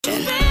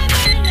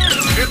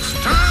It's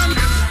time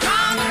to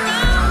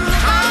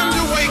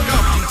wake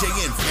up. DJ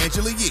Envy,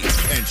 Angela Yee,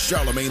 and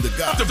Charlamagne the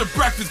God. The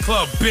Breakfast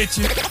Club,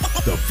 bitches.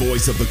 The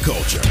voice of the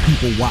culture.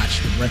 People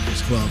watch The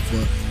Breakfast Club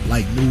for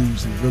like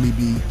news and really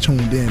be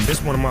tuned in.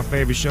 It's one of my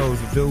favorite shows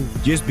to do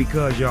just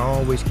because y'all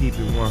always keep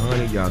it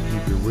 100, y'all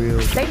keep it real.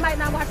 They might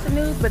not watch the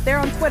news, but they're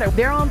on Twitter,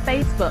 they're on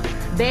Facebook,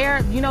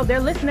 they're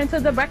listening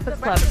to The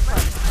Breakfast Club.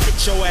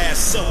 Get your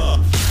ass up.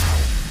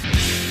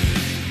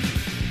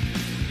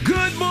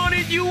 Good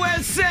morning,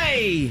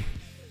 USA!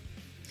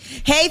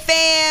 Hey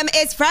fam,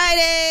 it's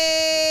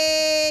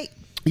Friday.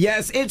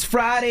 Yes, it's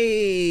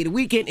Friday. The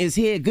weekend is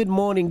here. Good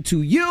morning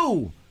to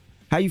you.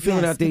 How you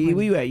feeling out there, Yee?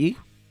 Where you at, Yee?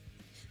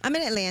 I'm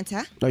in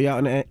Atlanta. Are y'all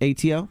in the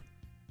ATL?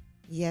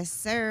 Yes,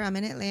 sir. I'm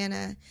in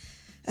Atlanta.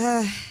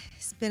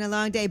 It's been a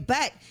long day,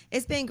 but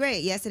it's been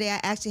great. Yesterday, I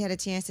actually had a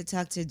chance to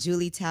talk to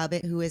Julie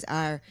Talbot, who is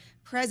our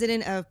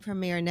president of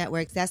Premier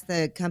Networks. That's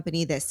the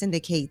company that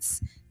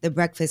syndicates The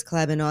Breakfast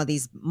Club in all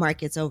these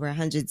markets, over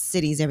 100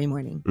 cities every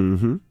morning.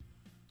 Mm-hmm.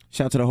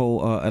 Shout out to the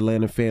whole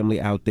Atlanta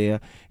family out there.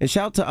 And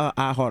shout out to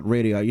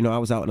iHeartRadio. You know, I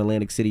was out in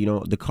Atlantic City. You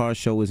know, the car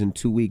show is in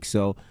 2 weeks,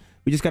 so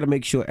we just got to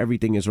make sure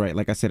everything is right.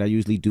 Like I said, I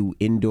usually do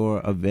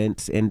indoor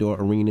events, indoor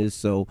arenas.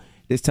 So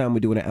this time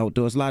we're doing it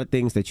outdoors. A lot of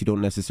things that you don't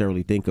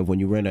necessarily think of when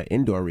you rent an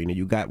indoor arena.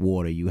 You got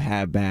water, you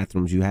have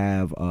bathrooms, you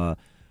have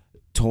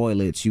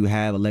toilets, you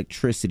have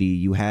electricity,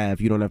 you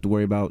don't have to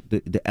worry about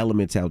the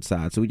elements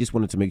outside. So we just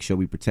wanted to make sure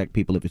we protect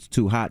people. If it's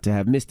too hot, to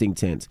have misting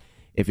tents.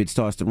 If it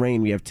starts to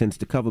rain, we have tents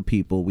to cover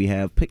people. We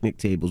have picnic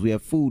tables. We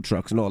have food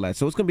trucks and all that.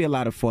 So it's going to be a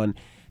lot of fun.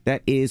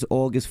 That is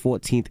August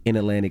 14th in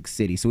Atlantic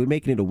City. So we're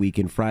making it a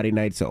weekend. Friday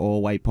nights are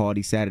all-white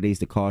party. Saturday's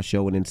the car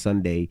show. And then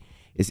Sunday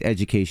is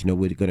educational.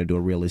 We're going to do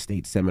a real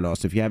estate seminar.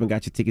 So if you haven't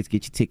got your tickets,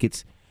 get your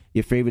tickets.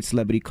 Your favorite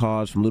celebrity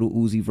cars from Little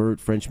Uzi Vert,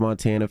 French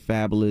Montana,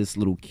 Fabulous,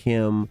 Little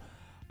Kim,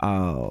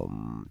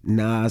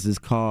 Nas's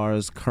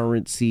cars,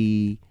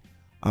 Currency.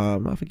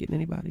 Am I forgetting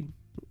anybody?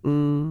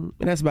 And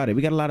that's about it.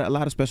 We got a lot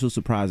of special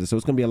surprises, so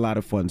it's gonna be a lot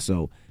of fun.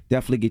 So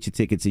definitely get your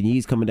tickets. And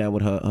Yee's coming down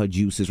with her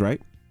juices,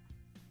 right?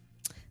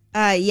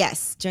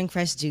 Yes, drink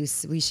fresh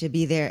juice. We should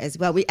be there as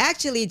well. We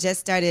actually just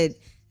started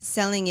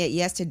selling it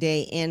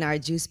yesterday in our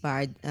juice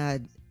bar,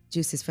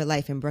 Juices for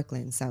Life in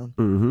Brooklyn. So.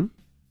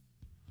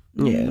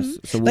 Yes.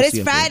 So but it's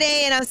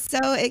Friday, and I'm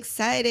so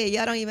excited.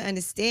 Y'all don't even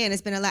understand.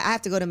 It's been a lot. I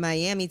have to go to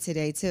Miami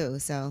today too.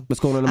 So what's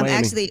going on in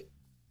Miami?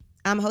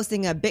 I'm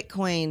hosting a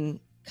Bitcoin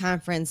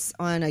conference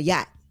on a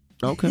yacht.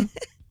 Okay,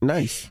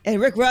 nice.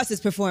 And Rick Ross is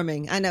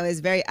performing. I know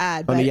it's very odd,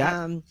 on but the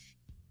yacht?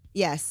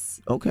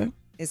 Yes. Okay.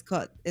 It's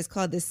called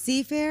the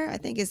Seafair. I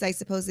think it's like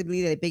supposed to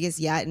be the biggest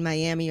yacht in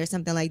Miami or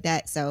something like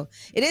that. So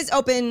it is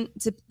open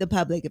to the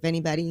public if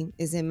anybody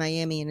is in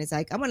Miami and is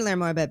like, I want to learn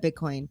more about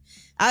Bitcoin.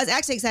 I was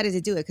actually excited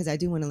to do it because I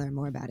do want to learn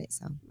more about it.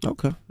 So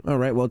okay, all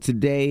right. Well,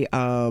 today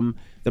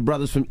the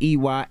brothers from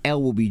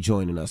EYL will be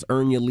joining us.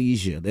 Earn Your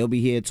Leisure. They'll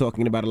be here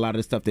talking about a lot of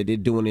the stuff that they're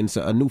doing in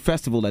a new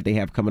festival that they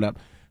have coming up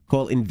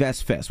called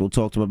Invest Fest. We'll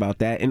talk to them about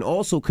that. And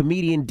also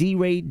comedian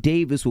D-Ray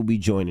Davis will be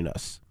joining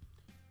us.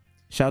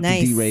 Shout out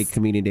to D-Ray,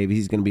 comedian Davis.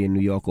 He's going to be in New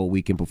York all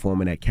weekend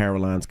performing at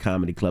Caroline's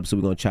Comedy Club. So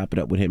we're going to chop it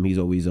up with him. He's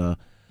always a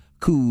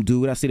cool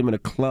dude. I seen him in a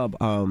club.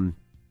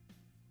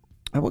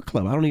 What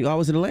club? I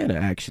was in Atlanta,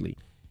 actually.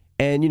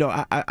 And, you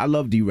know, I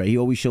love D-Ray. He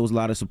always shows a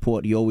lot of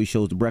support. He always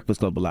shows the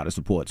Breakfast Club a lot of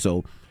support.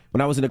 So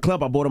when I was in the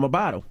club, I bought him a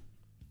bottle.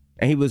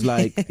 And he was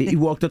like, he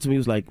walked up to me. He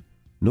was like,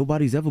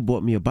 nobody's ever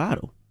bought me a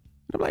bottle.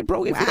 And I'm like,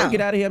 bro, if you don't get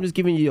out of here, I'm just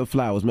giving you your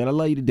flowers, man. I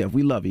love you to death.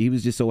 We love you. He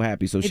was just so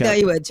happy. So I thought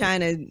you were trying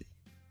to...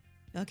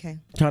 Okay.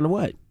 Trying to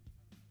what?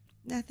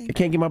 Nothing. I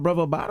can't get my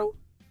brother a bottle?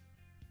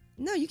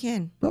 No, you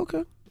can.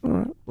 Okay. All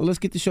right. Well, let's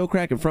get the show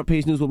cracking. Front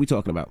page news, what we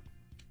talking about?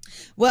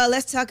 Well,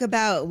 let's talk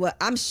about what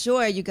I'm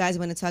sure you guys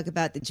want to talk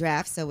about the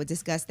draft, so we'll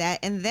discuss that.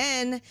 And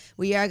then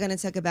we are going to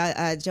talk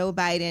about Joe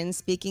Biden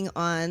speaking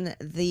on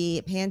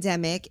the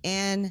pandemic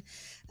and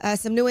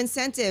some new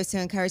incentives to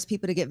encourage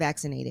people to get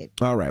vaccinated.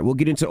 All right. We'll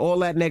get into all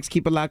that next.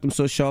 Keep it locked. I'm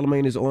so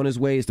Charlamagne is on his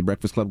way. It's The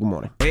Breakfast Club. Good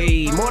morning.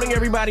 Hey, morning,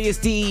 everybody. It's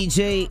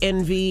DJ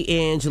Envy,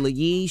 Angela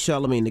Yee,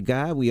 Charlamagne the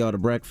Guy. We are The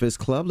Breakfast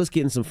Club. Let's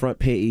get in some front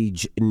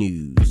page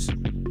news.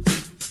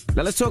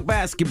 Now, let's talk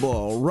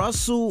basketball.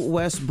 Russell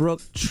Westbrook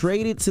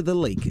traded to the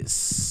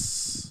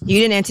Lakers.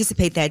 You didn't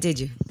anticipate that, did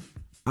you?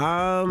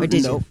 Or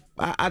did you?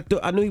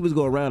 I knew he was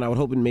going around. I was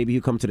hoping maybe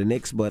he'd come to the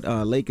Knicks, but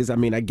Lakers, I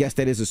mean, I guess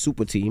that is a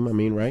super team. I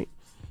mean, right?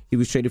 He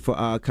was traded for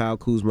Kyle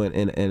Kuzma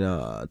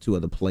and two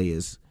other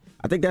players.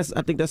 I think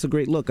that's a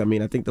great look. I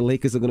mean, I think the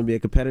Lakers are going to be a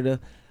competitor.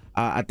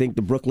 I think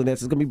the Brooklyn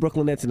Nets is going to be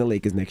Brooklyn Nets and the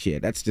Lakers next year.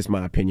 That's just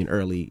my opinion.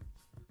 Early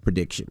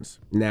predictions.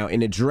 Now,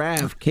 in the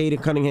draft,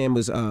 Cade Cunningham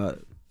was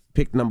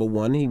picked number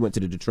 1. He went to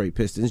the Detroit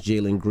Pistons.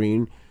 Jalen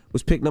Green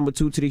was picked number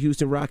 2 to the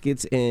Houston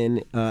Rockets,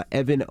 and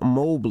Evan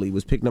Mobley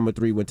was picked number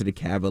 3. Went to the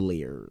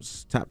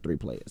Cavaliers. Top 3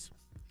 players.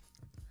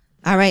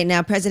 All right,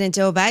 now President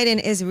Joe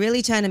Biden is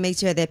really trying to make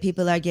sure that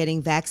people are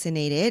getting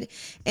vaccinated,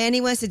 and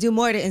he wants to do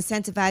more to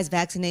incentivize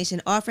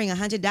vaccination, offering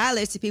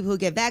 $100 to people who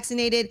get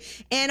vaccinated,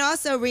 and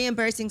also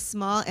reimbursing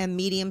small and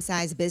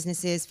medium-sized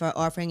businesses for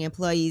offering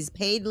employees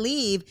paid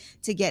leave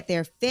to get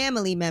their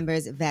family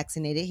members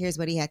vaccinated. Here's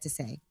what he had to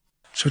say.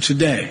 So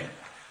today,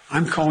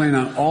 I'm calling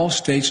on all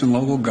states and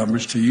local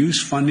governments to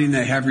use funding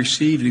they have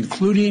received,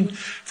 including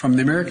from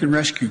the American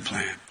Rescue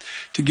Plan,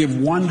 to give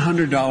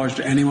 $100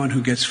 to anyone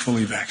who gets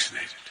fully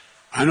vaccinated.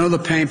 I know the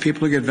paying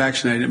people to get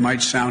vaccinated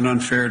might sound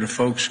unfair to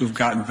folks who've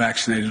gotten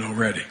vaccinated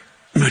already.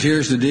 But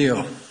here's the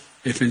deal.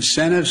 If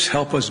incentives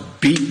help us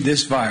beat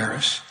this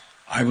virus,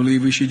 I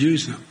believe we should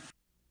use them.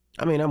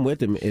 I mean, I'm with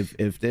them.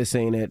 If they're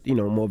saying that,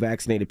 more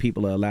vaccinated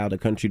people are allowed the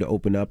country to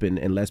open up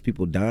and less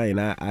people dying,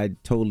 I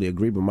totally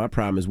agree. But my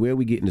problem is, where are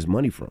we getting this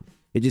money from?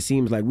 It just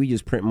seems like we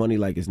just print money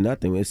like it's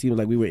nothing. It seems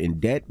like we were in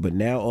debt, but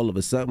now all of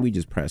a sudden we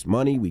just press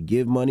money, we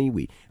give money,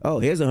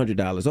 here's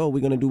 $100. Oh, we're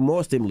going to do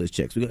more stimulus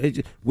checks.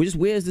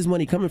 Where's this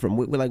money coming from?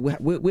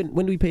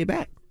 When do we pay it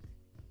back?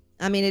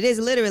 I mean, it is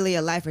literally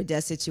a life or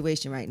death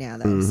situation right now,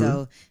 though. Mm-hmm.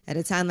 So at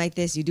a time like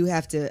this, you do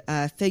have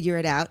to figure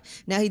it out.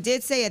 Now, he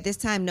did say at this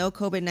time, no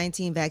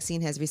COVID-19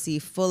 vaccine has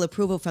received full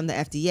approval from the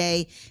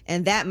FDA,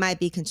 and that might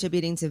be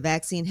contributing to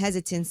vaccine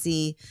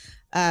hesitancy.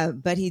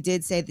 But he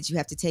did say that you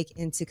have to take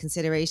into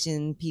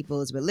consideration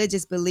people's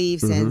religious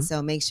beliefs, mm-hmm. and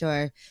so make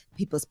sure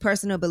people's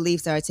personal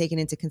beliefs are taken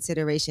into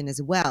consideration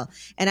as well.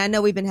 And I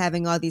know we've been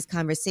having all these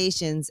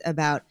conversations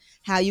about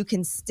how you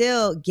can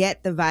still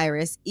get the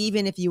virus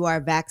even if you are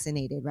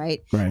vaccinated,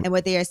 right? And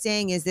what they are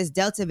saying is this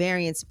Delta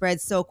variant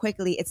spreads so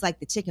quickly, it's like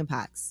the chicken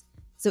pox.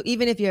 So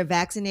even if you're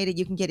vaccinated,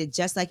 you can get it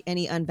just like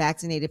any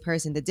unvaccinated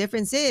person. The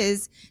difference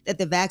is that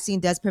the vaccine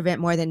does prevent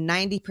more than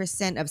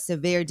 90% of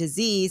severe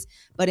disease,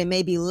 but it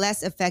may be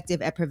less effective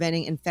at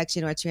preventing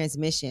infection or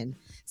transmission.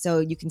 So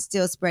you can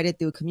still spread it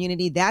through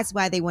community. That's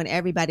why they want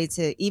everybody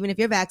to, even if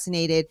you're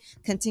vaccinated,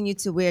 continue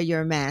to wear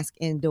your mask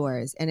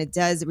indoors. And it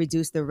does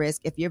reduce the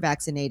risk, if you're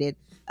vaccinated,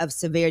 of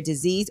severe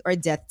disease or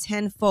death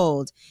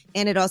tenfold.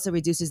 And it also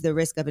reduces the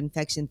risk of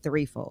infection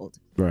threefold.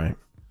 Right.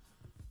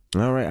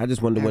 All right. I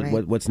just wonder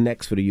what's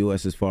next for the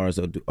U.S. as far as,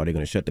 are they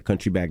going to shut the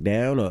country back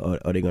down, or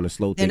are they going to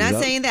slow things up? They're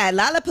not saying that.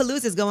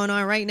 Lollapalooza is going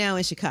on right now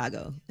in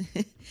Chicago.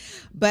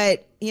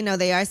 But,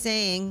 they are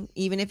saying,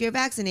 even if you're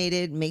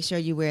vaccinated, make sure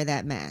you wear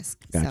that mask.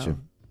 Gotcha.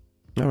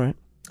 So.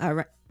 All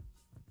right.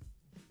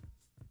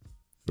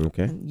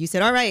 Okay. You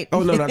said all right.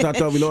 Oh, no, I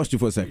thought we lost you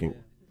for a second.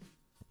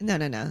 No.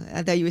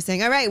 I thought you were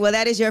saying, all right, well,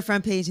 that is your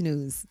front page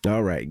news.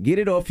 All right. Get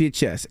it off your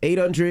chest.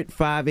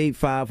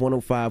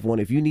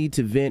 800-585-1051. If you need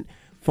to vent,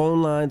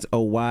 phone lines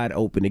are wide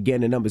open.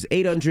 Again, the number is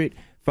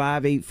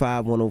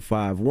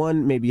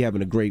 800-585-1051. Maybe you're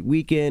having a great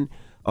weekend.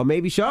 Or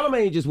maybe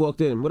Charlamagne just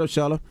walked in. What up,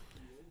 Charla?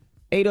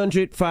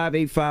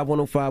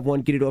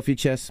 800-585-1051. Get it off your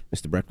chest.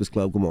 Mr. Breakfast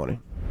Club, good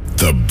morning.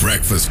 The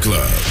Breakfast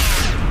Club.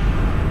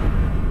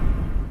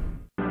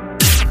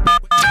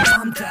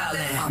 I'm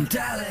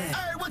dialing.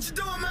 Hey, what you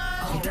doing, man?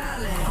 I'm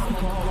dialing. I'm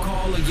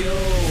calling you.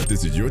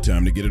 This is your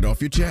time to get it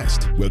off your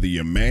chest, whether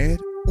you're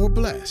mad or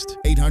blessed.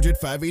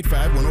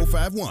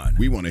 800-585-1051.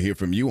 We want to hear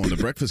from you on The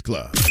Breakfast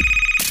Club.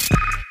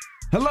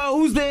 Hello,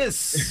 who's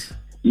this?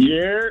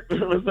 Yeah,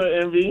 what's up,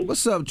 Envy?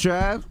 What's up,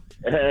 Trav?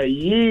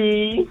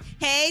 Yee.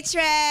 Hey,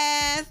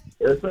 Trav.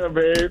 What's up,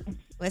 babe?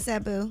 What's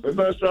up, boo? What's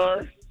up,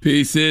 Star?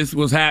 Peace, sis.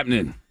 What's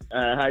happening?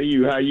 How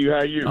you?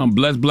 I'm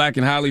blessed, black,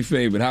 and highly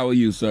favored. How are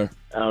you, sir?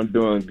 I'm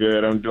doing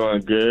good.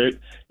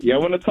 Yeah, I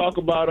want to talk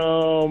about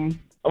Lil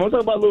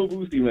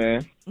Boosie,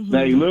 man. Mm-hmm.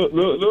 Like,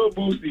 Lil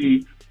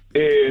Boosie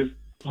is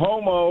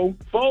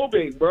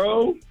homophobic,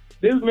 bro.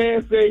 This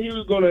man said he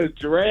was gonna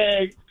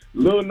drag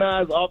Lil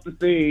Nas off the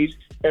stage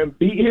and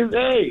beat his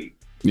egg.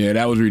 Yeah,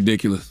 that was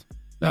ridiculous.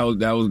 That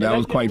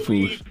was quite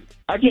foolish.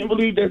 I can't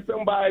believe that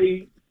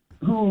somebody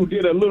who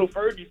did a Lil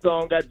Fergie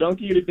song got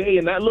Donkey of the Day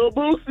and not Lil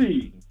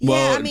Boosie.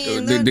 Well,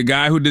 the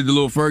guy who did the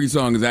Lil Fergie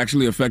song is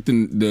actually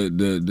affecting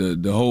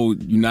the whole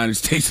United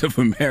States of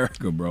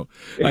America, bro.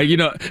 Like,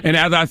 and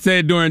as I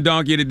said during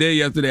Donkey of the Day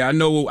yesterday, I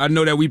know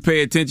that we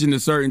pay attention to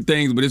certain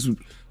things, but it's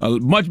a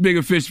much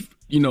bigger fish,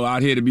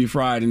 out here to be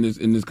fried in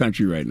this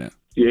country right now.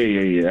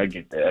 Yeah. I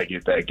get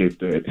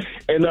that.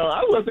 And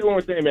I was gonna say one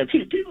more thing, man.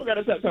 People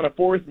gotta stop trying to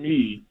force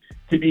me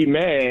to be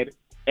mad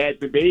at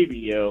the baby,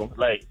 yo.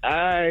 Like,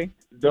 I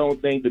don't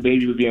think the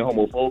baby was being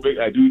homophobic.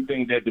 I do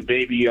think that the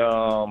baby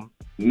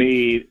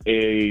made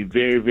a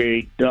very,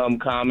 very dumb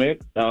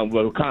comment.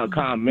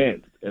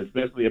 Comments,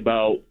 especially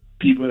about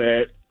people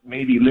that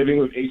may be living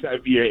with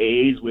HIV or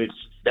AIDS, which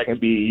that can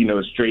be,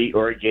 straight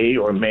or gay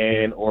or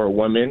man or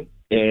woman.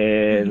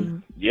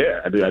 And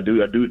yeah, I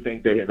do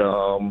think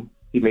that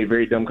he made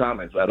very dumb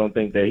comments. I don't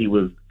think that he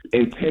was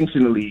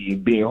intentionally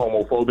being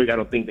homophobic. I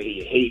don't think that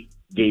he hates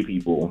gay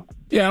people.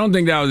 Yeah, I don't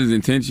think that was his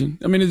intention.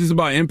 I mean, it's just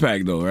about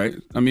impact, though, right?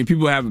 I mean,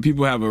 people have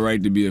a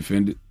right to be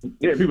offended.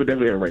 Yeah, people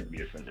definitely have a right to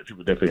be offended.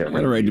 People definitely have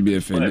a right to be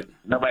offended.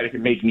 But nobody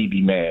can make me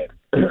be mad.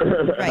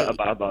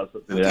 about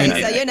something.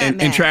 Okay, so you're not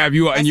mad. And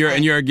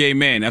Trav, you're a gay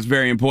man. That's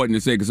very important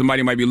to say because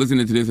somebody might be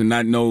listening to this and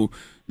not know,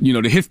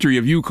 the history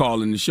of you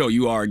calling the show.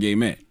 You are a gay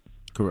man.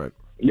 Correct.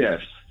 Yes.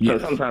 So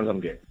sometimes I'm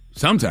gay.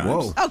 Sometimes.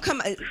 Whoa. Oh,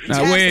 come on.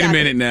 Now wait a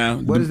minute now.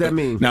 What does that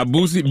mean? Now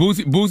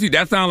Boosie,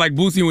 that sounds like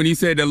Boosie when he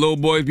said that little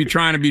boys be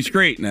trying to be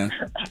straight now.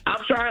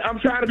 I'm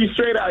trying to be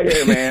straight out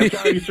here, man. I'm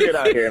trying to be straight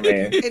out here,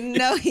 man.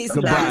 No, he's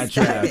Goodbye, not.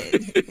 Stop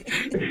Trav.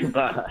 it.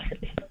 Bye.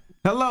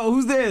 Hello,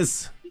 who's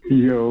this?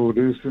 Yo,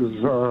 this is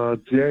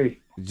Jay.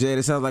 Jay,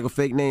 that sounds like a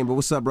fake name, but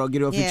what's up, bro?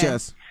 Get it off your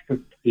chest. Yeah,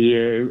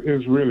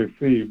 it's really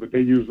Fee, but they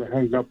usually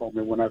hang up on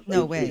me when I say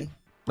No way.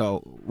 Oh,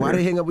 why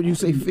they hang up when you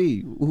say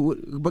Fee?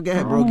 But go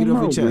ahead, bro. Get it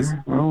off your chest.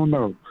 Man. I don't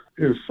know.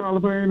 Is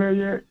Charlamagne there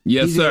yet?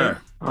 Yes, sir.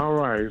 All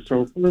right.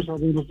 So first I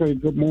want to say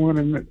good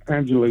morning,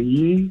 Angela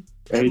Yee,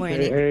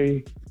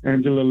 a.k.a.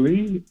 Angela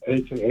Lee,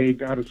 a.k.a.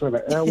 Goddess of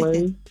the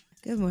L.A.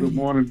 Good morning. Good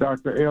morning,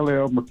 Dr.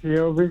 L.L.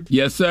 McKelvey.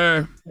 Yes,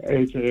 sir.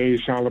 A.k.a.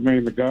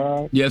 Charlamagne the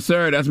God. Yes,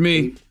 sir. That's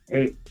me.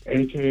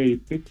 A.k.a.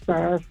 Thick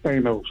Thighs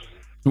Thanos.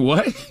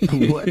 What?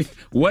 What?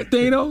 What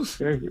Thanos?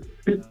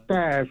 Thick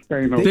Thighs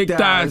Thanos. Thick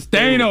Thighs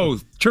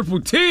Thanos.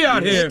 Triple T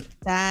out here.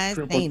 Thighs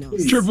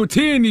Thanos. Triple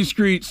T in these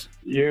streets.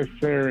 Yes,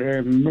 sir.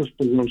 And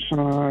Mr.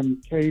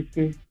 LaShawn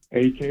Casey,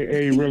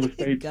 a.k.a. Real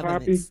Estate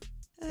Poppy,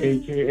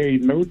 a.k.a.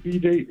 No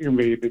DJ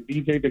Envy, the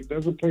DJ that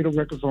doesn't play the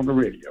records on the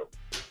radio.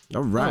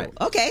 All right.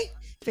 Oh, okay.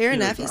 Fair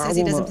enough. He says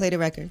he doesn't play the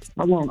records.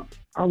 I want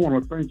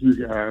to thank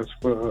you guys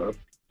for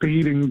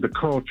feeding the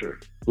culture.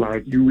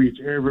 Like, you reach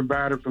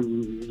everybody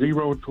from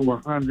 0 to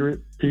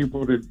 100,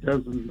 people that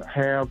doesn't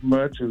have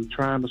much and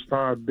trying to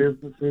start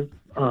businesses,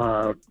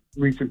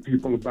 reaching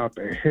people about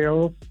their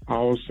health,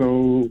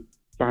 also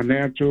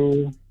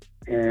financial,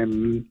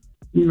 and,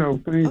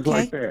 things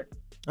like that.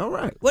 All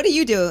right. What do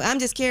you do? I'm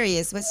just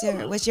curious.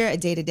 What's your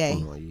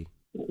day-to-day?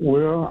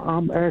 Well,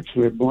 I'm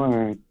actually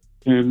blind.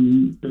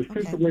 And the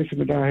situation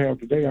that I have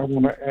today, I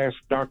want to ask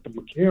Dr.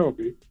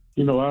 McKelvey.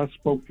 I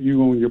spoke to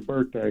you on your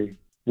birthday,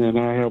 and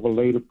I have a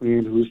lady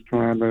friend who's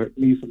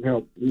need some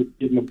help with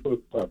getting a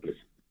book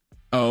published.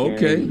 Oh,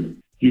 okay.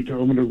 And you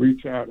told me to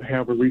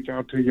have her reach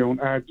out to you on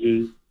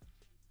IG,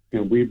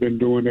 and we've been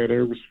doing that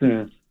ever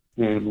since,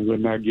 and we're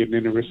not getting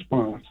any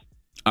response.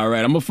 All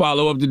right, I'm going to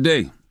follow up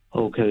today.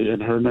 Okay,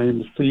 and her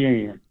name is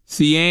Cian.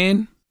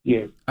 Cian?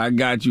 Yes. I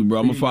got you, bro.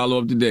 I'm going to follow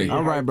up today.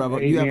 All right,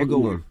 brother. You have a good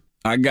one.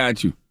 I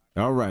got you.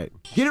 All right.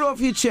 Get it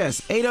off your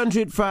chest.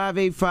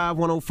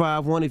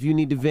 800-585-1051. If you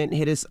need to vent,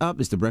 hit us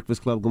up. It's The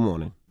Breakfast Club. Good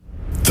morning.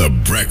 The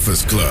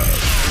Breakfast Club.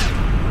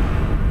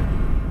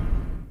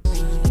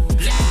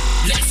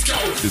 Let's go.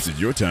 This is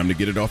your time to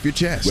get it off your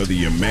chest, whether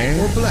you're mad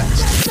or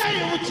blessed. Say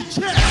it with your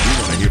chest. We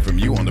want to hear from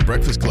you on The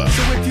Breakfast Club.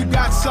 So if you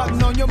got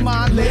something on your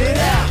mind, let it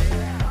out.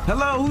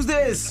 Hello, who's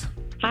this?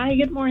 Hi,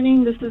 good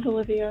morning. This is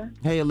Olivia.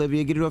 Hey,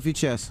 Olivia. Get it off your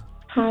chest.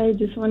 Hi,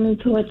 just wanted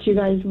to let you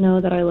guys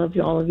know that I love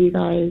all of you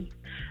guys.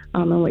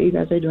 And what you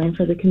guys are doing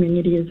for the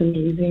community is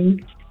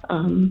amazing.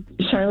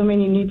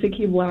 Charlamagne, you need to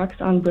keep wax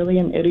on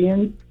Brilliant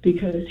Idioms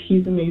because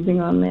he's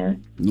amazing on there.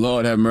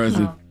 Lord have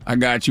mercy. I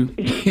got you.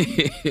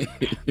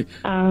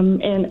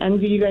 And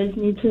Envy, you guys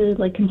need to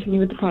continue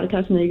with the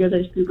podcast. I know you guys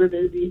are super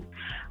busy,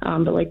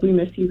 but we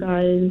miss you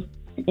guys.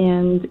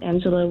 And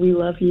Angela, we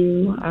love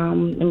you,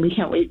 and we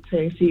can't wait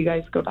to see you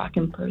guys go back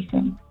in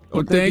person.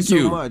 Well, thank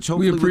you so much.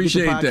 Hopefully we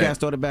appreciate we'll get the podcast that.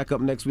 started back up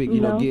next week.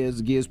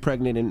 Gear's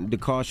pregnant and the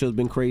car show's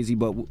been crazy,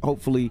 but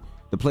hopefully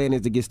the plan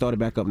is to get started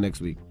back up next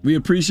week. We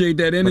appreciate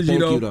that energy,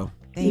 thank you, though.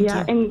 Thank you.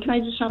 And can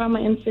I just shout out my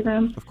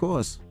Instagram? Of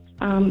course.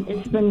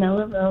 It's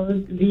Vanilla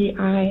Rose,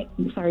 VANIILLA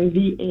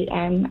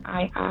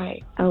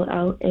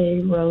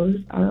Rose,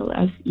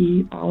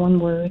 ROSE, all one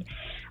word.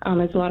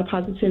 It's a lot of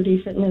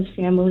positivity, fitness,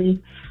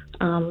 family.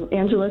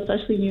 Angela,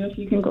 especially you, if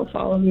you can go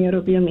follow me,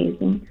 it'll be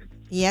amazing.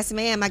 Yes,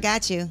 ma'am. I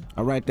got you.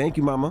 All right. Thank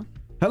you, Mama.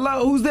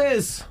 Hello. Who's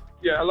this?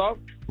 Yeah, hello?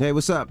 Hey,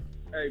 what's up?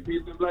 Hey,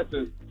 peace and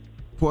blessings.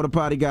 Porta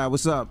Potty guy.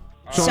 What's up?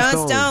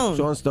 Sean Stone.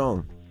 Sean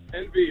Stone.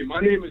 NB, my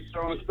name is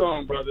Sean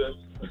Stone, brother.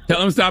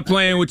 Tell him stop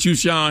playing with you,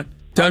 Sean.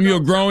 Tell him you're a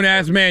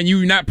grown-ass man.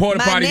 You not Porta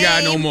Potty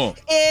guy no more.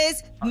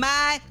 Is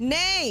my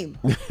name.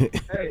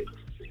 Hey,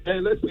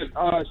 listen,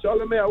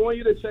 Charlamagne, I want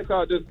you to check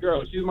out this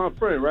girl. She's my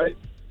friend, right?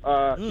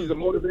 She's a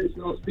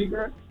motivational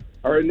speaker.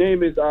 Her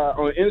name is,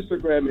 on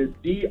Instagram, is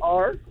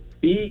DRBEARD7_.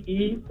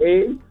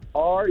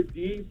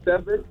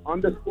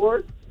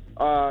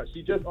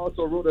 She just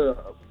also wrote a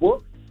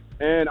book,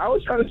 and I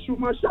was trying to shoot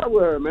my shot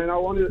with her, man.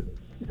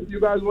 If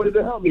you guys wanted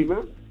to help me,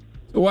 man.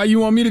 Why you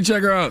want me to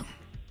check her out?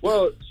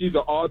 Well, she's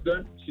an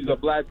author. She's a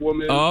black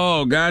woman.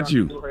 Oh, got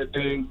you. Do her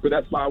thing, so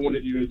that's why I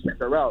wanted you to check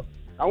her out.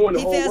 I want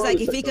He feels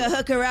like if he could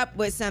hook her up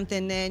with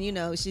something, then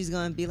she's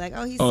gonna be like,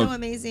 "Oh, he's so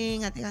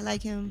amazing. I think I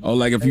like him." Oh,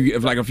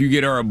 if you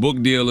get her a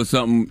book deal or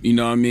something, you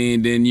know what I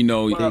mean? Then there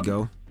you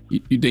go.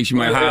 You think she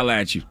might holler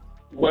at you?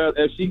 Well,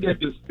 if she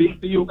gets to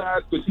speak to you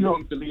guys, because she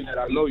don't believe that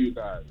I know you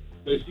guys.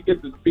 So if she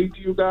gets to speak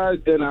to you guys,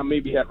 then I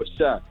maybe have a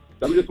shot.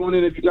 I'm just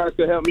wondering if you guys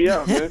could help me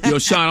out, man. Yo,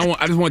 Sean,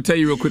 I just want to tell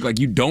you real quick,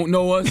 you don't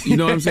know us. You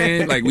know what I'm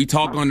saying? We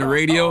talk on the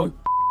radio.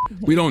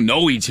 We don't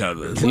know each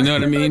other. You know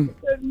what I mean?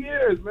 10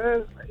 years.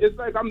 Bears, man. It's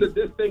like I'm the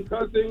distant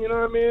cousin, you know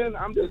what I mean?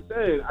 I'm just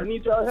saying, I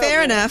need y'all help. Fair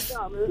man. enough.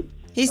 Help me out, man.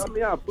 He's Help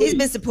me out, he's please.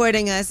 been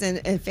supporting us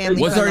and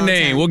family. What's for a her long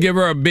name? time. We'll give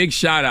her a big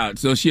shout out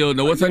so she'll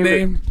know. What's her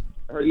name?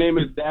 Her name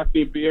is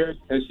Daphne Beard,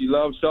 and she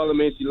loves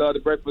Charlamagne. She loves the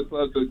Breakfast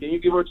Club. So can you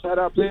give her a shout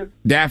out, please?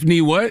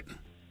 Daphne what?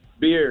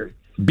 Beard.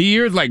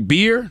 Beard, like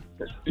beer?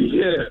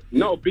 Yeah.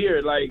 No,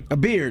 beard, like a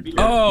beard.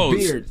 Oh,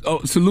 beard.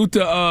 Salute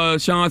to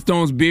Sean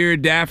Stone's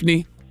beard,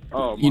 Daphne.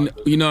 Oh, you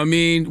know what I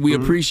mean? We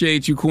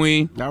appreciate you,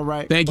 Queen. All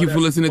right. Thank you for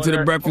listening to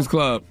the Breakfast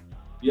Club.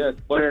 Yes,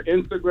 but her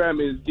Instagram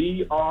is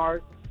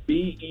DRBEARD7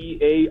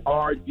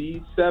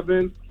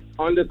 _.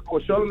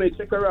 Charlamagne,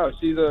 check her out.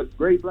 She's a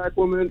great black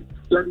woman,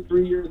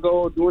 33 years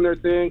old, doing her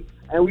thing,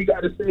 and we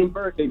got the same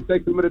birthday,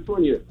 September the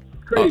 20th.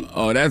 Crazy.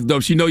 Oh, that's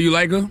dope. She know you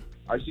like her?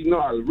 She know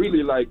I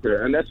really like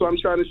her, and that's why I'm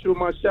trying to shoot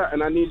my shot,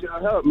 and I need y'all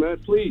help, man,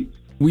 please.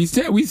 We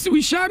said we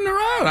shouting her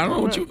out. I don't know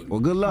what you. Well,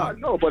 good luck.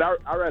 No, but I'd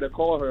rather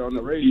call her on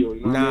the radio.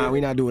 You know Nah, we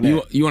not doing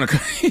that. You want to?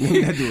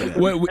 We not doing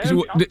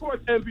that. Of course,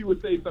 Envy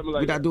would say something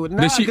like We that. not doing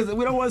that because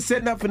we don't want to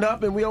set nothing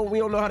up, and we don't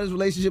know how this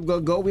relationship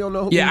gonna go. We don't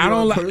know. Yeah, I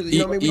don't like. like. You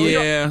know what I mean?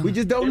 Yeah, we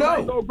just don't It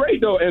might know. go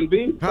great though,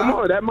 Envy. Come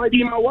on, that might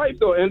be my wife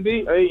though,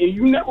 Envy. And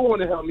you never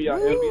want to help me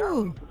out, Envy.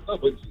 I'm in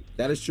love with you.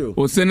 That is true.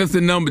 Well, send us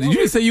the number. Did you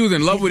just say you was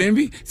in love with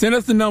Envy? Send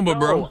us the number,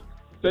 bro.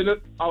 Send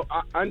it,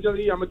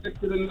 Anjali, I'm gonna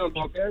text you the number,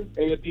 okay?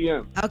 And your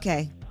DM.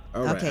 Okay.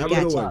 All right. Okay, Have a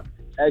good gotcha.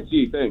 one.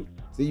 G, thanks.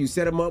 See, you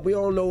set them up. We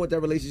don't know what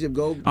that relationship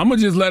goes. I'm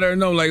gonna just let her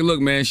know, like, look,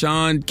 man,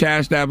 Sean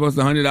cashed out us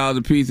 $100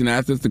 a piece and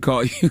asked us to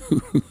call you.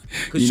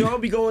 Because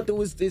Sean be going through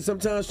his.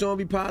 Sometimes Sean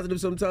be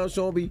positive. Sometimes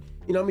Sean be.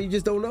 You know what I mean? You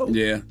just don't know.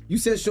 Yeah. You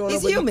said Sean. He's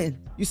up with, human.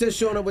 You said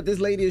Sean up with this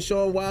lady and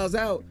Sean wilds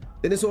out.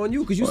 Then it's on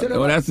you because you said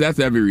Well, that's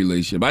every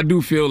relationship. I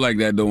do feel like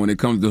that though when it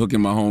comes to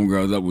hooking my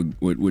homegirls up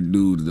with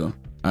dudes though.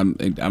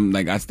 I'm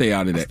like I stay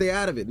out of that. Stay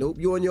out of it. Nope,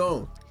 you on your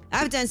own.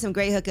 I've done some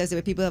great hookups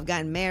where people have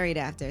gotten married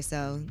after,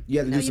 so You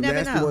have to do some never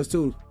nasty know. ones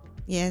too.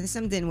 Yeah,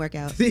 some didn't work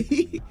out.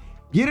 Get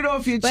it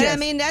off your But chest. I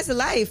mean, that's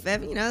life.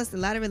 You know, a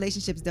lot of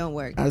relationships don't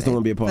work. I just don't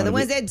want to be a part For the of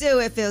ones it. that do,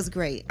 it feels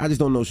great. I just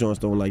don't know Sean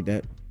Stone like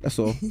that. That's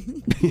all.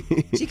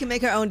 She can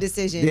make her own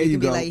decision. There you can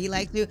be go. like, he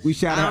likes you. We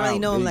shout I her don't really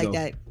out. know There him you like go.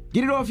 that.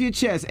 Get it off your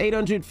chest.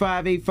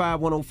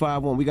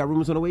 800-585-1051. We got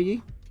rumors on the way,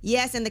 Yee?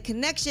 Yes, and the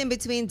connection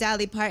between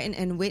Dolly Parton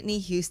and Whitney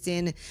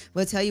Houston.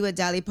 We'll tell you what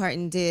Dolly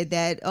Parton did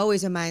that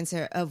always reminds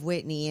her of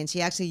Whitney, and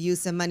she actually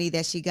used some money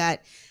that she got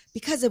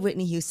because of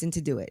Whitney Houston to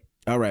do it.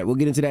 All right, we'll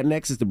get into that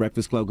next. It's The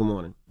Breakfast Club. Good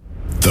morning.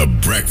 The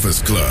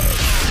Breakfast Club.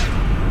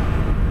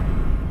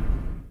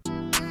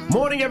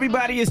 Morning,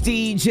 everybody. It's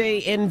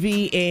DJ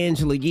Envy,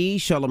 Angela Yee,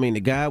 Charlamagne the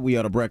Guy. We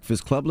are The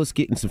Breakfast Club. Let's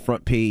get into some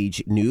front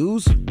page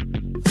news.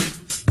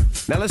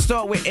 Now let's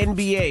start with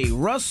NBA.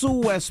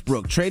 Russell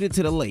Westbrook traded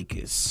to the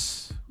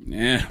Lakers.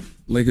 Yeah,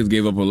 Lakers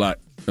gave up a lot.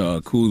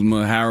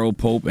 Kuzma, Harold,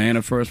 Pope, and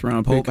a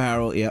first-round pick. Pope,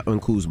 Harold, yeah,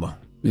 and Kuzma.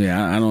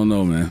 Yeah, I don't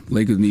know, man.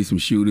 Lakers need some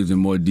shooters and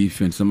more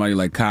defense. Somebody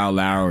like Kyle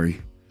Lowry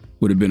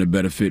would have been a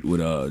better fit with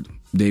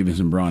Davis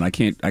and Braun. I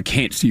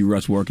can't see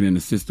Russ working in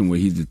a system where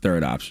he's the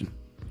third option.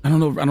 I don't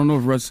know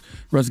if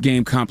Russ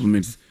game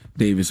complements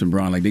Davis and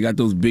Braun. Like, they got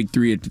those big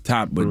three at the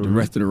top, but the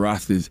rest of the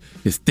roster is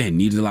thin.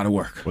 Needs a lot of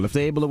work. Well, if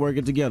they're able to work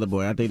it together,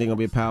 boy, I think they're going to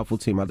be a powerful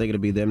team. I think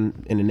it'll be them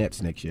in the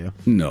Nets next year.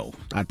 No.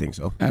 I think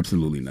so.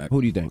 Absolutely not.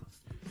 Who do you think?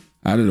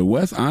 Out of the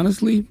West,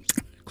 honestly,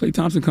 Klay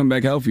Thompson come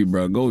back healthy,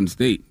 bro. Golden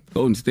State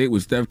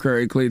with Steph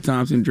Curry, Klay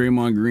Thompson,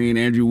 Draymond Green,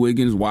 Andrew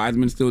Wiggins,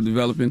 Wiseman still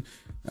developing.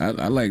 I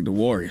like the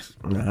Warriors.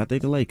 Nah, I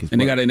think the Lakers.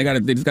 And they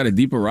just got a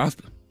deeper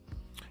roster.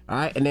 All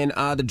right, and then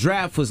the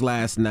draft was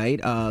last night.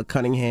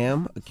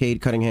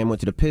 Cade Cunningham went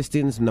to the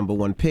Pistons, number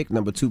 1 pick.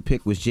 Number 2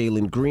 pick was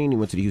Jalen Green. He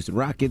went to the Houston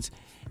Rockets.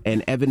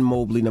 And Evan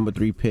Mobley, number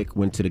 3 pick,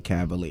 went to the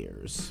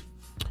Cavaliers.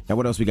 Now,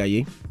 what else we got,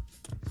 Yee?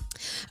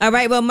 All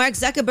right, well, Mark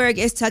Zuckerberg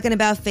is talking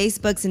about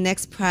Facebook's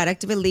next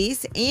product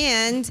release,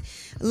 and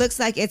looks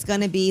like it's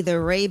going to be the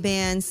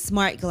Ray-Ban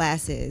smart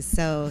glasses.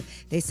 So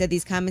they said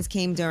these comments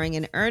came during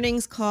an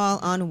earnings call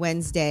on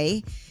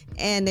Wednesday,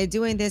 and they're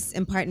doing this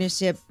in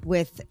partnership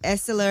with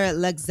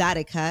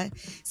EssilorLuxottica.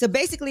 So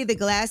basically, the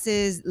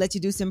glasses let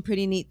you do some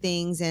pretty neat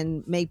things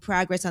and make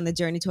progress on the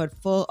journey toward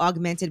full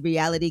augmented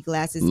reality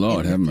glasses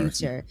Lord in have the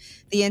mercy. future.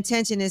 The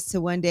intention is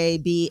to one day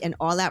be an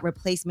all-out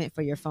replacement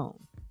for your phone.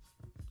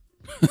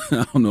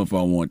 I don't know if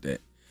I want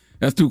that.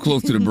 That's too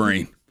close to the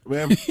brain.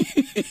 Well,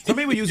 some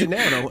people use it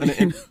now, though.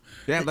 And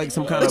they have like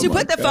some kind But of. you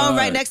put the phone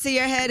right next to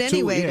your head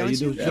anyway, yeah, don't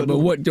you? Yeah,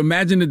 but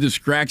imagine the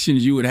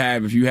distractions you would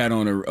have if you had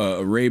on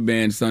a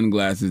Ray-Ban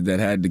sunglasses that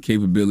had the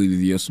capabilities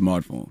of your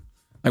smartphone.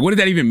 Like, what does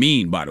that even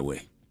mean, by the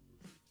way?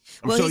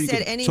 I'm Well, sure he you said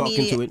could any talk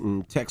media- into it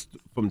and text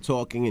from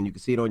talking, and you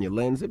can see it on your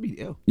lens. It'd be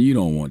ill. You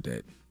don't want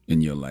that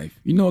in your life.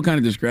 You know what kind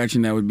of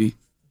distraction that would be?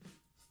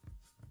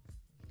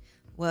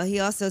 Well, he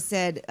also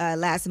said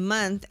last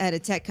month at a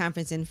tech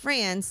conference in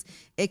France,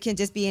 it can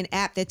just be an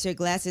app that your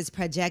glasses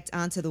project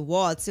onto the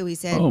wall, too. He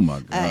said Oh,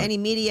 my God. any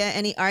media,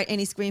 any art,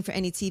 any screen for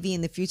any TV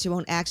in the future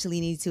won't actually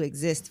need to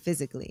exist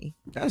physically.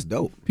 That's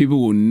dope. People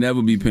will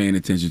never be paying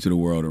attention to the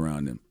world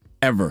around them.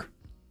 Ever.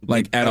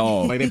 like at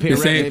all. Like they pay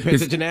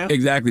attention now?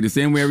 Exactly. The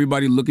same way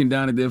everybody looking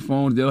down at their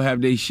phones, they'll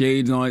have their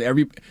shades on.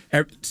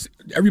 Everybody's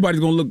going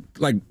to look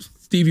like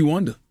Stevie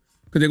Wonder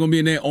because they're going to be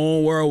in their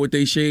own world with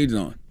their shades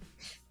on.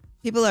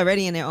 People are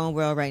already in their own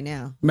world right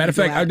now. Matter of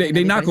fact,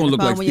 they're not going to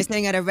look like... When you're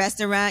sitting at a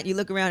restaurant, you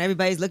look around,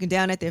 everybody's looking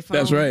down at their phone.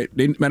 That's right.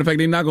 Matter of fact,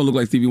 they're not going to look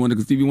like Stevie Wonder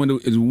because Stevie Wonder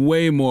is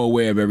way more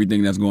aware of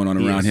everything that's going on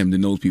around him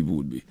than those people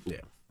would be. Yeah.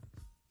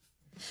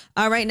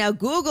 All right, now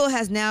Google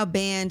has now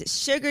banned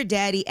sugar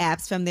daddy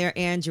apps from their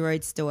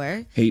Android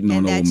store. Hating on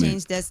and old that man.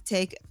 change does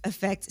take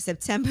effect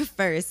September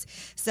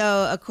 1st.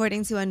 So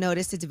according to a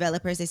notice to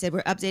developers, they said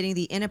we're updating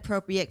the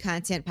inappropriate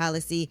content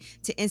policy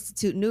to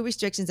institute new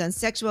restrictions on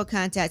sexual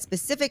contact,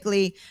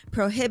 specifically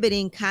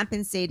prohibiting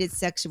compensated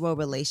sexual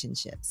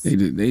relationships.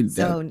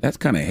 That's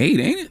kind of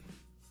hate, ain't it?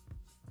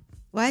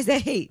 Why is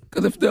that hate?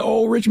 Because if the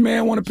old rich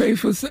man want to pay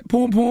for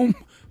poom poom,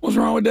 what's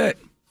wrong with that?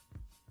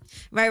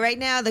 Right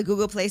now, the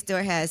Google Play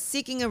Store has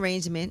Seeking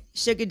Arrangement,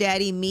 Sugar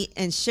Daddy Meet,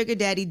 and Sugar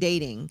Daddy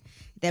Dating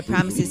that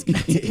promises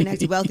to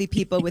connect wealthy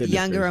people with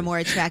younger or more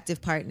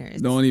attractive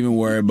partners. Don't even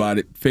worry about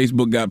it.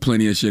 Facebook got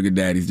plenty of sugar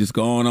daddies. Just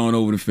go on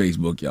over to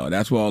Facebook, y'all.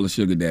 That's where all the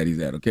sugar daddies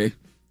at, okay?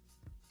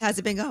 How's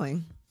it been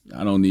going?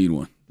 I don't need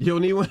one. You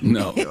don't need one?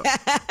 No.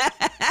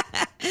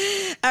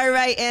 All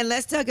right, and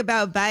let's talk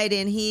about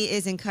Biden. He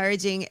is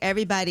encouraging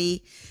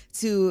everybody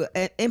to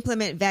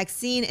implement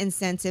vaccine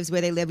incentives where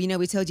they live. You know,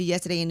 we told you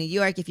yesterday in New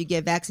York, if you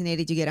get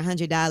vaccinated, you get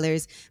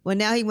 $100. Well,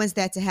 now he wants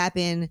that to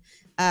happen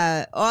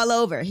all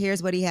over.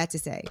 Here's what he had to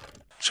say.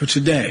 So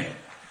today,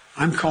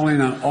 I'm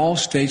calling on all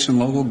states and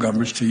local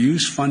governments to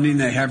use funding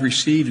they have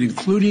received,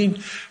 including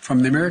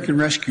from the American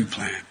Rescue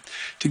Plan,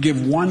 to give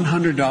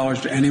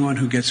 $100 to anyone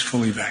who gets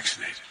fully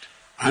vaccinated.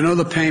 I know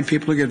the paying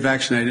people to get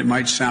vaccinated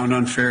might sound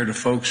unfair to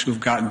folks who've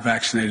gotten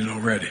vaccinated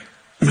already.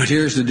 But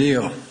here's the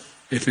deal.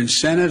 If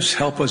incentives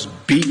help us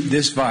beat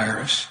this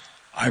virus,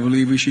 I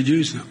believe we should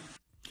use them.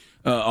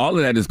 All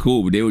of that is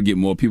cool, but they would get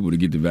more people to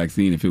get the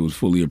vaccine if it was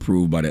fully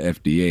approved by the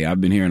FDA. I've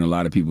been hearing a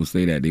lot of people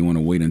say that. They want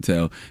to wait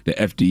until the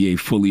FDA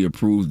fully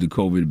approves the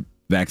COVID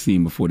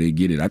vaccine before they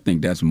get it. I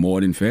think that's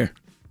more than fair.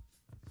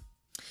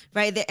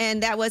 Right,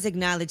 and that was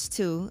acknowledged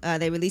too.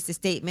 They released a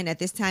statement. At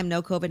this time,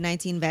 no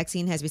COVID-19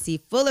 vaccine has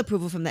received full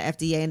approval from the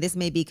FDA, and this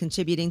may be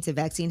contributing to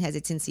vaccine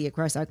hesitancy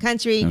across our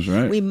country. That's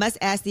right. We must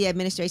ask the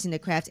administration to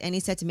craft any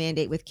such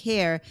mandate with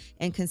care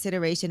and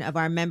consideration of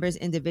our members'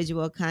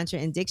 individual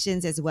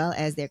contradictions as well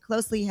as their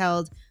closely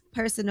held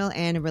personal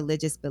and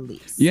religious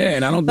beliefs. Yeah,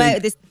 and I don't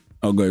think...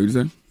 Oh, go ahead. What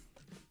you say?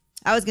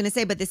 I was going to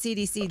say, but the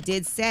CDC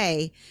did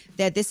say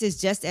that this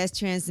is just as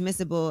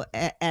transmissible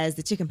as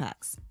the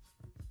chickenpox.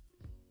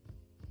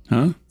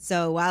 Huh?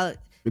 So while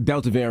the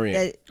Delta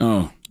variant,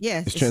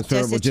 yeah, it's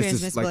transferable,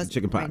 just as like the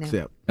chickenpox. Right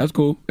yeah, that's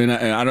cool. And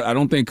I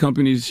don't think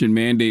companies should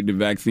mandate the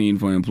vaccine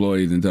for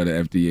employees until the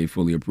FDA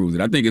fully approves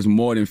it. I think it's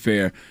more than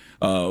fair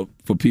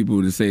for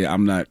people to say I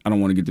don't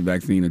want to get the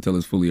vaccine until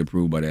it's fully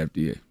approved by the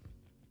FDA.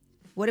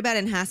 What about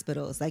in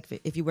hospitals? Like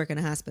if you work in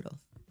a hospital?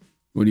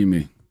 What do you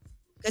mean?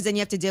 Because then you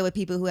have to deal with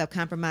people who have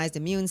compromised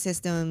immune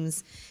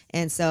systems,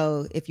 and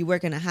so if you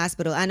work in a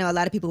hospital, I know a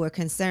lot of people were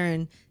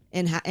concerned.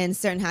 And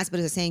certain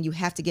hospitals are saying you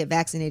have to get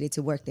vaccinated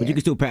to work there. But you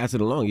can still pass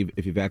it along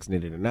if you're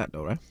vaccinated or not,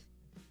 though, right?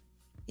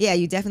 Yeah,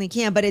 you definitely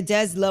can. But it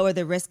does lower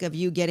the risk of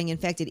you getting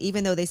infected,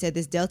 even though they said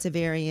this Delta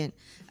variant,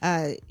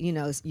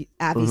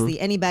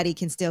 obviously anybody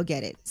can still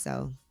get it.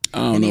 So,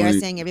 and they are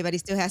saying everybody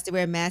still has to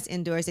wear masks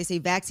indoors. They say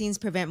vaccines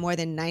prevent more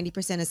than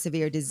 90% of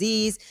severe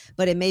disease,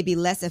 but it may be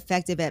less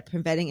effective at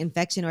preventing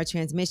infection or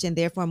transmission,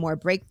 therefore more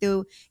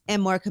breakthrough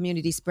and more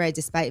community spread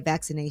despite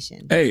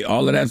vaccination. Hey,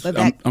 all of that's,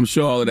 I'm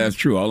sure all of that's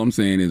true. All I'm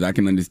saying is I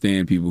can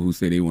understand people who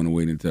say they want to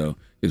wait until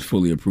it's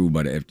fully approved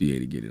by the FDA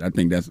to get it. I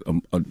think that's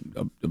a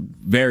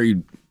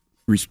very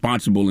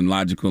responsible and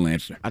logical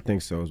answer. I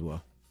think so as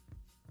well.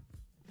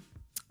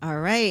 All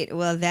right.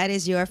 Well, that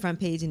is your front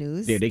page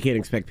news. Yeah, they can't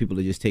expect people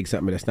to just take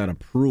something that's not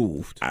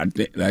approved.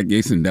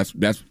 Listen,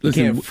 you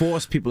can't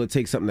force people to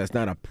take something that's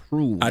not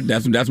approved.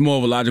 That's more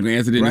of a logical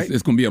answer than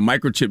it's going to be a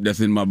microchip that's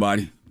in my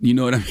body. You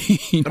know what I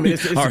mean? Or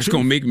it's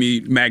going to make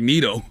me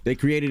Magneto. They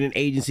created an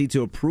agency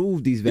to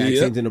approve these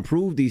vaccines and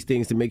approve these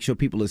things to make sure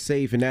people are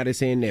safe, and now they're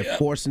saying they're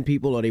forcing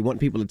people or they want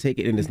people to take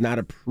it and it's not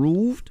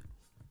approved?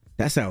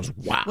 That sounds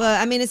wow. Well,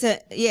 I mean, it's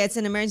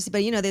an emergency,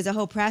 but there's a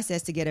whole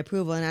process to get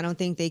approval, and I don't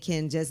think they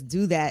can just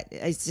do that.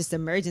 It's just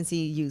emergency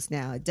use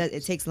now.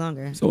 It takes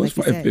longer. So like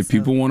if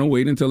people want to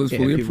wait until it's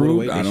fully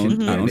approved, I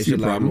don't see a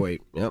problem.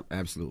 Wait. Yep,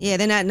 absolutely. Yeah,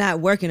 they're not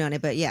working on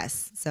it, but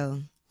yes.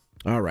 So.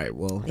 All right.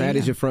 Well, that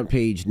is your front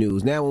page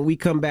news. Now, when we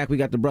come back, we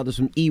got the brothers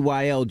from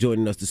EYL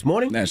joining us this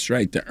morning. That's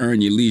right. The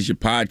Earn Your Leisure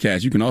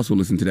podcast. You can also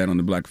listen to that on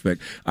the Black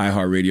Effect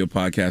iHeartRadio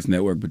podcast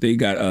network. But they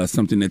got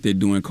something that they're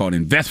doing called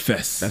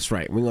InvestFest. That's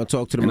right. We're going to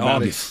talk to them about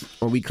August. It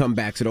when we come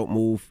back. So don't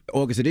move.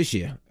 August of this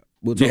year.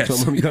 We'll talk to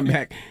them when we come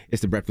back.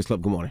 It's The Breakfast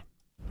Club. Good morning.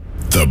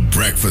 The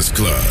Breakfast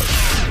Club.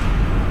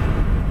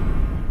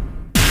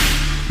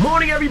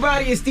 Morning,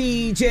 everybody. It's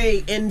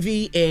DJ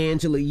Envy,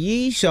 Angela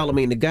Yee,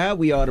 Charlamagne the Guy.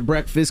 We are The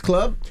Breakfast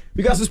Club.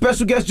 We got some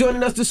special guests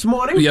joining us this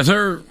morning. Yes,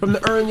 sir. From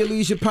the Earn Your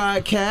Leisure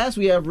podcast,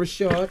 we have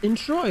Rashad and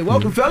Troy.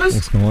 Welcome, fellas.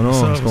 What's going on?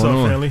 What's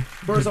up, family?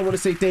 First, I want to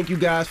say thank you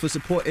guys for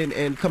supporting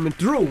and coming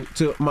through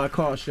to my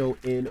car show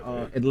in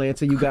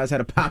Atlanta. You guys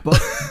had a pop-up.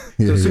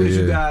 So as soon as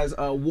you guys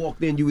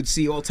walked in, you would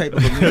see all type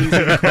of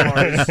amazing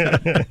cars,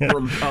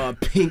 from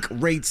pink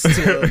Wraiths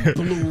to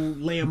blue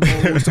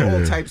Lambos to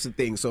all types of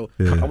things. So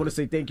I want to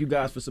say thank you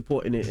guys for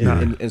supporting it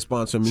and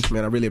sponsoring me,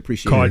 man. I really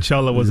appreciate it.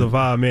 Coachella was a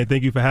vibe, man.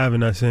 Thank you for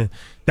having us. And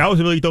that was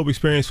a really dope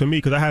experience for me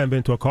because I haven't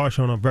been to a car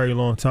show in a very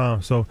long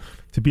time. So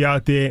to be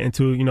out there and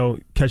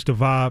to, catch the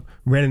vibe,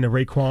 ran into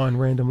Raekwon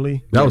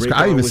randomly. That was,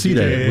 I didn't even see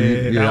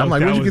that. I'm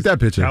like, where'd you get that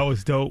picture? That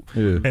was dope.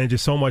 Yeah. And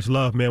just so much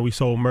love, man. We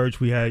sold merch.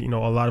 We had, a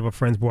lot of our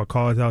friends bought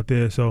cars out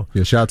there. So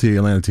yeah, shout out to the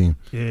Atlanta team.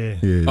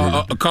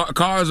 Yeah.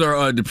 Cars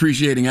are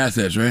depreciating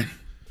assets, right?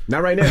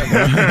 Not right now.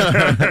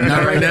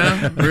 Not right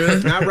now?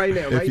 Really? Not right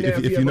now. Right now,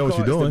 if you know what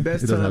you're doing,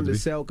 it's it the doesn't best have time to to be.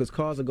 sell because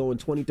cars are going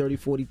 20, 30,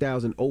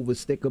 40,000 over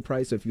sticker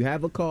price. So if you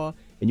have a car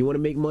and you want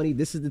to make money,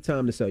 this is the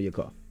time to sell your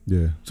car.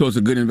 Yeah. So it's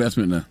a good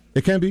investment now.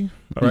 It can be,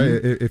 right?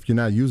 If you're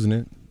not using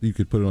it, you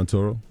could put it on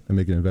Toro and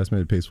make an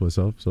investment. It pays for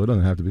itself, so it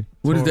doesn't have to be.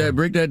 What is that?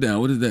 Break that down.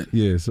 What is that?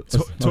 Yeah.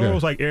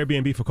 Toro's like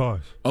Airbnb for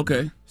cars.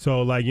 Okay.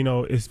 So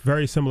it's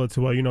very similar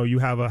to you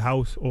have a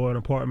house or an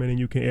apartment and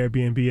you can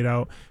Airbnb it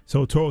out.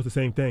 So Toro's the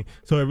same thing.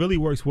 So it really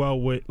works well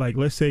with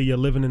let's say you're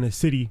living in a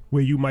city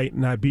where you might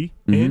not be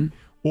in,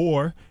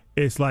 or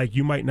it's like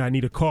you might not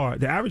need a car.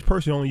 The average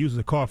person only uses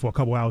a car for a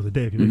couple hours a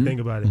day if you really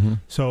think about it.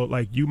 So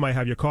you might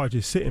have your car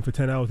just sitting for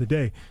 10 hours a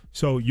day.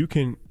 So you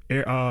can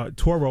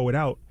Toro it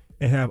out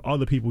and have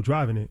other people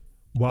driving it.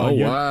 Wow.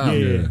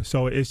 Yeah.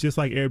 So it's just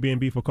like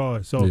Airbnb for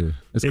cars. So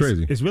it's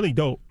crazy. It's really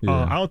dope.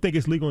 Yeah. I don't think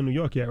it's legal in New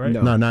York yet, right?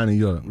 No, not in New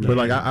York.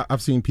 But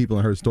I've seen people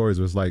and heard stories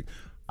where it's like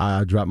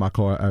I drop my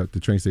car at the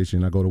train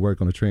station. I go to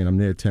work on the train. I'm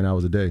there 10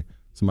 hours a day.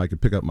 Somebody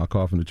could pick up my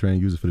car from the train,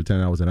 use it for the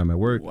 10 hours that I'm at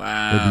work.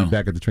 Wow. They'll be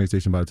back at the train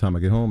station by the time I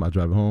get home. I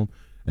drive it home.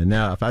 And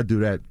now if I do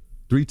that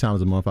 3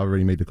 times a month, I've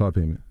already made the car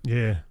payment.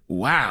 Yeah.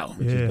 Wow.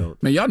 Yeah.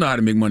 Man, y'all know how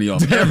to make money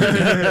off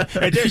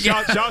everything. And then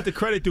shout out to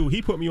Credit Dude.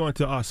 He put me on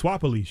to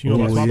Swap-A-Lease. You know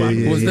what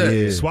Swap-A-Lease? What's that?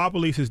 Yeah.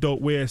 Swap-A-Lease is dope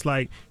where it's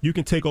like you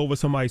can take over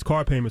somebody's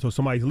car payments or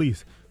somebody's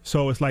lease.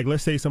 So it's like,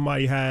 let's say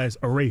somebody has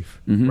a Wraith,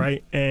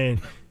 right?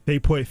 And they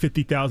put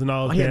 $50,000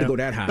 down. He had to go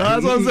that high.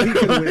 That's what I'm saying.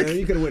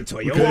 He could have went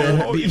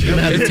Toyota.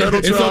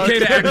 It's okay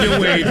to act your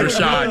wage,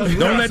 Rashad.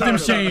 Don't let them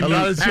shame you.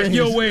 Act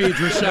your wage,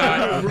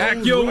 Rashad.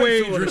 Act your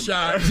wage,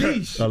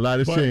 Rashad. A lot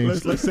of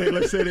change. Let's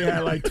say they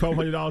had like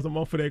 $1,200 a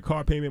month for their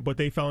car payment, but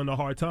they fell into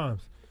hard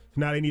times.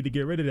 So now they need to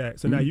get rid of that.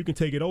 So now you can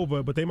take it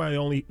over, but they might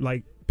only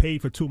pay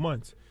for 2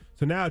 months.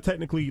 So now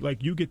technically,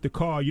 you get the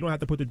car, you don't have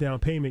to put the down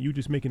payment. You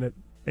just making it,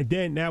 and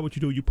then now what you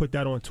do, you put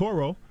that on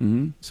Toro.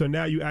 So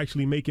now you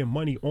actually making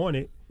money on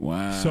it.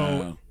 Wow.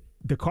 So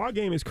the car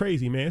game is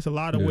crazy, man. It's a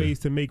lot of ways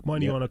to make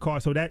money on a car.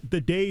 So that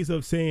the days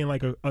of saying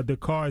the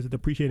car is a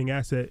depreciating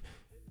asset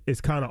is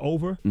kind of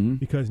over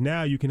because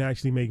now you can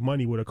actually make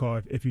money with a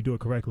car if you do it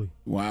correctly.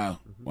 Wow.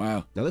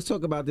 Wow. Now let's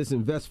talk about this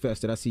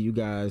InvestFest that I see you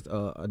guys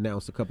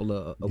announced a couple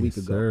of a week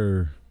ago.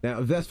 Sir. Now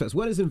InvestFest,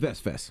 what is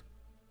InvestFest?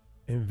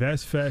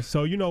 InvestFest.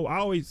 So I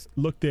always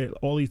looked at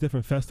all these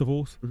different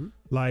festivals,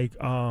 like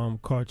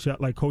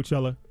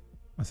Coachella.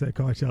 I said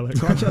Coachella.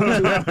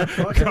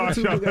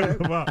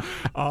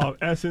 Coachella.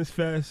 Essence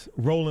Fest,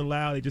 Rolling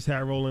Loud. They just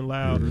had Rolling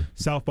Loud.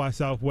 South by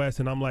Southwest,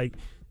 and I'm like,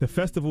 the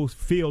festival's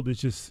field is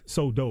just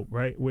so dope,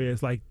 right? Where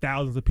it's like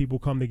thousands of people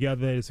come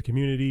together. It's a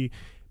community.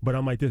 But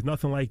I'm like, there's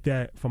nothing like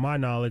that, from my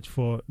knowledge,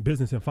 for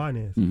business and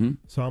finance.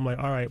 So I'm like,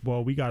 all right,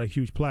 well, we got a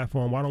huge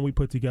platform. Why don't we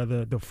put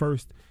together the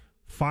first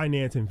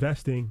finance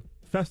investing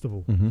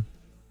festival,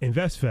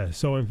 InvestFest.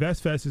 So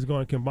InvestFest is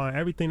going to combine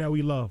everything that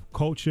we love,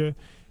 culture,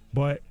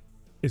 but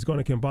it's going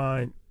to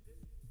combine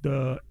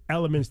the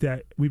elements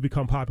that we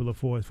become popular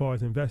for as far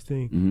as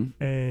investing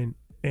and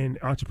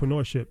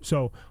entrepreneurship.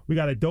 So we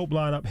got a dope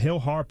lineup: Hill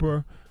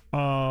Harper,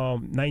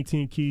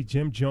 19 Keys,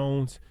 Jim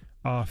Jones,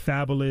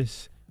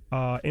 Fabulous,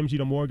 MG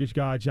the Mortgage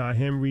Guy, John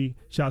Henry.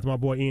 Shout out to my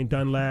boy Ian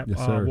Dunlap,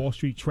 Wall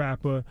Street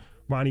Trapper,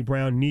 Ronnie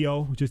Brown,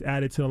 Neo, who just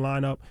added to the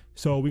lineup.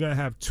 So we're going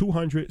to have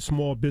 200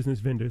 small business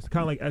vendors,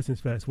 kind of like Essence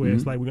Fest, where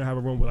it's like we're going to have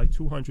a room with like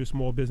 200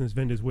 small business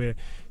vendors where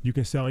you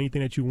can sell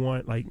anything that you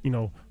want, like,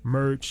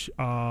 merch,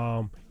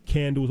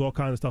 candles, all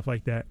kinds of stuff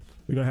like that.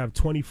 We're going to have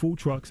 20 food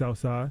trucks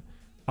outside.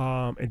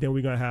 And then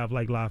we're going to have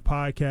like live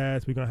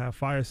podcasts. We're going to have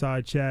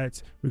fireside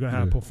chats. We're going to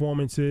have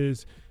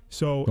performances.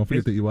 So don't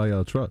forget the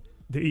EYL truck.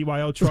 The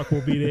EYL truck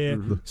will be there.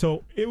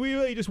 So we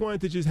really just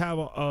wanted to just have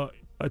a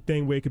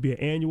thing where it could be an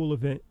annual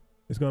event.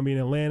 It's going to be in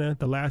Atlanta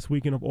the last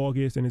weekend of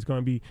August, and it's going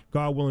to be,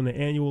 God willing, an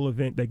annual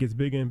event that gets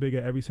bigger and bigger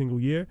every single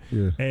year.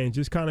 And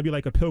just kind of be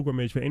like a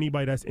pilgrimage for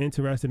anybody that's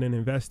interested in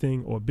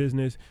investing or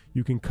business.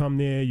 You can come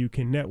there, you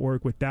can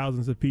network with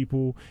thousands of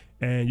people,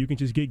 and you can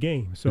just get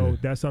game. So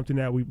that's something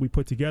that we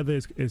put together.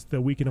 It's the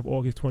weekend of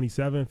August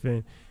 27th,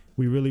 and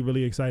we're really,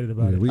 really excited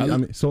about it. I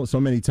mean, so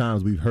many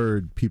times we've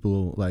heard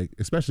people, like,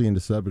 especially in the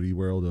celebrity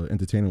world or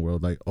entertainment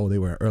world, like, oh, they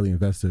were an early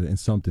investor in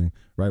something,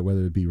 right?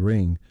 Whether it be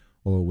Ring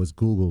or it was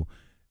Google.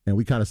 And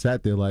we kind of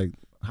sat there like,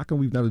 how come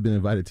we've never been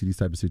invited to these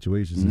type of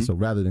situations? And so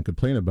rather than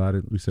complain about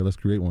it, we said, let's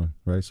create one,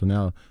 right? So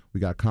now we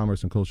got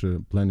commerce and culture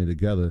blended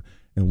together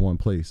in one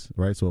place,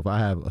 right? So if I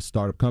have a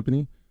startup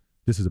company,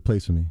 this is a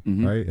place for me,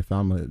 right? If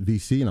I'm a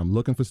VC and I'm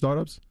looking for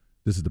startups,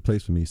 this is the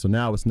place for me. So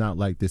now it's not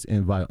like this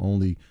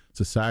invite-only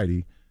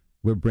society.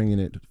 We're bringing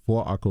it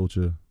for our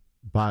culture,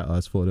 by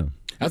us, for them.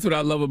 That's what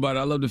I love about it.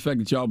 I love the fact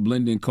that y'all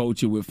blending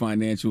culture with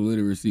financial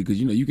literacy, because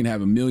you can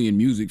have a million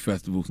music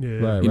festivals. Yeah.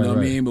 Right, you know what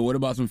I mean? But what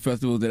about some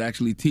festivals that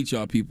actually teach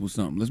our people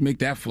something? Let's make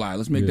that fly.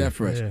 Let's make that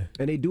fresh. Yeah.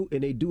 And they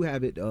do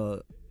have it.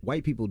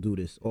 White people do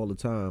this all the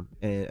time,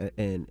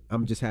 and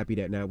I'm just happy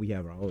that now we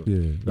have our own. Yeah,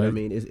 You know what I right.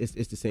 mean,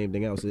 it's the same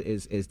thing else.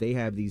 Is they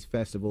have these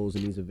festivals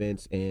and these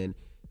events, and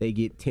they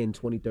get 10,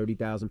 20,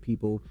 30,000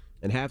 people,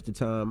 and half the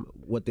time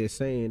what they're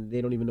saying,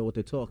 they don't even know what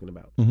they're talking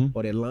about,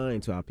 or they're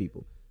lying to our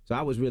people. So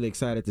I was really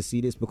excited to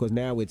see this, because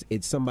now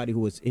it's somebody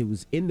who was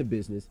in the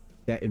business,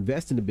 that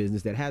invests in the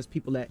business, that has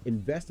people that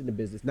invest in the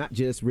business, not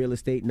just real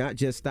estate, not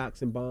just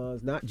stocks and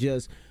bonds, not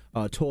just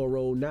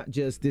Toro, not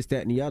just this,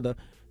 that, and the other,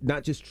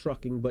 not just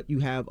trucking, but you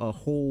have a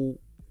whole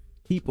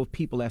heap of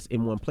people that's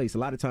in one place. A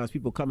lot of times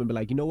people come and be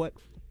like, you know what?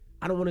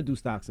 I don't want to do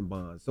stocks and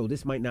bonds, so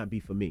this might not be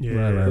for me. Yeah.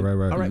 Right.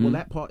 All right, well,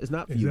 that part is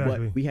not for you,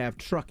 Exactly. but we have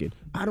trucking.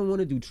 I don't want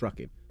to do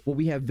trucking. Well,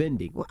 we have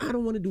vending. Well, I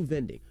don't want to do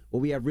vending.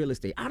 Well, we have real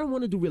estate. I don't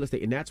want to do real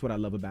estate. And that's what I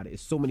love about it.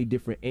 It's so many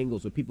different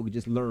angles where people can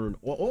just learn,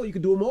 or you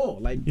can do them all.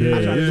 Like, I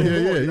try to do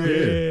them all. You know what I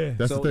mean? Yeah.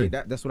 That's So the thing.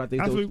 that's what I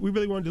think. That's those- what we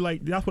really wanted to,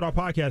 like, that's what our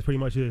podcast pretty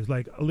much is,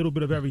 like a little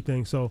bit of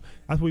everything. So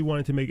that's what we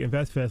wanted to make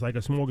InvestFest, like a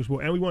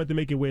smorgasbord. And we wanted to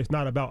make it where it's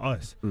not about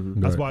us.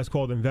 That's Right. why it's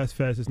called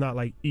InvestFest. It's not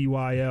like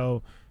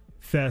EYL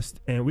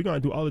Fest. And we're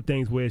going to do other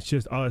things where it's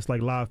just us,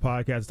 like live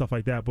podcasts and stuff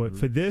like that. But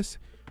for this,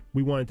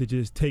 we wanted to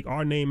just take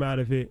our name out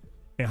of it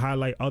and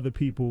highlight other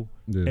people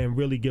and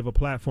really give a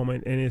platform.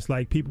 And it's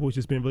like people have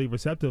just been really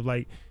receptive.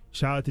 Like,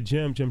 shout out to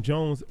Jim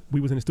Jones.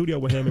 We was in the studio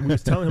with him and we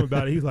was telling him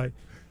about it. He's like,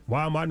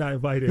 why am I not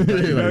invited? Like,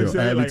 you know what I'm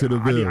saying? add me Like, to the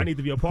bill. I need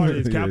to be a part of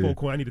this. Yeah, Capo yeah.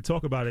 Coin, I need to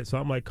talk about it. So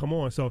I'm like, come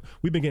on. So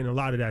we've been getting a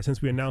lot of that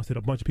since we announced it.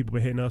 A bunch of people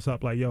been hitting us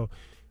up like, yo,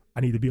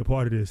 I need to be a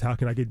part of this. How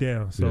can I get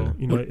down? So,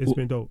 it's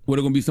been dope. What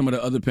are going to be some of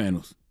the other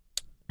panels?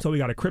 So we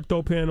got a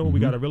crypto panel.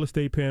 We got a real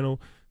estate panel,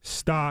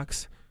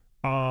 stocks,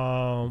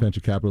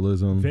 venture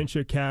capitalism,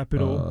 venture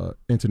capital,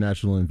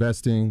 international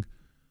investing.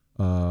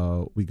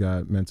 We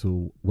got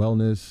mental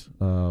wellness.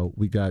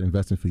 We got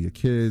investing for your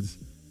kids.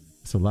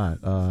 It's a lot.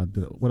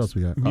 What else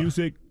we got?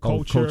 music,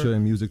 culture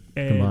and music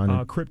and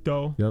combined.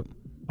 crypto. Yep.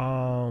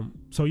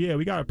 So yeah,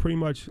 we got pretty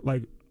much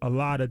like a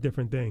lot of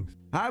different things.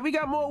 All right, we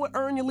got more with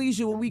Earn Your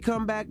Leisure. When we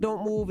come back,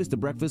 don't move. It's the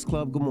Breakfast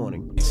Club. Good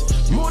morning.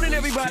 Morning,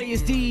 everybody.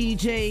 It's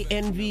DJ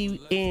Envy,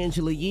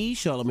 Angela Yee,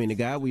 Charlamagne the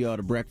Guy. We are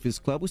the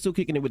Breakfast Club. We're still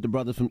kicking it with the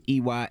brothers from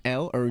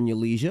EYL, Earn Your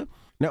Leisure.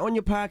 Now, on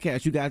your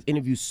podcast, you guys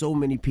interview so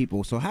many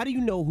people. So how do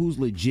you know who's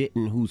legit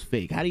and who's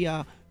fake? How do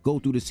y'all go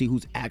through to see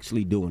who's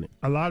actually doing it?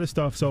 A lot of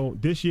stuff. So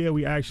this year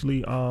we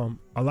actually, a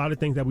lot of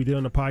things that we did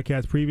on the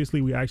podcast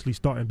previously, we actually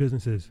starting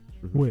businesses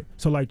with.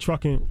 So like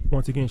trucking,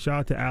 once again, shout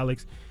out to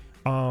Alex.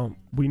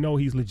 We know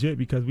he's legit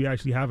because we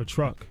actually have a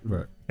truck.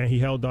 Right. And he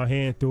held our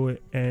hand through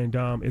it. And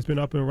it's been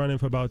up and running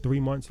for about 3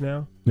 months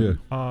now.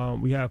 Yeah.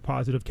 We have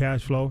positive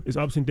cash flow. It's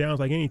ups and downs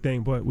like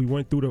anything, but we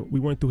went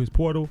through his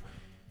portal,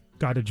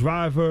 got a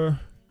driver,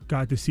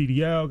 got the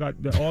CDL,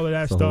 got all of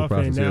that It's the whole stuff,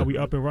 and process, now yeah. we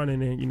up and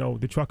running.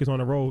 And the truck is on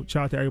the road.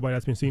 Shout out to everybody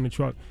that's been seeing the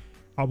truck.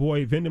 Our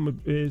boy Vending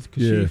Biz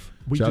Kashif. Yeah.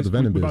 We Shout out to we're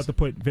Vending about Biz. to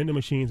put vending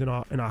machines in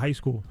our high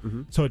school.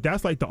 So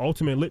that's like the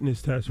ultimate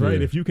litmus test, right?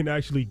 Yeah. If you can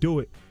actually do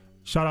it.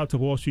 Shout out to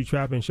Wall Street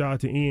Trap and shout out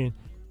to Ian.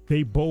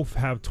 They both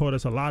have taught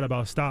us a lot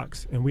about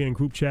stocks, and we're in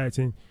group chats,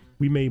 and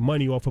we made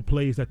money off of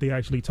plays that they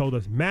actually told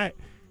us. Matt,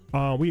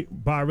 we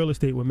buy real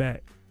estate with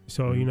Matt.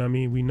 So, you know what I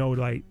mean? We know,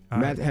 like...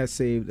 Matt has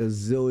saved a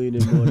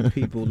zillion and more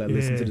people that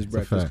listen to this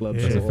Breakfast Club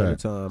show all the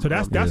time. So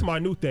that's my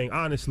new thing,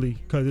 honestly,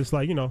 because it's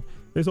like,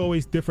 there's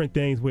always different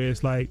things where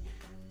it's like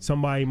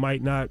somebody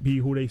might not be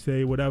who they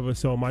say, whatever.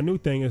 So my new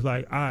thing is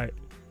like, all right,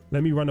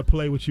 let me run a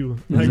play with you.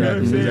 Like, you know what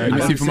I'm saying?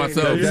 I see for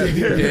myself.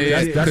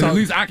 Because at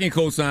least I can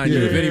co-sign you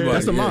if anybody.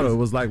 That's the motto. It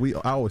was like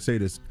I always say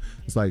this.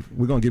 It's like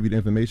we're gonna give you the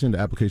information. The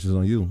application's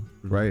on you,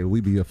 right?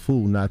 We'd be a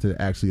fool not to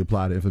actually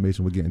apply the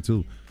information we're getting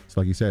to. It's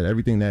like you said,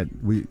 everything that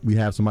we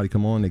have somebody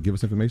come on, they give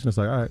us information. It's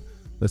like, all right,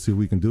 let's see if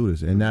we can do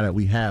this. And now that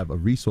we have a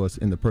resource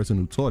in the person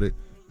who taught it,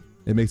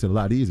 it makes it a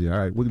lot easier. All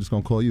right, we're just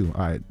gonna call you.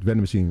 All right,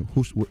 vending machine.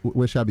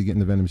 Where should I be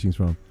getting the vending machines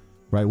from?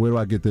 Right? Where do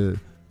I get the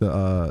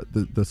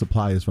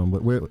suppliers from?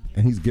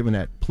 And he's giving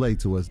that play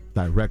to us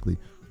directly,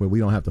 where we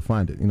don't have to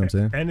find it. You know what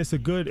I'm saying? And it's a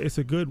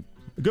good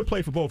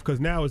play for both, because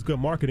now it's good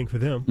marketing for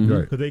them,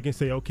 Right. because they can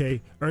say,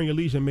 okay, Earn Your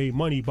Leisure made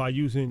money by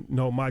using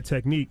my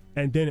technique,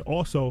 and then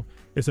also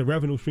it's a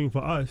revenue stream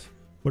for us,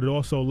 but it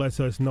also lets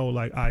us know,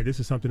 like, all right, this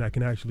is something that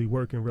can actually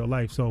work in real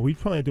life. So we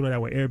plan on doing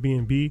that with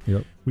Airbnb.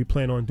 Yep. We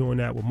plan on doing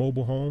that with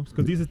mobile homes,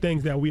 because these are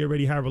things that we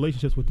already have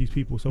relationships with these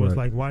people. So it's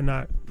Right. like, why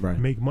not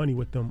make money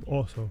with them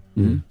also?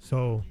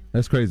 So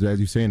That's crazy. As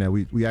you're saying that,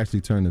 we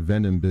actually turned the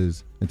vending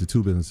biz into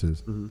two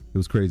businesses. It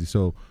was crazy.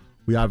 So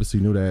we obviously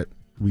knew that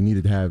we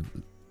needed to have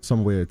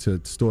somewhere to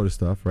store the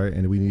stuff, right?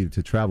 And we needed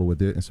to travel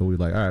with it. And so we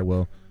were like, all right,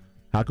 well,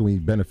 how can we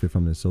benefit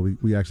from this? So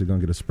we actually going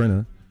to get a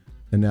Sprinter.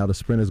 And now the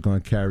Sprinter is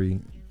going to carry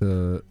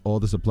all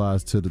the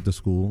supplies to the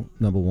school,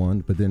 number one.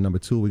 But then number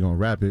two, we're going to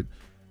wrap it,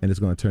 and it's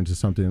going to turn to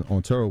something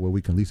on Turo where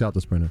we can lease out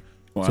the Sprinter.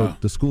 Wow. So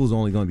the school's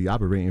only going to be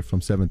operating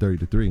from 7:30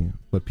 to 3.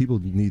 But people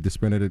need the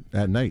Sprinter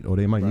at night, or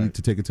they might need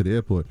to take it to the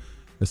airport.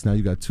 That's now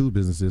you got 2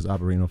 businesses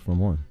operating from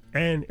one.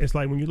 And it's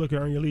like when you look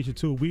at Earn Your Leisure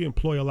too, we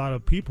employ a lot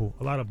of people,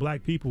 a lot of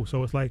black people.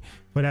 So it's like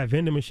for that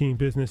vending machine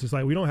business, it's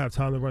like we don't have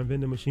time to run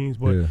vending machines,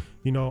 but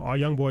you know, our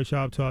young boy,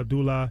 shout out to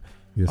Abdullah.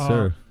 Yes,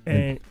 sir.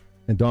 And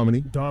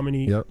Dominique.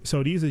 Yep.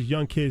 So these are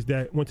young kids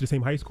that went to the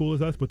same high school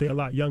as us, but they're a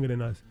lot younger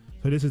than us.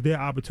 So this is their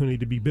opportunity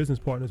to be business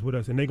partners with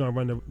us, and they're gonna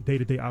run the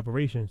day-to-day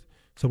operations.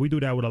 So we do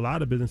that with a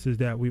lot of businesses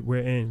that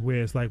we're in,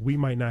 where it's like we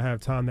might not have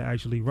time to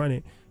actually run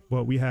it,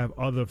 but we have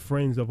other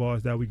friends of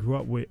ours that we grew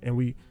up with,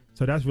 and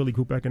so that's really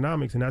group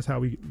economics, and that's how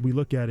we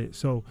look at it.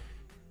 So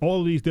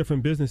all of these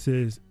different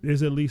businesses,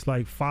 there's at least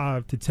like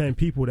 5 to 10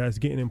 people that's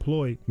getting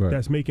employed,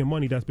 that's making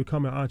money, that's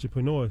becoming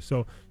entrepreneurs.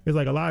 So it's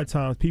like a lot of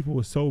times people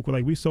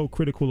are we so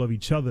critical of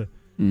each other.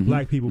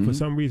 Black people, for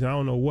some reason, I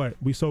don't know what,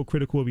 we so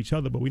critical of each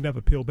other, but we never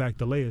peel back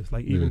the layers.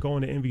 Like even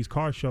going to Envy's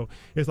car show,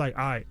 it's like,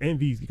 all right,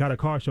 Envy's got a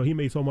car show, he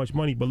made so much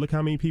money, but look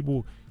how many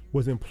people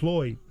was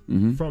employed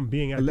from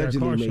being at that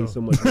car show. Made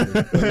so much money.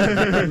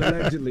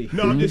 Allegedly.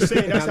 No, I'm just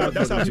saying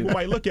that's how people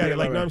might look at it.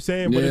 Like, you know what I'm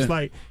saying? But it's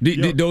like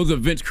those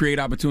events create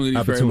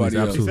opportunities for everybody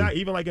else.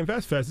 Exactly. Even like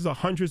InvestFest, there's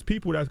hundreds of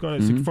people that's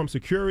going to from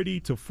security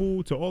to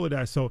food to all of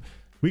that. So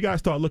we got to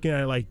start looking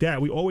at it like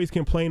that. We always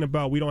complain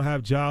about we don't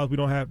have jobs,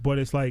 but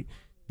it's like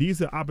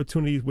these are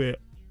opportunities where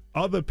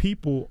other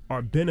people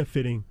are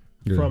benefiting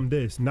from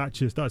this, not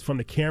just us, from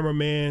the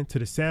cameraman to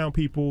the sound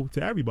people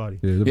to everybody.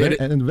 And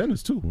the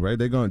vendors too, right?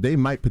 They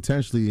might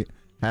potentially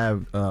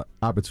have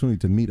opportunity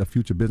to meet a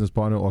future business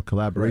partner or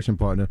collaboration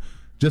partner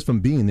just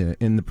from being there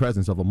in the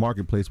presence of a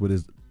marketplace where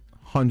there's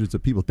hundreds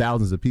of people,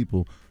 thousands of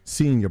people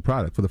seeing your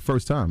product for the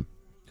first time.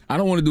 I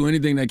don't want to do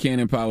anything that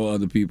can't empower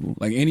other people.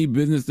 Like any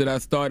business that I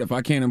start, if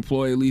I can't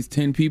employ at least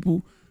 10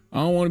 people, I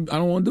don't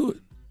want to do it.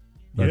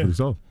 Rightfully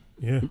so.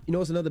 Yeah. You know,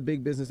 it's another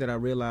big business that I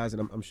realize,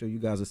 and I'm sure you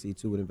guys will see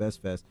too with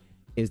InvestFest,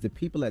 is the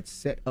people that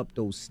set up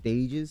those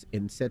stages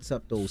and sets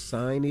up those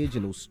signage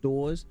and those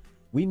stores.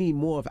 We need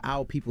more of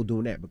our people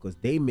doing that because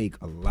they make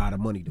a lot of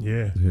money doing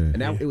it.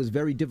 And it was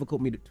very difficult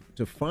for me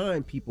to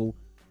find people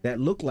that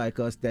look like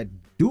us that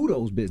do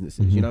those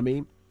businesses. You know what I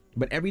mean?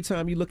 But every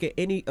time you look at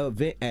any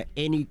event at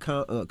any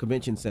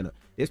convention center,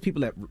 there's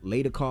people that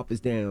lay the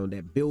carpets down,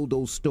 that build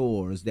those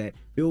stores, that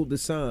build the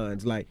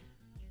signs. Like,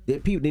 they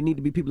need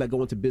to be people that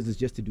go into business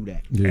just to do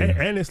that.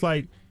 And it's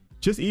like,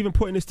 just even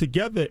putting this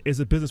together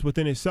is a business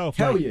within itself.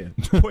 Hell like, yeah.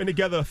 Putting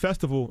together a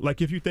festival,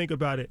 like if you think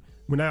about it,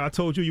 when I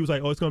told you was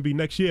like, oh, it's going to be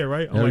next year,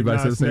 right? I'm Everybody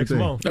like, nah, says it's the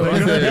same next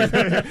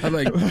thing. month. I was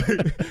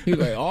like, he was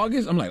like,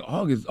 August? I'm like,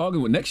 August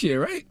with next year,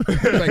 right?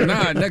 He's like,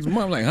 nah, next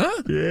month. I'm like,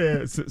 huh?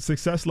 Yeah,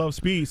 success loves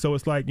speed. So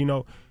it's like, you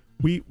know,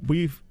 we've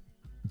done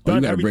done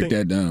you gotta everything. break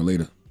that down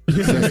later.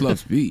 Success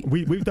loves speed.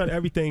 We've done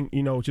everything,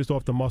 you know, just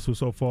off the muscle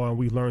so far, and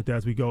we've learned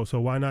as we go. So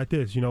why not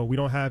this? You know, we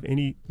don't have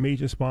any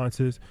major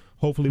sponsors.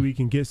 Hopefully we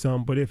can get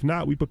some, but if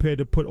not, we prepared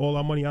to put all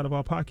our money out of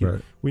our pocket.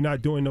 Right. We're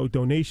not doing no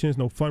donations,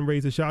 no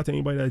fundraisers. Shout out to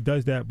anybody that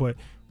does that, but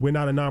we're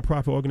not a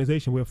nonprofit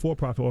organization. We're a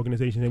for-profit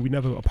organization, and we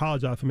never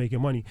apologize for making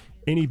money.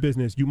 Any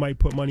business, you might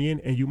put money in,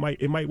 and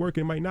it might work,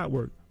 it might not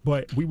work,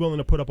 but we're willing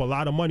to put up a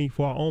lot of money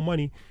for our own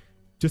money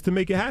just to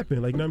make it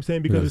happen. Like, you know what I'm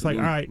saying? Because it's like,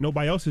 all right,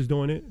 nobody else is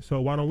doing it, so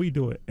why don't we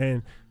do it?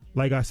 And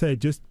like I said,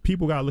 just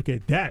people got to look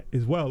at that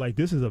as well. Like,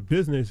 this is a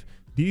business.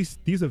 These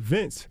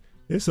events,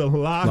 it's a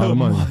lot of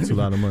money. It's a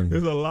lot of money.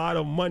 There's a lot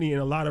of money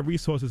and a lot of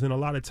resources and a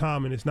lot of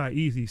time, and it's not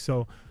easy.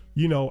 So,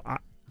 you know,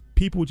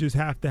 people just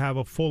have to have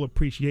a full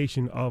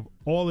appreciation of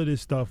all of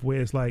this stuff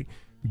where it's like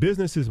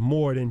business is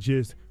more than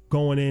just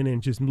going in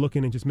and just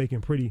looking and just making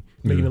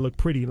it look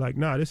pretty. Like,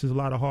 nah, this is a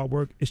lot of hard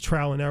work. It's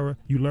trial and error.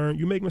 You learn,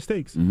 you make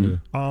mistakes,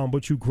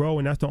 but you grow,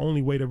 and that's the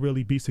only way to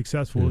really be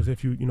successful is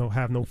if you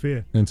have no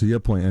fear. And to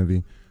your point,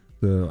 Envy,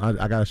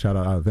 I got to shout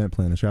out our event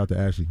planner. Shout out to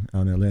Ashley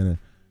out in Atlanta.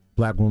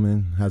 Black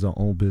woman, has her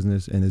own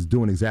business, and is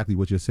doing exactly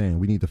what you're saying.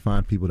 We need to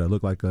find people that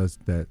look like us,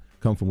 that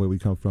come from where we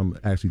come from,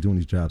 actually doing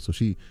these jobs. So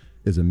she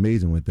is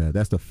amazing with that.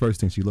 That's the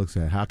first thing she looks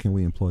at. How can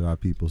we employ our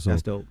people? So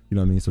that's dope. You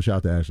know what I mean? So shout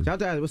out to Ashley. Shout out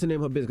to Ashley. What's the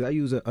name of her business? I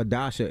use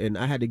Adasha, and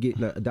I had to get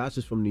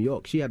Adasha's from New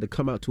York. She had to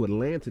come out to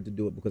Atlanta to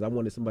do it because I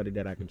wanted somebody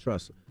that I can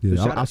trust.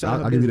 Yeah, So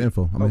I'll give you the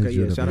info. Okay,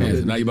 yeah. Shout out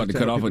So now you about to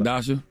cut off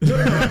Adasha?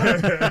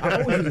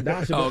 I always use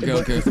Adasha. Oh, but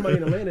okay. for somebody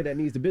in Atlanta that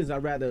needs the business,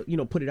 I'd rather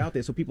put it out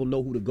there so people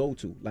know who to go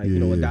to. Like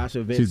Adasha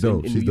events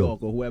in New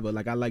York or whoever.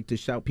 Like, I like to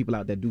shout people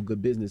out that do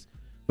good business.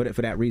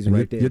 For that reason,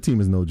 right there. Your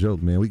team is no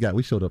joke, man.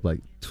 We showed up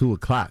like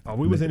 2:00. Oh,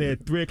 we was in there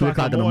at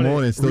 3:00 in the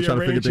morning, still trying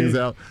to figure things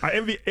out.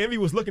 Envy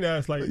was looking at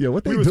us like, yo,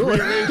 what they was doing?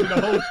 rearranging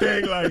the whole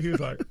thing. Like, he was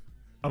like,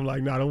 I'm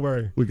like, nah, don't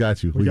worry. We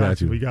got you. We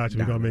got you. We're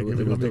gonna make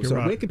it. So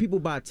rock. where can people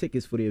buy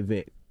tickets for the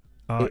event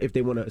if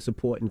they want to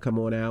support and come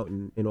on out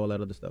and all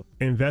that other stuff?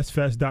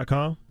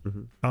 Investfest.com.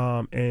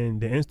 And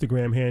the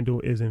Instagram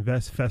handle is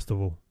Invest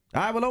Festival.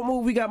 All right, well, don't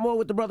move. We got more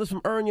with the brothers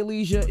from Earn Your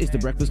Leisure. It's the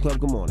Breakfast Club.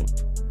 Good morning.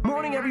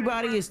 Morning,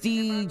 everybody. It's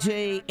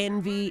DJ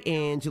Envy,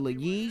 Angela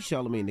Yee,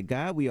 Charlamagne the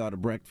Guy. We are the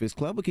Breakfast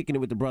Club. We're kicking it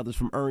with the brothers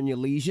from Earn Your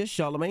Leisure.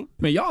 Charlamagne.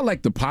 Man, y'all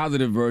like the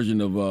positive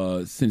version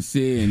of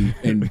Sincere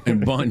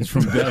and Buns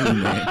from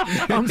Belly, man.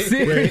 I'm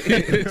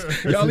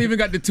serious. Y'all even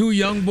got the two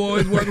young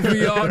boys working for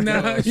y'all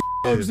now. You know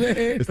what I'm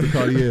saying? It's the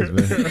Cartiers,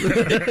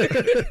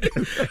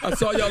 man. I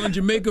saw y'all in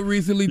Jamaica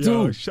recently,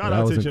 Yo, too. shout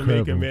out to Jamaica,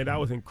 incredible. man. That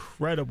was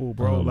incredible,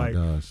 bro. Oh, my like,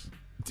 gosh.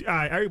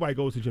 Everybody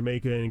goes to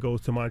Jamaica and goes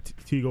to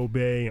Montego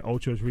Bay and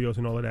Ocho Rios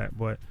and all of that.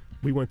 But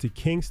we went to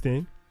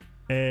Kingston,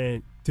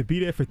 and to be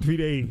there for 3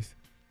 days,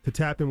 to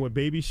tap in with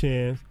Baby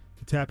Shams,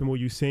 to tap in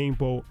with Usain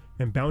Bolt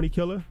and Bounty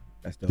Killer.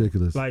 That's dope.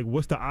 Ridiculous. Like,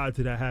 what's the odds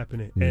of that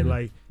happening? Yeah. And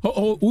like,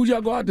 who'd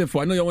y'all go out there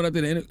for? I know y'all went out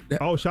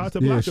there. shout out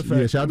to Black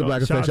Effect. Yeah, shout out to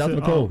Black Effect. Shout out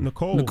to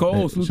Nicole.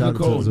 Nicole, salute to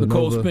Nicole.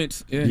 Nicole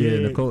Spence. Yeah,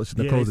 Nicole's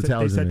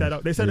Italian. They set that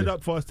up. They set it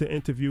up for us to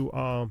interview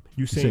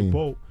Usain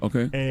Bolt.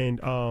 Okay. And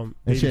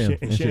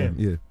Sham.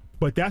 Yeah.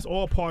 But that's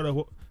all part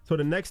of. So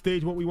the next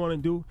stage, what we want to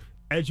do,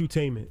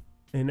 edutainment,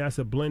 and that's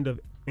a blend of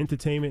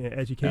entertainment and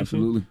education.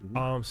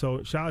 Absolutely.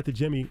 So shout out to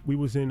Jimmy. We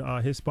was in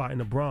his spot in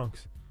the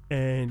Bronx,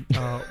 and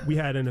we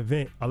had an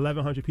event,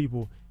 1,100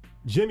 people.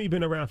 Jimmy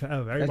been around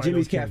forever. That's Everybody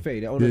Jimmy's knows Cafe.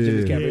 The owner of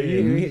Jimmy's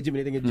Cafe. You hear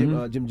Jimmy, they think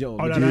of Jim Jones.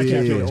 Oh, no, Jimmy's not Jim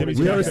Cafe. Jones. Jimmy's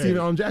We heard Cafe.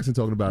 Stephen Jackson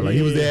talking about it. Like,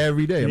 he was there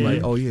every day. I'm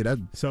like, oh, yeah,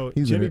 So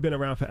he's Jimmy in it. been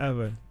around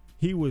forever.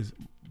 He was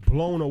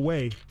blown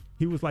away.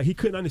 He was like, he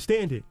couldn't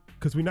understand it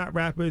because we're not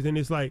rappers, and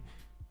it's like,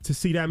 to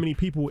see that many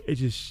people, it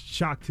just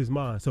shocked his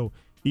mind. So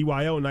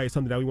EYL night is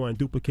something that we want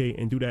to duplicate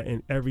and do that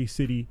in every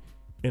city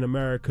in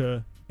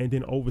America and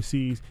then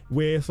overseas,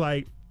 where it's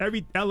like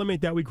every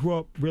element that we grew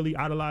up really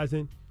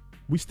idolizing,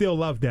 we still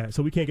love that.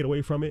 So we can't get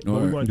away from it, but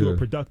we want to do it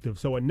productive.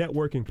 So a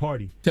networking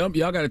party. Y'all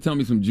got to tell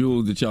me some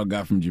jewels that y'all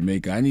got from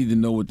Jamaica. I need to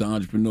know what the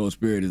entrepreneur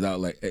spirit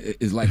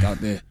is like out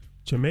there.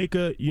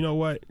 Jamaica, you know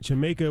what?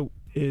 Jamaica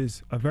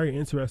is a very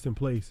interesting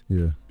place.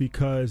 Yeah.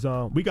 Because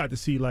we got to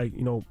see, like,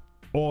 you know,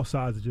 all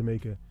sides of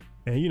Jamaica.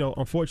 And, you know,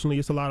 unfortunately,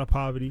 it's a lot of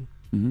poverty.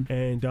 Mm-hmm.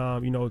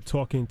 And, you know,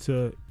 talking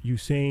to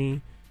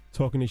Usain,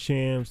 talking to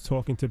Shams,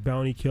 talking to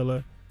Bounty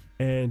Killer.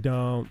 And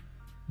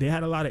they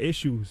had a lot of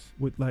issues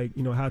with, like,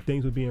 you know, how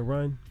things were being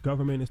run,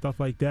 government and stuff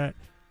like that.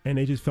 And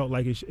they just felt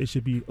like it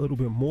should be a little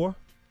bit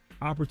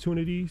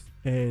opportunities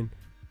and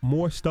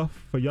more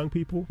stuff for young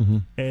people. Mm-hmm.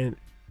 And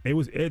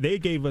they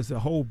gave us a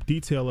whole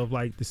detail of,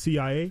 like, the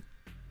CIA,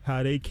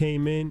 how they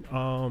came in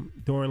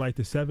during, like,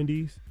 the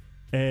 70s.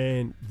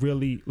 And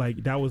really,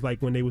 like, that was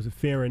like when they was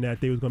fearing that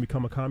they was going to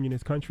become a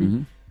communist country,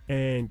 Mm-hmm.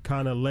 and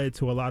kind of led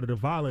to a lot of the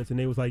violence. And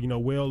they was like, you know,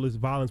 where all this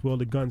violence, where all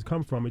the guns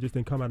come from? It just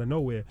didn't come out of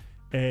nowhere.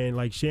 And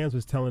like Shams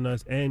was telling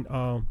us, and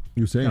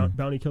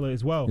Bounty Killer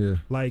as well,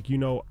 like, you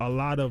know, a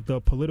lot of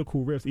the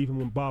political rifts, even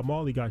when Bob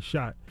Marley got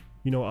shot,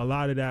 you know, a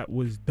lot of that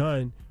was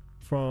done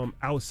from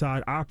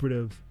outside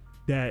operatives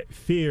that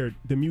feared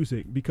the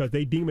music, because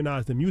they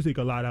demonized the music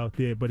a lot out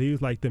there. But he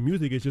was like, the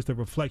music is just a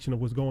reflection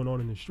of what's going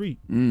on in the street.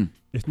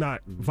 It's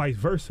not vice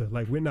versa.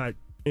 Like, we're not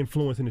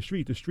influencing the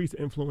streets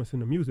are influencing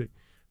the music.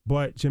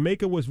 But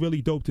Jamaica was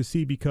really dope to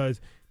see,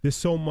 because there's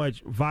so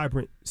much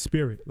vibrant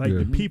spirit. Like,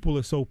 the people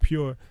are so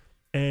pure,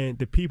 and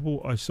the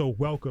people are so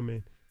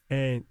welcoming,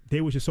 and they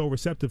were just so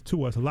receptive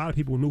to us. A lot of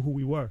people knew who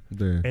we were.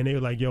 And they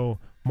were like, yo,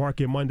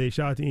 Market Monday,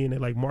 shout out to Ian. They're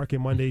like, Market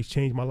Mondays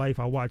changed my life.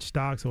 I watch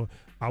stocks, or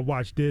I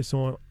watch this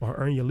on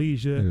Earn Your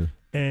Leisure.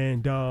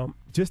 And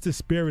just the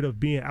spirit of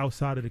being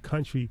outside of the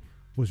country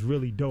was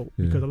really dope,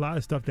 because a lot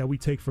of stuff that we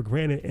take for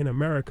granted in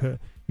America,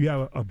 you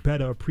have a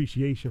better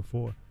appreciation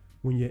for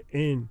when you're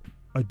in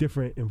a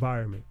different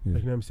environment. Like,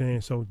 you know what I'm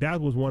saying? So that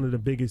was one of the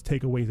biggest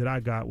takeaways that I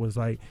got, was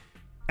like,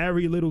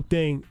 every little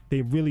thing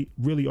they really,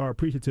 really are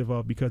appreciative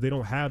of, because they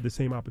don't have the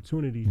same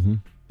opportunities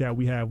that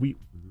we have.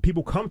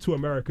 People come to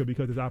America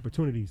because there's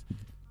opportunities.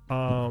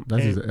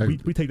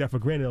 We take that for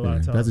granted a lot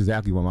of times. That's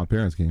exactly why my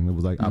parents came. It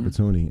was like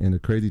opportunity. And the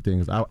crazy thing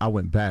is, I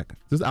went back.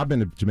 I've been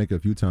to Jamaica a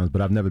few times,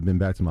 but I've never been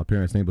back to my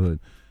parents' neighborhood,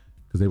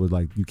 because they was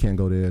like, you can't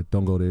go there,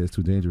 don't go there, it's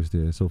too dangerous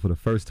there. So for the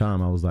first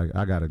time, I was like,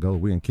 I gotta go.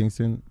 We're in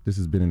Kingston. This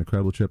has been an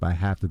incredible trip. I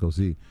have to go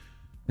see.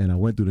 And I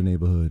went through the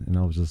neighborhood, and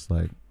I was just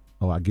like,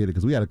 oh, I get it,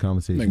 because we had a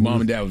conversation. Like,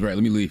 mom and dad was right.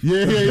 Let me leave.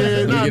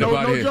 Yeah.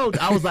 No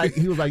joke. I was like,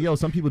 he was like, yo,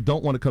 some people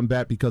don't want to come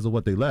back because of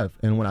what they left.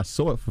 And when I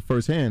saw it for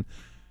firsthand,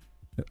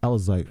 I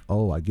was like,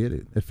 oh, I get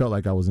it. It felt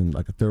like I was in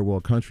like a third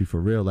world country for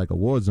real, like a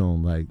war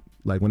zone, like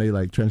when they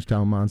like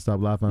Trenchtown,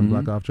 Monstop, Lifeline,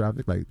 block off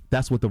traffic. Like,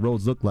 that's what the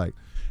roads looked like.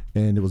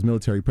 And it was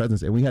military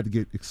presence, and we had to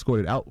get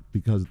escorted out,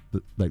 because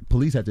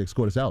police had to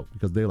escort us out,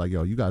 because they're like,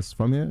 yo, you guys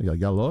from here?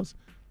 Y'all lost?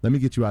 Let me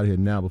get you out of here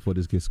now before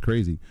this gets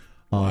crazy.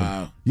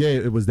 Wow. Yeah,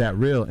 it was that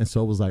real. And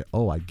so it was like,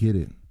 oh, I get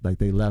it. Like,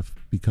 they left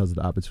because of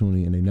the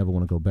opportunity, and they never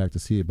want to go back to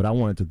see it. But I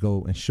wanted to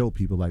go and show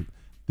people, like,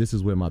 this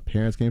is where my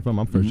parents came from.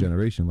 I'm first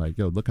generation. Like,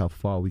 yo, look how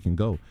far we can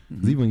go.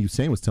 Because even when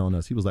Usain was telling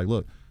us, he was like,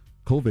 look,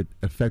 COVID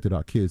affected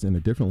our kids in a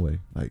different way.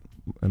 Like,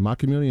 in my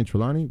community in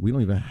Trelawney, we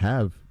don't even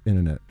have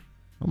internet.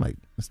 I'm like,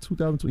 it's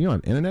 2020. You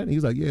don't have internet? And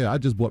he's like, yeah, I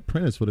just bought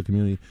printers for the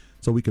community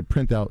so we could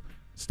print out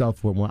stuff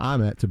from where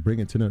I'm at to bring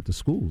it to the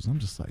schools. I'm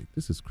just like,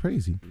 this is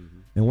crazy.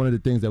 And one of the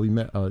things that we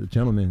met a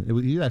gentleman,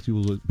 he actually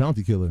was a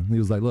bounty killer. He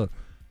was like, look,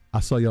 I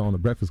saw y'all on the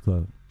Breakfast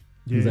Club.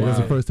 He's like, that's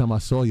the first time I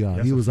saw y'all.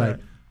 That's he a was fact.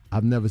 like,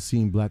 I've never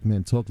seen black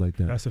men talk like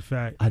that. That's a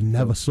fact. I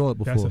never saw it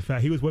before. That's a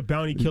fact. He was with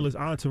Bounty Killer's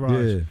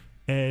entourage. Yeah.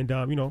 And,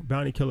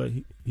 Bounty Killer,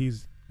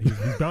 he's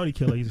Bounty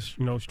Killer. He's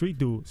a street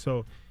dude.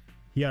 So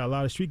he had a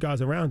lot of street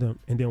guys around him.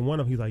 And then one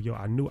of them, he's like, yo,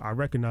 I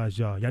recognized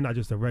y'all. Y'all not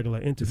just a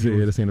regular interview.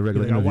 Yeah, this ain't a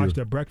regular interview. I interview. watched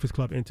the Breakfast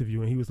Club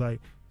interview, and he was like,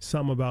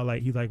 something about,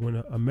 like, he's like,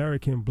 when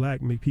American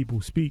black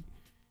people speak,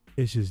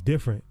 it's just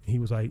different. He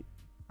was like,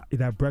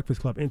 that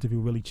Breakfast Club interview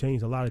really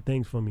changed a lot of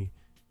things for me.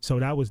 So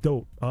that was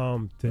dope.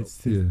 To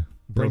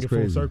bring it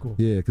full circle.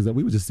 Yeah, because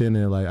we were just sitting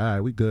there like, all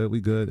right, we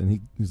good. And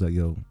he's like,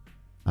 yo,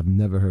 I've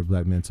never heard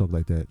black men talk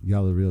like that.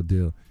 Y'all the real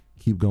deal.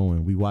 Keep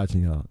going. We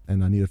watching y'all.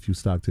 And I need a few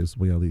stock tips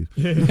when y'all leave.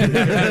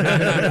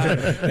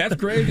 That's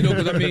crazy though,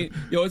 because I mean,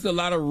 it's a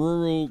lot of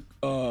rural,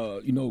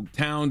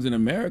 towns in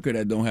America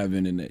that don't have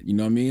internet. You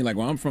know what I mean? Like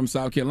when I'm from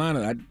South Carolina,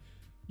 I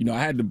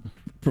had to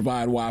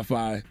provide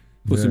Wi-Fi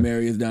for some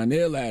areas down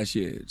there last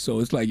year. So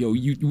it's like,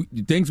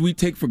 things we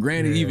take for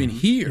granted even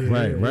here.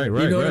 Right.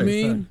 You know what I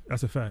mean?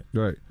 That's a fact.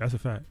 Right. That's a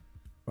fact.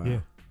 Wow. Yeah.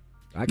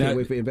 I can't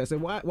wait for Invest.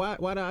 Why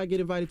did I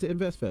get invited to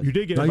Invest Fest? You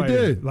did get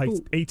invited like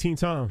 18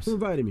 times. Who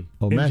invited me?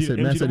 Oh, Matt said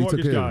he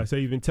took care of it. Say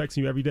he's been texting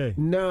you every day.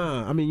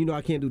 Nah, I mean,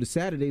 I can't do the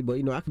Saturday, but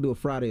I can do a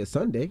Friday or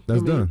Sunday.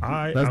 That's done. All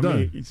right, That's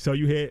done. So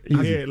you hear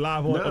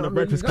live on the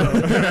Breakfast Club.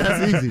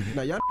 That's easy.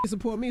 Now y'all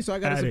support me, so I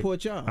gotta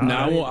support y'all.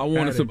 I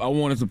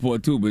want to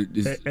support too, but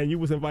and you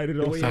was invited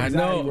also. I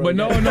know, but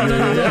no.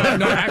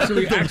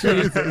 Actually, it's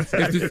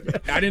just,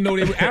 I didn't know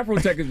they were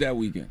Afrotech is that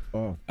weekend.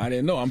 Oh, I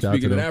didn't know. I'm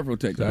speaking of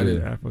Afrotech. I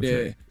didn't.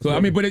 Yeah.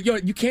 So I mean, but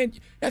you can't.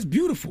 That's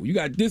beautiful. You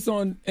got this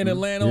in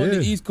Atlanta on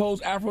the East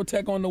Coast,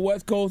 Afrotech on the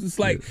West Coast. It's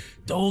like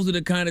those are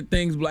the kind of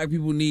things black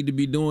people need to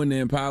be doing to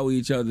empower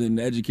each other and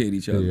educate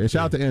each other. Yeah, and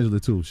shout out to Angela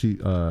too. She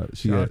I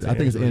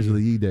think it's Angela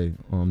Yee Day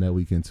on that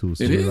weekend too.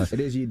 So it is. Like,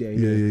 it is Yee Day.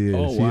 Yeah.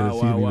 Oh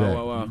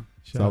wow.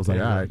 So I was like,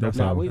 all right, no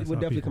problem. We'll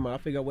definitely come out. I'll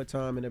figure out what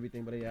time and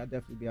everything, but I'll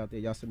definitely be out there.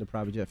 Y'all send a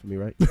private jet for me,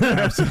 right?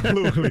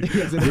 Absolutely.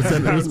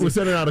 We're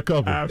sending out a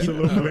couple.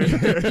 Absolutely.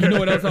 You know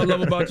what else I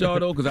love about y'all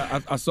though?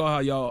 Because I saw how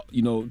y'all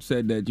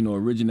said that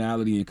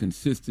originality and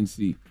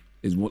consistency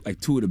is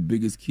like two of the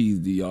biggest keys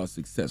to y'all's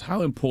success.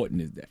 How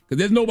important is that? Because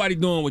there's nobody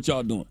doing what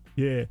y'all doing.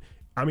 Yeah,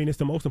 I mean it's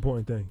the most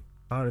important thing,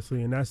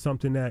 honestly, and that's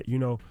something that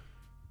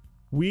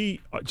we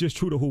are just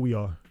true to who we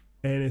are,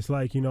 and it's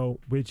like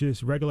we're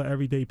just regular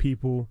everyday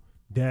people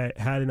that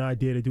had an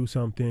idea to do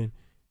something,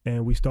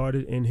 and we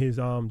started in his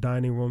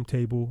dining room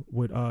table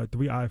with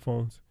 3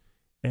 iPhones,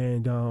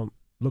 and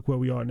look where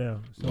we are now.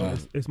 So wow.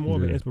 it's more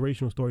of an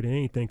inspirational story than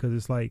anything, because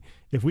it's like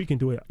if we can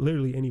do it,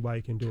 literally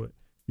anybody can do it,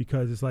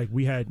 because it's like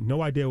we had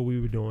no idea what we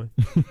were doing,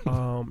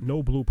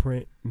 no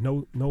blueprint,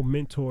 no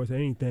mentors or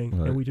anything,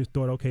 and we just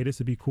thought, okay, this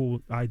would be a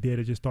cool idea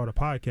to just start a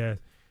podcast,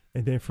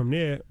 and then from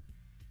there,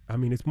 I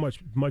mean, it's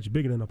much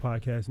bigger than a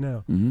podcast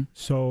now. Mm-hmm.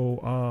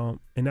 So,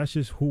 and that's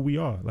just who we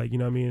are. Like,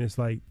 what I mean? It's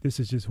like, this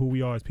is just who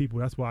we are as people.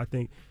 That's why I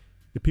think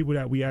the people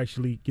that we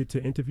actually get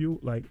to interview,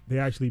 like, they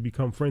actually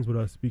become friends with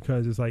us,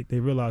 because it's like, they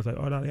realize, like,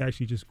 oh, no, they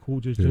actually just cool,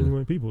 just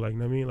genuine people. Like,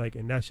 what I mean? Like,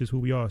 and that's just who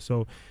we are.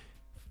 So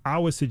I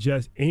would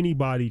suggest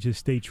anybody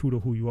just stay true to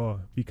who you are,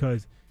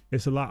 because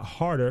it's a lot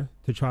harder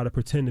to try to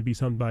pretend to be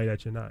somebody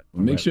that you're not.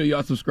 Make sure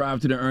y'all subscribe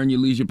to the Earn Your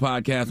Leisure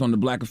podcast on the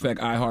Black Effect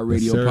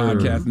iHeartRadio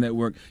podcast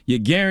network. You're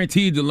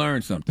guaranteed to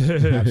learn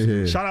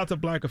something. Shout out to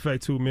Black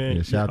Effect too, man.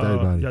 Yeah, shout out to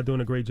everybody. Y'all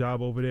doing a great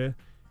job over there.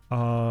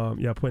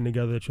 Y'all putting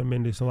together a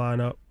tremendous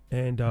lineup,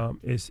 and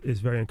it's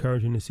very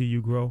encouraging to see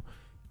you grow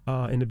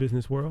in the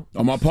business world.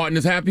 Are my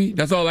partners happy?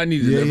 That's all I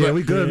need to know. Yeah,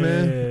 we good,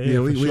 man. Yeah,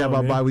 we have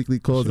our bi-weekly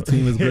calls. The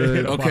team is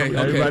good. Okay.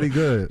 Everybody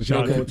good.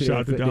 Shout out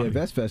to the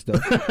Invest Fest, though.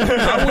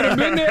 I would have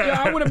been there.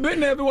 I would have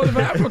been there if it wasn't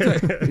for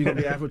Afrotech. You gonna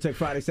be Afrotech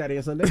Friday, Saturday,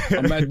 and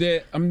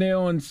Sunday? I'm there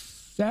on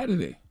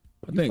Saturday.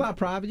 I think. You fly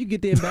private, you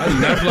get there and back. I do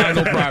not fly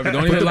no private.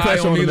 Don't even lie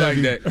on me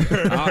like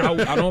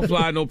that. I don't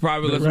fly no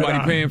private unless somebody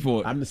paying for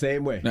it. I'm the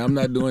same way. No, I'm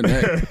not doing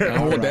that. I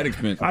don't want that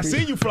expense. I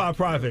see you fly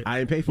private. I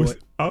ain't pay for it.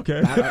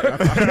 Okay.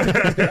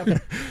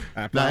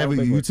 Now,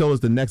 you told us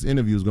the next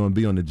interview is going to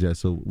be on the jet,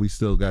 so we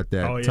still got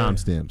that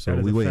timestamp. So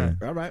we waiting.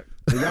 All right.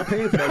 So y'all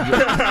paying for that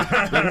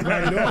jet. Let's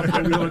write it off,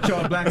 and we gonna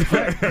charge Black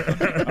Effect.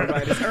 All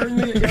right. It's Earn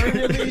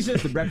Your Leisure.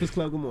 It's the Breakfast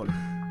Club. Good morning.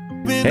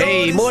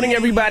 Hey, morning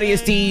everybody,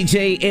 it's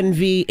DJ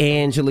Envy,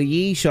 Angela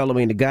Yee,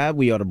 Charlamagne the God.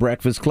 We are the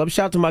Breakfast Club.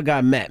 Shout out to my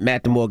guy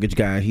Matt the mortgage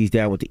guy. He's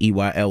down with the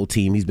EYL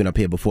team. He's been up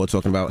here before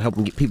talking about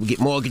helping people get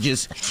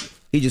mortgages.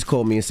 He just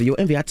called me and said, yo,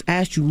 Envy, I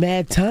asked you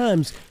mad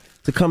times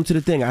to come to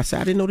the thing. I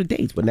said I didn't know the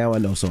dates, but now I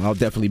know, so I'll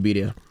definitely be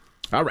there.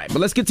 All right, but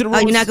let's get to the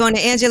rules. Oh, you're not going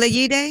to Angela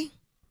Yee Day?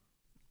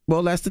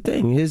 Well, that's the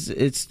thing. It's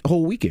the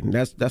whole weekend.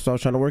 That's what I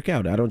was trying to work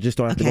out. I don't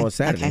have to go on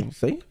Saturday. Okay.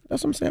 See?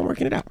 That's what I'm saying. I'm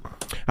working it out. All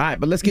right,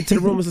 but let's get to the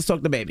rumors. Let's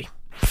talk the baby.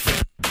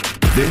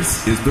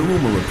 This is the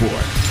Rumor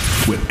Report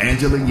with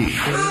Angela Yee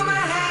on the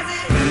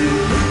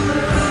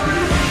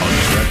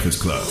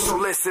Breakfast Club. So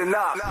listen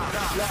up.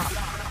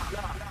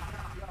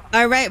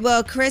 All right.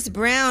 Well, Chris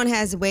Brown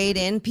has weighed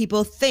in.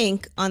 People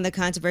think on the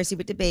controversy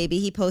with the baby.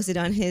 He posted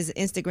on his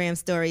Instagram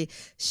story,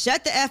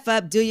 "Shut the F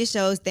up, do your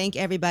shows, thank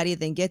everybody,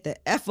 then get the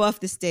F off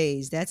the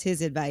stage." That's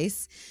his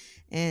advice.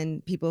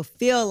 And people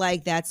feel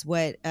like that's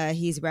what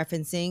he's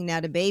referencing. Now,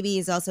 the baby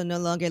is also no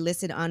longer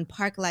listed on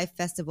Park Life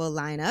Festival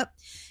lineup.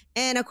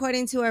 And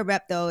according to a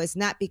rep, though, it's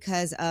not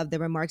because of the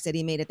remarks that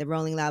he made at the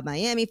Rolling Loud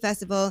Miami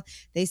Festival.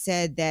 They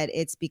said that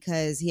it's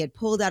because he had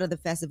pulled out of the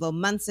festival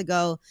months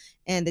ago,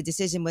 and the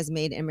decision was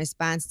made in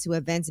response to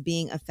events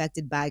being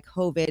affected by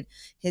COVID.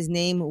 His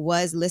name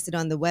was listed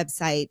on the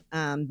website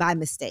by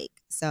mistake.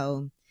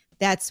 So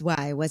that's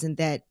why. It wasn't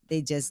that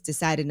they just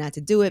decided not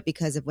to do it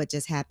because of what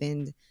just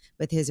happened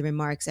with his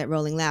remarks at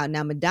Rolling Loud.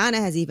 Now,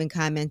 Madonna has even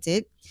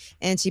commented,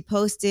 and she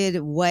posted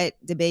what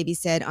the baby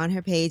said on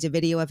her page, a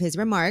video of his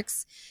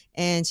remarks.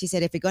 And she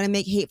said, "If you're going to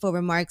make hateful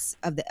remarks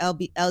of the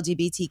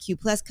LGBTQ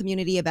plus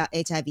community about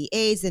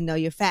HIV/AIDS, then know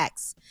your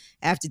facts.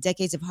 After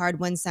decades of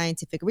hard-won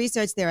scientific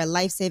research, there are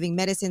life-saving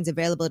medicines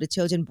available to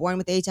children born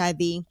with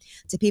HIV,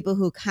 to people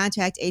who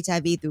contract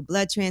HIV through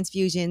blood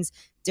transfusions,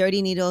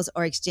 dirty needles,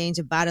 or exchange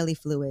of bodily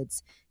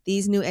fluids.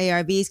 These new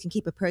ARVs can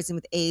keep a person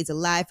with AIDS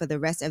alive for the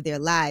rest of their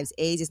lives.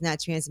 AIDS is not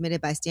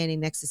transmitted by standing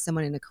next to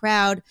someone in a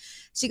crowd."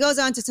 She goes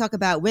on to talk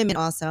about women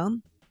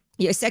also.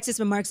 "Your sexist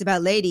remarks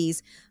about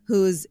ladies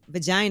whose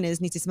vaginas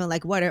need to smell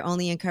like water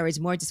only encourage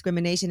more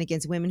discrimination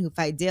against women who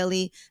fight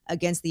daily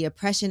against the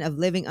oppression of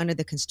living under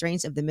the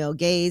constraints of the male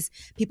gaze.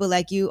 People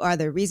like you are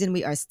the reason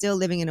we are still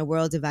living in a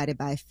world divided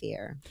by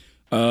fear."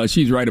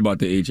 She's right about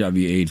the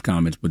HIV/AIDS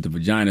comments, but the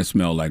vagina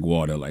smell like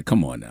water. Like,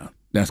 come on now.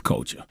 That's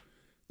culture.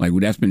 Like,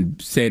 that's been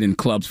said in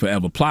clubs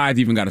forever. Plies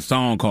even got a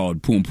song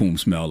called "Poom Poom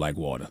Smell Like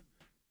Water."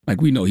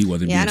 Like, we know he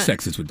wasn't being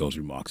sexist with those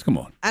remarks. Come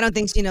on. I don't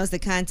think she knows the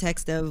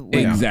context of what,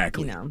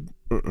 exactly.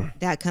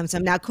 That comes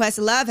from. Now,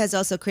 Questlove has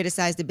also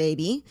criticized the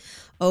baby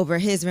over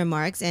his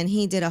remarks, and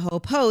he did a whole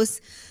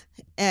post.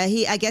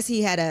 I guess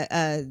he had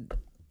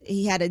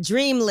a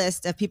dream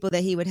list of people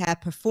that he would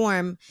have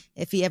perform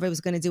if he ever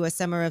was going to do a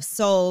Summer of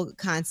Soul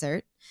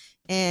concert,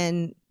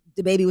 and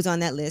the baby was on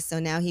that list. So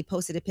now he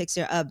posted a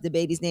picture of the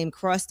baby's name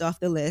crossed off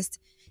the list.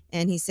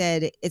 And he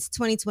said, "It's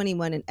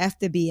 2021 and F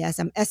the BS.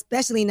 I'm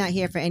especially not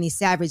here for any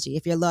savagery.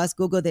 If you're lost,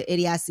 Google the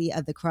idiocy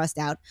of the crossed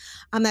out.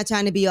 I'm not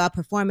trying to be all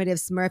performative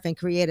smurf and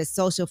create a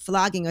social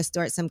flogging or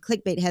start some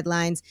clickbait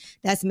headlines.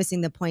 That's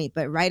missing the point.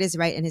 But right is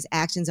right and his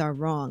actions are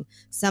wrong.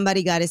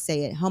 Somebody got to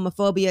say it.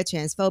 Homophobia,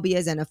 transphobia,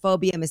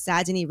 xenophobia,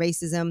 misogyny,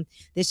 racism,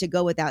 this should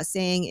go without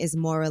saying, is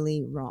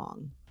morally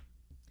wrong."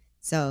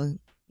 So,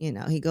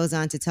 he goes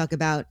on to talk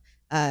about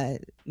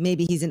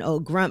maybe he's an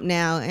old grump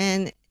now.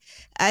 And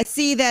I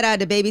see that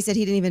the baby said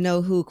he didn't even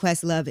know who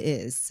Questlove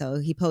is. So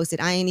he posted,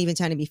 "I ain't even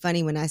trying to be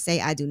funny when I say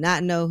I do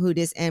not know who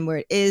this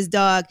N-word is,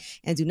 dog,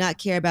 and do not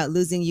care about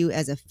losing you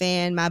as a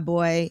fan, my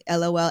boy.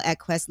 LOL at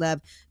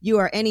Questlove. You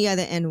or any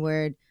other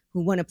N-word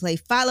who want to play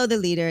follow the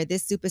leader.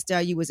 This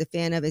superstar you was a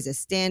fan of is a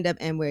stand-up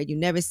N-word. You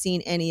never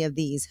seen any of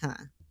these,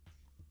 huh?"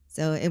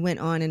 So it went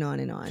on and on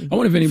and on. I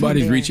wonder if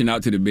anybody's reaching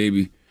out to the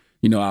baby,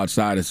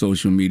 outside of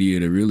social media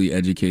to really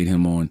educate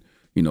him on,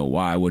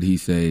 why what he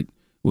said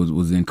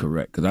was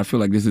incorrect. Because I feel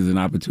like this is an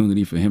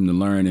opportunity for him to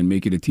learn and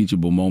make it a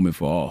teachable moment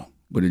for all.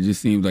 But it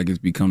just seems like it's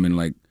becoming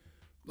like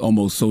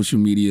almost social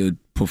media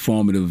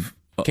performative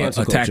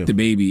attack the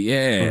baby.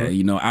 Yeah,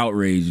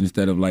 outrage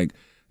instead of like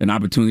an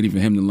opportunity for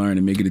him to learn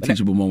and make it a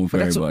teachable moment for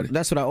everybody.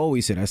 That's what I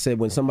always said. I said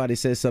when somebody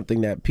says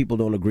something that people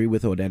don't agree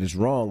with or that is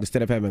wrong,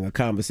 instead of having a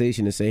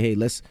conversation and say, "Hey,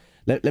 let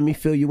me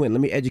fill you in. Let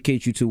me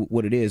educate you to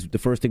what it is." The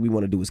first thing we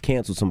want to do is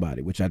cancel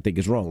somebody, which I think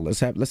is wrong. Let's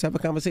have a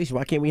conversation.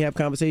 Why can't we have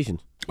conversations?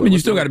 I mean, you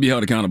still got to be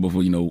held accountable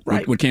for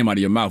what came out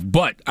of your mouth.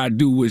 But I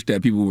do wish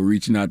that people were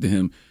reaching out to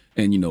him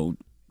and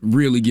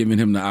really giving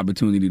him the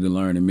opportunity to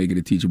learn and make it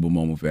a teachable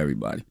moment for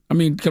everybody. I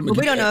mean,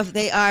 we don't know if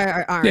they are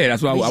or aren't. Yeah,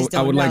 that's why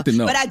I would like to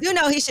know. But I do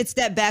know he should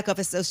step back off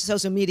of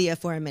social media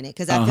for a minute,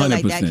 because I feel 100%.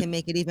 Like that can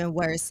make it even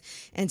worse,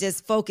 and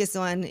just focus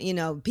on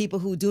people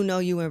who do know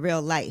you in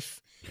real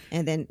life,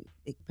 and then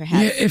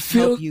perhaps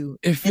help you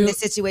in this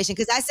situation.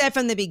 Because I said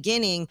from the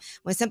beginning,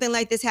 when something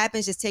like this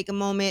happens, just take a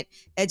moment,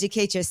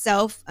 educate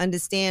yourself,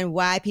 understand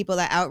why people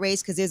are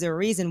outraged, because there's a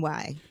reason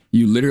why.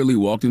 You literally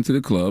walked into the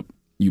club.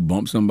 You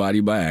bumped somebody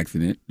by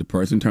accident. The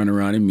person turned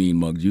around and mean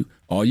mugged you.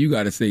 All you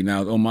got to say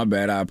now is, "Oh, my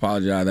bad. I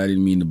apologize. I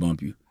didn't mean to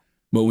bump you."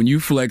 But when you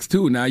flex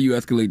too, now you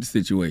escalate the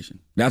situation.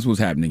 That's what's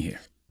happening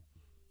here.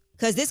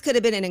 Because this could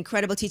have been an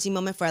incredible teaching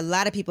moment for a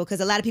lot of people, because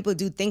a lot of people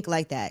do think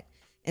like that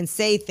and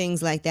say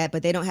things like that,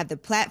 but they don't have the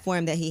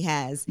platform that he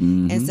has.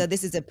 Mm-hmm. And so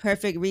this is a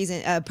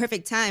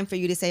perfect time for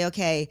you to say,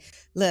 "Okay,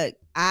 look,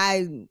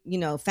 I,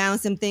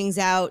 found some things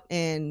out,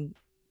 and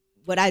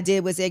what I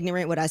did was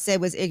ignorant. What I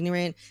said was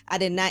ignorant. I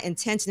did not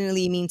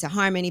intentionally mean to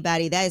harm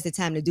anybody." That is the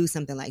time to do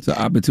something like that. It's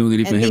an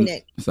opportunity for him.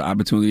 It's an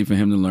opportunity for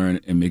him to learn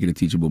and make it a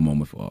teachable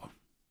moment for all.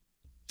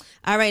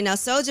 All right, now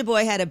Soulja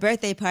Boy had a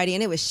birthday party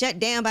and it was shut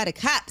down by the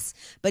cops,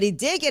 but he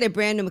did get a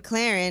brand new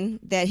McLaren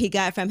that he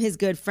got from his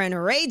good friend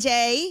Ray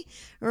J.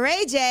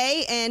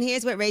 And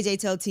here's what Ray J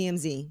told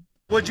TMZ.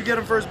 What'd you get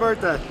him for his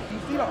birthday? You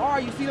see Formula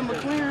R. You see the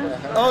McLaren?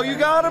 Oh, you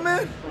got him,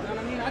 man?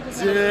 I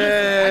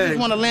just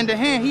want to lend a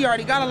hand. He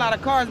already got a lot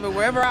of cars, but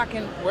wherever I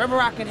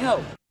can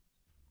help.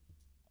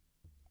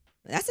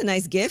 That's a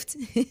nice gift.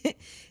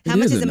 How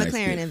much is a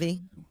McLaren,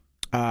 Envy?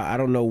 I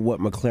don't know what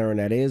McLaren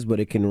that is,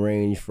 but it can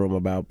range from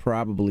about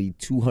probably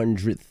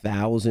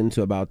 200,000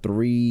 to about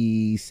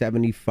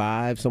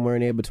 375, somewhere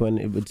in there between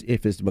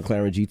if it's the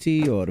McLaren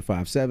GT or the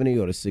 570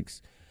 or the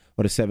 6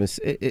 or the 7.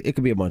 It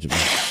could be a bunch of them.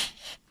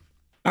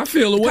 I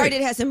feel The away. car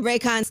did have some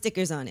Raycon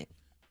stickers on it.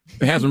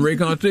 It has some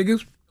Raycon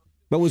stickers.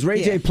 But was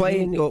Ray J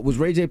playing? Or was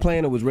Ray J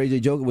playing, or was Ray J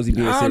joking? Was he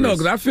being serious? I don't know,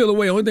 because I feel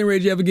away. Only thing Ray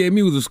J ever gave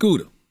me was a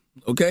scooter.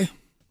 Okay?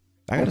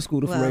 I got a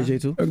scooter from Ray J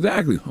too.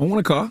 Exactly. I want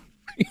a car.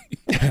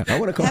 I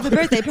want a car. Have a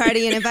birthday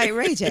party and invite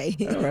Ray J.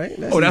 All right.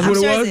 That's what it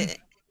was?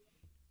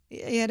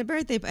 Yeah, he had a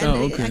birthday party.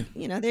 Oh, okay.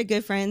 They're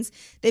good friends.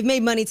 They've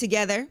made money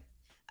together.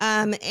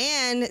 And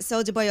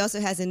Soulja Boy also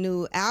has a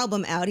new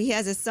album out. He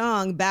has a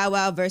song, Bow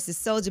Wow versus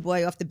Soulja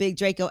Boy, off the Big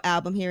Draco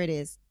album. Here it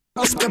is.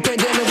 The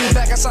pandemic, we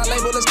back. I saw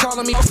label is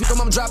calling me.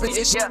 I'm dropping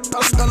it. Shit.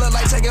 I look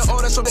like taking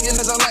orders from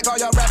niggas. I'm like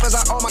all y'all rappers. I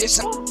own my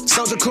shit.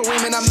 Soldier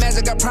Kareem and I'm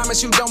magic. I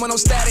promise you don't want no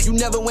static. You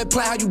never went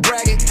play how you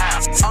bragging.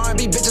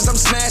 R&B bitches, I'm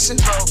smashing.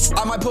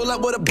 I might pull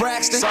up with a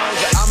Braxton.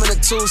 I'm in a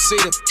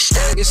two-seater.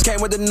 Niggas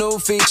came with the new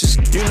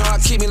features. You know I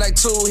keep me like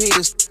two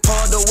heaters.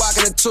 Hard to walk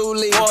in a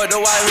 2-liter. Hard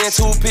to walk in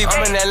 2 people.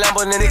 I'm in that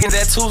Lambo, and nigga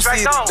that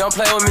 2-seater. Don't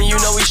play with me, you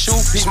know we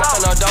shoot people.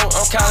 My son, no, don't.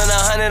 I'm counting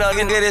 100. I'm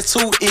gonna get it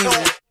too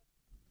easy.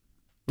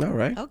 All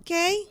right.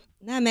 Okay.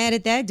 Not mad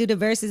at that. Do the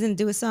verses and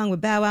do a song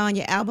with Bow Wow on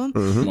your album.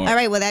 Mhm. All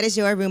right. Well, that is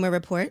your rumor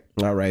report.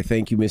 All right.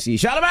 Thank you, Miss E.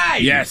 Charlamagne!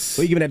 Yes.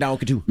 What are you giving that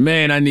donkey to?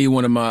 Man, I need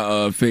one of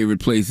my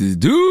favorite places,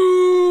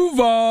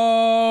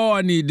 Duval.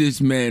 I need this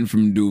man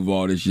from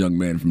Duval, this young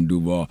man from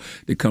Duval,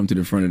 to come to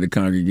the front of the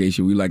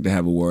congregation. We like to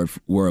have a word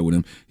with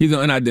him. He's an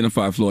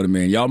unidentified Florida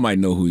man. Y'all might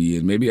know who he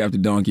is. Maybe after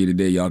Donkey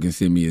today, y'all can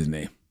send me his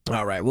name.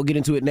 All right. We'll get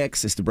into it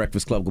next. It's The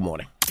Breakfast Club. Good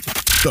morning.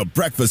 The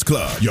Breakfast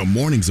Club. Your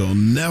mornings will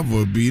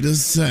never be the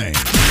same.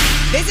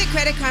 Visit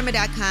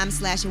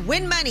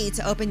creditkarma.com/winmoney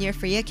to open your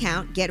free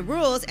account, get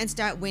rules, and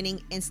start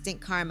winning Instant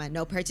Karma.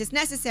 No purchase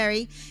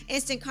necessary.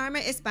 Instant Karma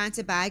is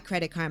sponsored by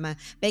Credit Karma.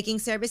 Banking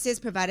services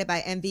provided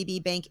by MVB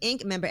Bank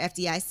Inc., member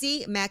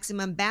FDIC.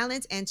 Maximum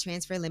balance and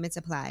transfer limits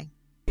apply.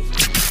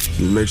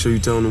 Make sure you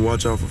tell them to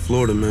watch out for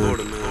Florida, man.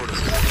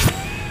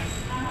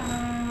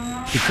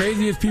 The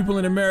craziest people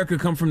in America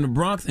come from the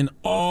Bronx and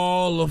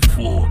all of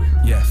Florida.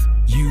 Yes,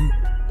 you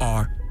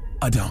are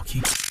a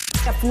donkey.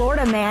 A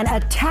Florida man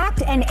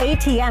attacked an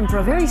ATM for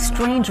a very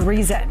strange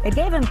reason. It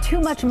gave him too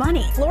much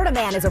money. Florida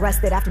man is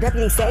arrested after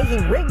deputies say he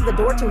rigged the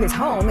door to his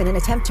home in an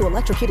attempt to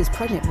electrocute his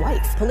pregnant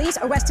wife. Police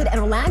arrested an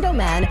Orlando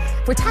man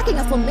for attacking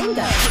a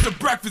flamingo. The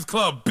Breakfast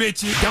Club,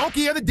 bitches.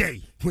 Donkey of the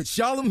day with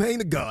Charlamagne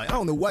the God. I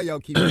don't know why y'all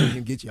keep letting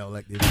him get y'all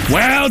like this.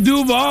 Well,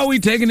 Duval, we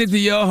taking it to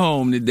your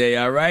home today,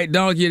 all right?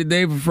 Donkey of the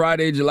day for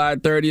Friday, July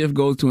 30th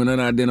goes to an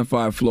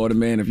unidentified Florida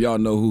man. If y'all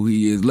know who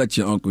he is, let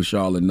your Uncle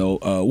Charlotte know.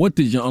 What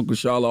does your Uncle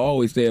Charlotte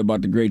always say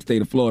about the great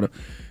state of Florida?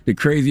 The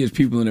craziest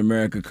people in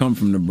America come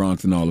from the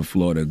Bronx and all of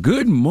Florida.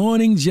 Good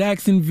morning,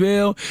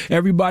 Jacksonville.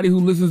 Everybody who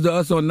listens to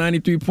us on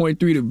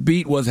 93.3 The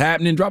Beat, what's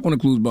happening? Drop on the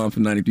clues bomb for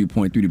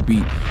 93.3 The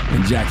Beat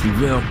in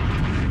Jacksonville.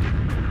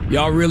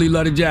 Y'all really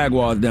love the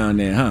Jaguars down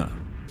there, huh?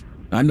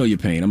 I know your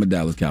pain. I'm a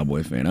Dallas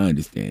Cowboy fan. I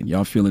understand.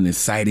 Y'all feeling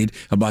excited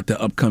about the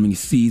upcoming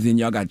season.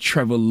 Y'all got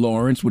Trevor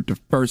Lawrence with the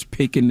first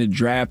pick in the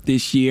draft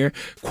this year.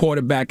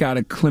 Quarterback out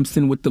of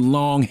Clemson with the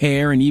long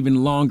hair and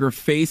even longer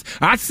face.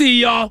 I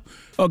see y'all.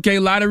 Okay,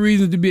 a lot of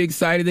reasons to be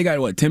excited. They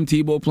got, Tim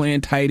Tebow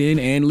playing tight end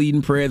and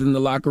leading prayers in the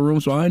locker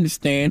room. So I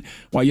understand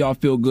why y'all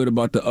feel good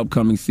about the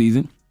upcoming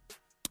season.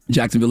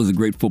 Jacksonville is a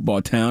great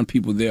football town.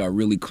 People there are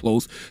really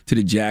close to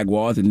the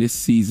Jaguars. And this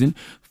season,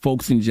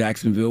 folks in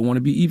Jacksonville want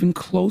to be even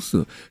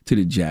closer to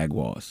the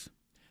Jaguars.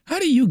 How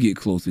do you get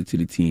closer to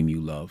the team you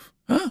love?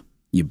 Huh?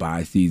 You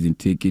buy season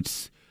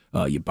tickets.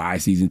 You buy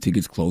season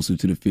tickets closer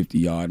to the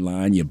 50-yard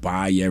line. You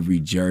buy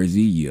every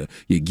jersey. You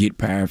get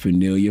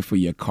paraphernalia for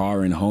your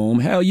car and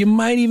home. Hell, you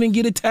might even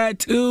get a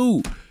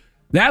tattoo.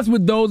 That's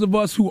what those of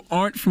us who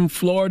aren't from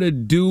Florida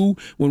do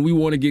when we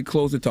want to get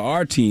closer to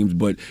our teams.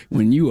 But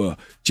when you're a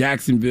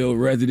Jacksonville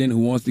resident who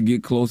wants to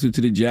get closer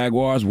to the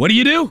Jaguars, what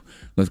do?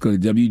 Let's go to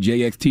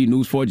WJXT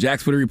News 4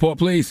 Jax for the report,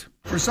 please.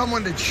 For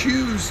someone to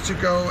choose to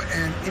go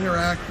and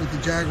interact with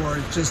the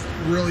Jaguars is just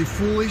really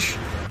foolish.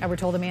 And we're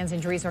told the man's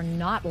injuries are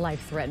not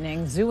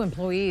life-threatening. Zoo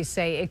employees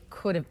say it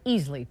could have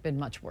easily been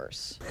much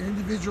worse. An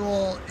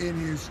individual in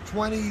his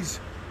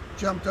 20s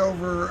jumped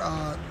over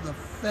the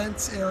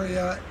fence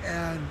area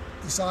and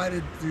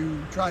decided to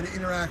try to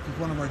interact with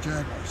one of our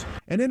Jaguars.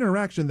 An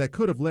interaction that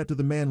could have led to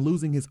the man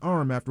losing his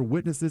arm after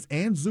witnesses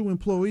and zoo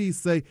employees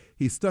say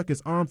he stuck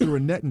his arm through a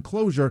net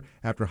enclosure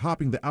after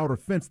hopping the outer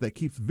fence that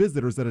keeps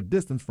visitors at a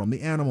distance from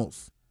the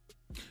animals.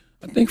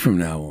 I think from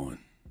now on,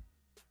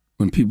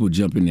 when people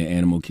jump in their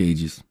animal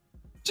cages,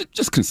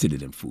 just consider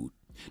them food.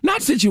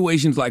 Not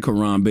situations like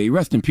Harambe.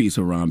 Rest in peace,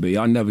 Harambe.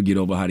 I'll never get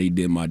over how they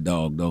did my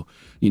dog, though.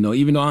 You know,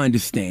 even though I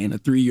understand a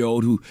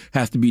 3-year-old who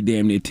has to be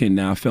damn near 10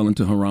 now fell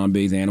into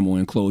Harambe's animal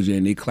enclosure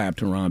and they clapped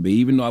Harambe.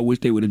 Even though I wish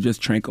they would have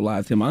just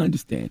tranquilized him, I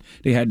understand.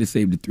 They had to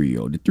save the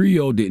 3-year-old. The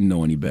 3-year-old didn't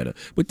know any better.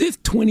 But this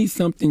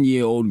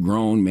 20-something-year-old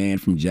grown man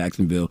from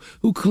Jacksonville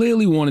who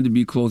clearly wanted to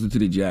be closer to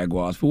the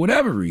Jaguars for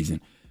whatever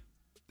reason,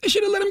 they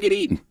should have let him get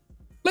eaten.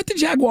 Let the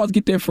Jaguars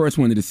get their first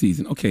win of the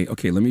season. Okay,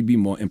 let me be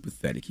more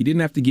empathetic. He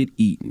didn't have to get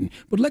eaten,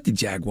 but let the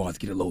Jaguars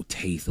get a little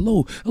taste, a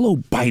little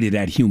bite of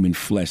that human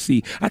flesh.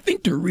 See, I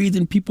think the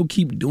reason people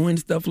keep doing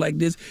stuff like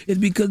this is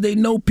because they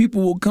know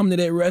people will come to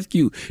their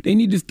rescue. They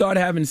need to start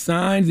having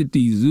signs at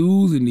these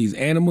zoos and these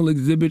animal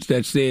exhibits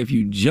that say, if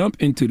you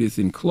jump into this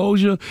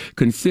enclosure,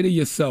 consider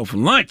yourself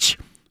lunch.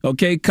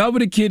 Okay, cover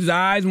the kids'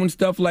 eyes when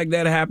stuff like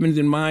that happens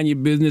and mind your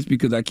business,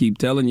 because I keep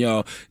telling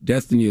y'all,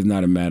 destiny is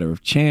not a matter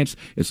of chance,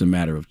 it's a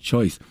matter of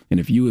choice. And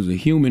if you as a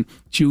human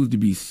choose to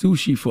be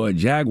sushi for a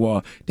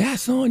jaguar,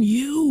 that's on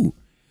you.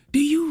 Do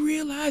you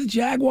realize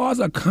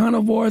jaguars are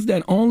carnivores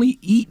that only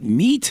eat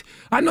meat?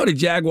 I know the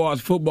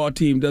Jaguars football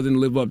team doesn't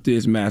live up to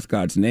its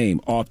mascot's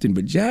name often,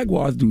 but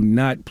Jaguars do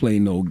not play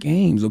no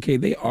games, okay?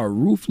 They are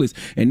ruthless,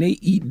 and they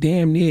eat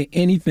damn near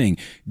anything.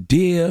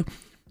 Deer,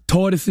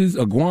 tortoises,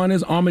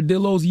 iguanas,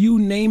 armadillos, you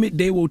name it,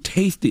 they will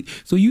taste it.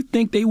 So you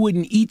think they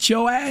wouldn't eat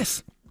your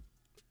ass?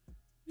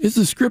 It's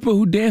a stripper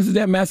who dances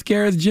at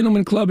Mascara's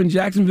Gentleman Club in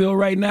Jacksonville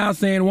right now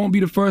saying it won't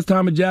be the first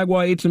time a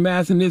jaguar ate some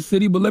ass in this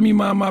city, but let me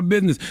mind my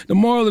business. The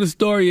moral of the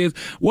story is,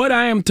 what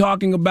I am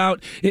talking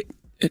about,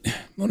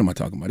 what am I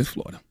talking about? It's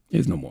Florida.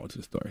 There's no moral to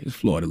the story. It's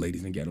Florida,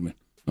 ladies and gentlemen.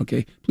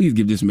 Okay? Please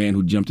give this man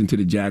who jumped into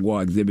the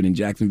Jaguar exhibit in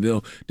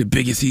Jacksonville the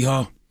biggest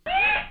hee-haw.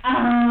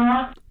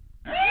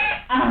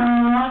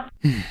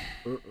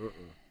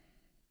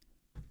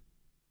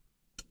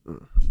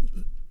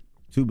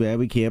 Too bad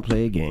we can't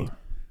play a game.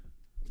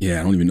 Yeah,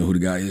 I don't even know who the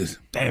guy is.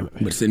 Damn it.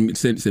 But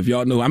if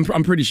y'all know, I'm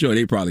pretty sure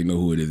they probably know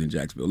who it is in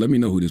Jacksonville. Let me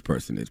know who this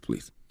person is,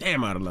 please.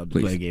 Damn, I'd love to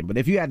play a game. But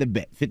if you had to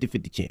bet,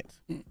 50-50 chance.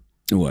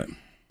 What?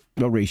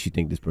 What race you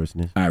think this person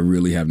is? I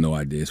really have no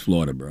idea. It's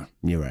Florida, bro.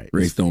 You're right.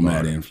 Race don't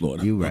matter in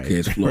Florida. You're right. Okay,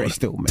 it's Florida. Race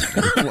don't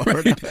matter in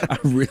Florida. I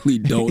really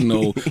don't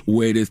know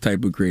where this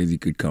type of crazy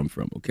could come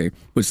from, okay?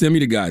 But send me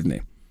the guy's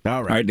name.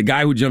 All right. The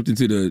guy who jumped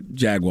into the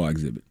Jaguar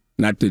exhibit.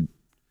 Not the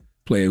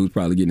player who's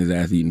probably getting his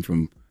ass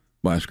eaten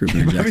by a script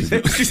in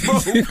Jacksonville.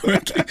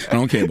 I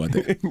don't care about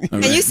that.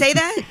 Can you say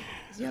that?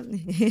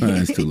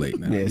 It's too late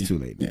now. Yeah, it's too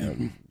late. Yeah.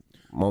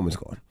 Moment's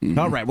gone. Mm-hmm.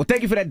 All right. Well,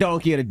 thank you for that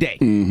donkey of the day.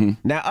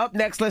 Mm-hmm. Now, up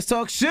next, let's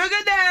talk sugar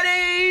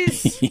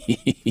daddies.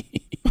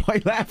 Why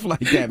you laugh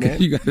like that,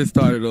 man? You got to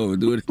start it over.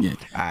 Do it again.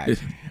 All right.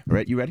 All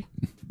right. You ready?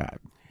 All right.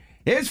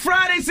 It's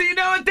Friday, so you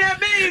know what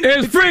that means.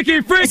 It's Freaky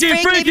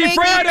Friday.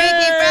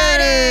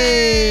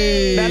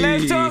 Now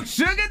let's talk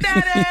sugar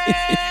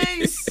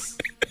daddies.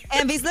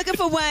 Envy's looking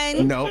for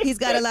one. No. He's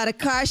got a lot of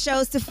car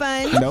shows to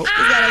fund. Nope.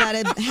 He's got a lot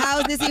of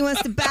houses he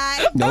wants to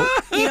buy. Nope.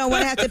 He don't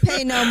want to have to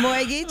pay no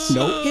mortgage.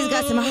 Nope. He's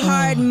got some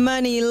hard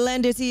money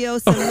lenders he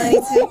owes some money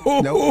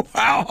to. Nope.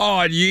 How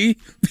hard, Yee?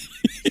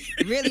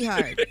 Really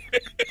hard.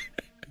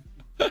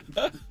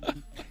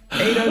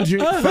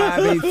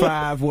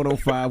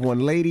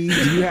 800-585-1051.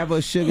 Ladies, do you have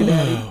a sugar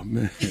daddy? Oh,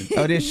 man.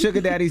 There's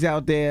sugar daddies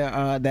out there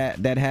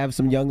that have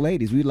some young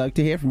ladies. We'd like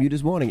to hear from you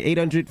this morning.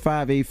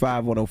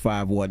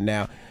 800-585-1051.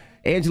 Now,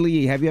 Angela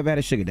Yee, have you ever had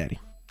a sugar daddy?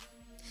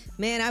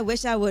 Man, I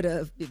wish I would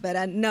have, but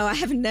I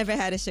have never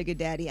had a sugar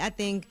daddy. I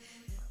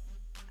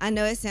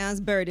know it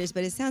sounds birdish,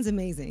 but it sounds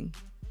amazing.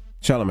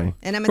 Charlamagne.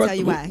 And I'm going to tell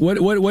you why.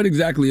 What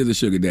exactly is a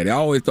sugar daddy? I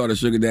always thought a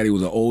sugar daddy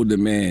was an older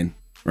man,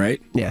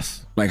 right?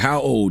 Yes. Like how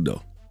old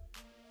though?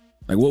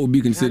 Like what would be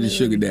considered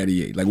sugar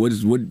daddy age? Like what?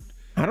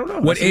 I don't know.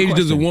 What age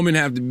does a woman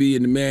have to be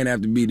and the man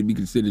have to be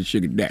considered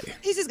sugar daddy?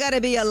 He's just got to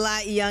be a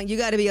lot young. You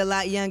got to be a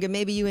lot younger.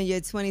 Maybe you in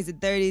your 20s or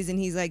 30s and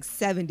he's like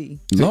 70.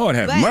 Lord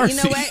have mercy.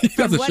 You know what?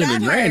 That's a sugar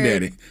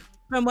granddaddy.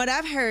 From what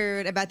I've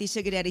heard about these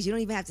sugar daddies, you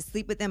don't even have to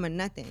sleep with them or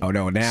nothing. Oh,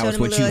 no, now Show it's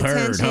what you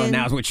heard. Huh?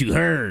 Now it's what you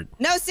heard.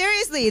 No,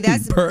 seriously,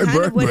 that's kind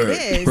of what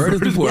it is. Bird is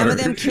the word. Some of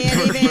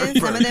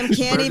them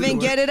can't even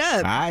get it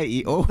up. Now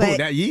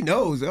he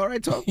knows. All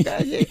right, talk.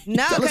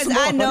 No, because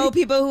I know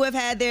people who have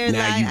had their,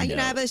 now I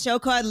have a show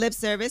called Lip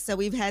Service, so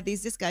we've had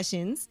these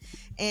discussions.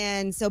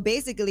 And so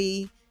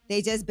basically,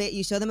 they just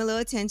you show them a little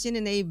attention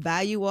and they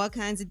buy you all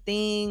kinds of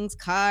things,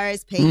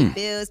 cars, pay your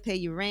bills, pay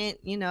your rent,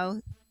 you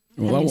know.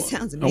 Well, I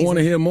sounds amazing. I want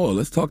to hear more.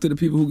 Let's talk to the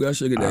people who got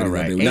sugar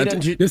daddies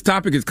out there. This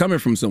topic is coming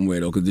from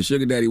somewhere, though, because the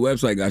sugar daddy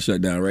website got shut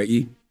down, right,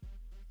 E?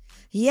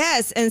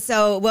 Yes, and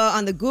so,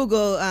 on the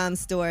Google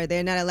store,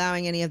 they're not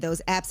allowing any of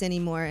those apps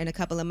anymore in a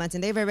couple of months,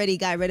 and they've already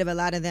got rid of a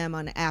lot of them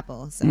on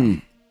Apple. So.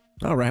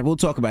 All right, we'll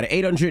talk about it.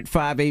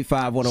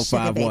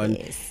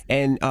 800-585-1051.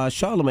 And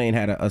Charlamagne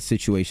had a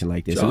situation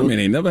like this. Charlamagne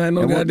ain't never had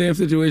no goddamn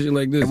situation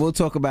like this. And we'll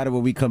talk about it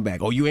when we come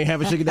back. Oh, you ain't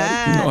have a sugar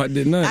daddy? No, I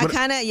did not.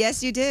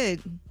 Yes, you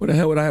did. What the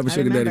hell would I have a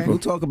sugar daddy for? We'll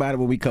talk about it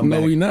when we come back.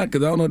 No, we not,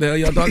 because I don't know what the hell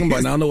y'all talking about.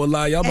 And I don't know what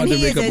lie y'all about to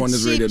make up on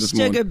this radio this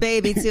morning. Sugar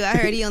baby, too. I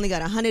heard he only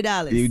got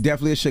 $100. You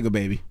definitely a sugar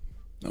baby.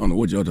 I don't know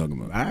what y'all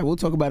talking about. All right, we'll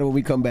talk about it when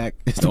we come back.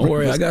 Don't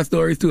worry, I got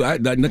stories too.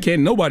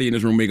 Can't nobody in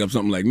this room make up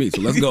something like me, so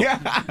let's go.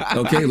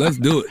 Okay, let's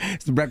do it.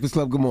 It's the Breakfast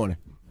Club. Good morning.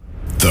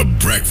 The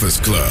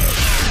Breakfast Club.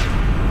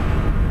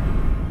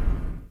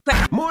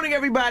 Morning,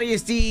 everybody.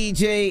 It's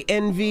DJ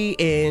Envy,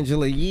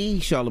 Angela Yee,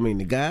 Charlamagne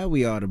the Guy.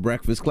 We are the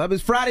Breakfast Club.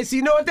 It's Friday, so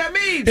you know what that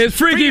means. It's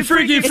Freaky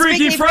Friday.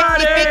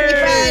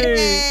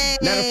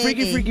 Now,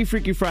 the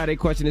Freaky Friday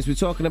question is, we're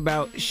talking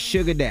about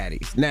sugar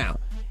daddies. Now,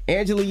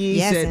 Angela Yee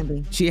said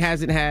Envy. she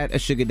hasn't had a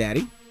sugar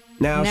daddy.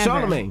 Now, Never.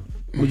 Charlamagne,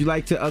 would you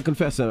like to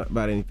confess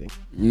about anything?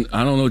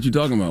 I don't know what you're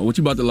talking about. What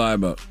you about to lie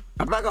about?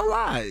 I'm not gonna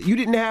lie. You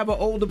didn't have an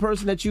older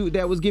person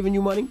that was giving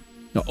you money?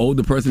 The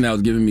older person that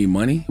was giving me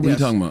money? What are you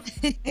talking about?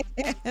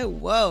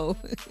 Whoa.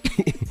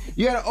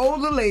 You had an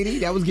older lady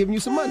that was giving you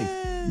some money.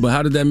 But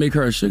how did that make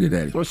her a sugar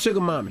daddy? Or sugar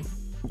mommy.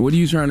 What are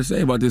you trying to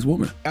say about this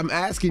woman? I'm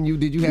asking you,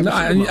 did you have No,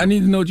 a sugar mama? I need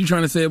to know what you're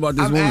trying to say about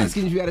this woman. I'm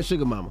asking if you had a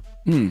sugar mama.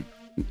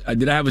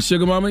 Did I have a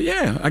sugar mama?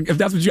 Yeah. If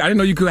that's what I didn't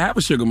know you could have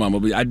a sugar mama,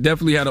 but I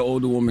definitely had an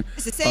older woman.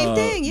 It's the same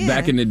thing, yeah.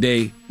 Back in the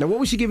day. Now, what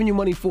was she giving you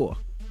money for?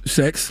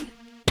 Sex.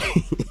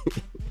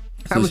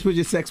 How much was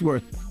your sex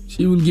worth?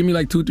 She would give me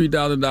like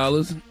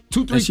 $2,000-$3,000.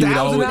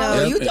 $2,000-$3,000?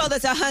 No, you told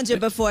us 100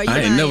 before.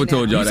 I ain't never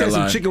told y'all You that said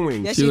some lie. chicken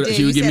wings. Yes, She you would, did.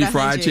 she would You give me said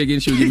fried 100. chicken.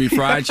 She would give me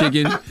fried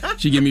chicken.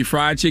 She'd give me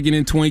fried chicken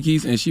and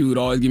Twinkies, and she would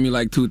always give me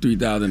like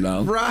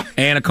 $2,000-$3,000. Right.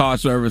 And a car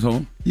service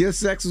home. Your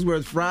sex was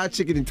worth fried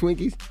chicken and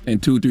Twinkies? And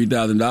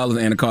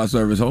 $2,000-$3,000 and a car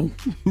service home.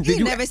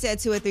 You never said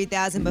 2,000 or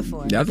 3,000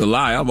 before. That's a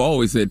lie. I've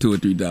always said $2,000 or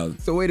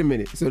 $3,000. So wait a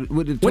minute. So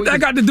with the What that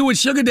got to do with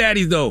sugar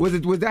daddies though? Was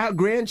that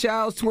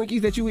grandchild's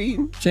Twinkies that you were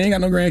eating? She ain't got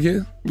no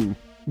grandkids.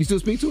 You still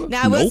speak to her?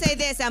 Now, I will say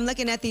this. I'm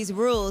looking at these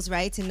rules,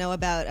 right, to know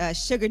about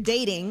sugar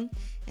dating.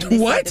 And they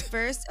What? said the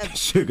first of,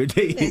 Sugar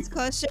dating. It's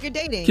called sugar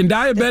dating. Can The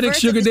diabetics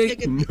first sugar of the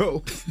date?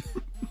 No.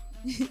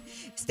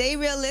 Stay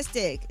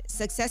realistic.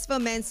 Successful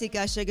men seek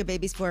out sugar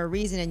babies for a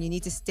reason, and you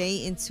need to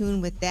stay in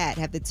tune with that.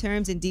 Have the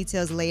terms and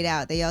details laid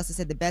out. They also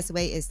said the best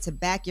way is to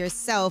back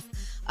yourself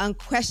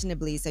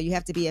unquestionably. So you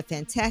have to be a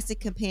fantastic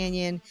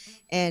companion,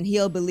 and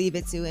he'll believe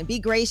it too. And be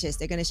gracious.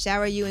 They're going to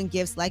shower you in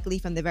gifts, likely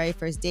from the very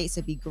first date.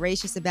 So be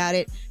gracious about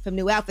it. From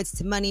new outfits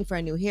to money for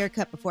a new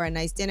haircut before a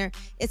nice dinner.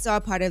 It's all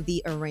part of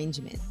the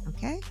arrangement.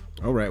 Okay?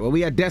 All right. Well,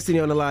 we got Destiny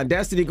on the line.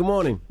 Destiny, good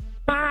morning.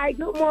 Hi,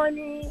 good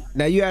morning.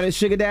 Now, you had a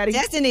sugar daddy?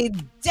 Destiny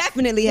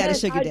definitely had a Yes,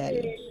 sugar I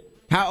daddy. did.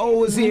 How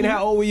old was he and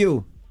how old were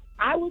you?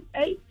 I was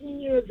 18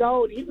 years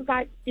old. He was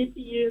like 50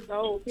 years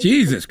old.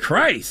 Jesus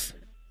Christ.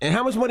 And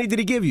how much money did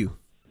he give you?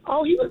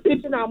 Oh, he was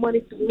pitching out money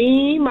to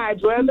me, my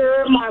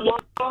brother, my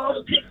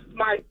mom,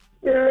 my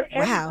sister.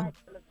 Wow.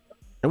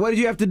 And what did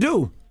you have to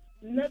do?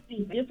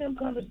 Nothing. Different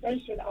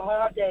conversation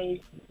all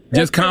day.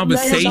 Just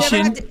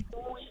conversation?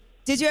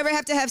 Did you ever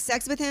have to have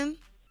sex with him?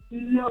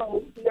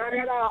 No, not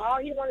at all. All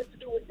he wanted to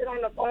do was sit on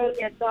the phone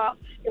and talk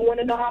and want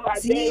to know how my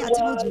day I was,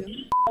 told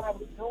you. what I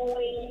was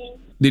doing.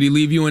 Did he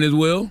leave you in his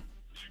will?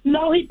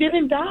 No, he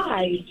didn't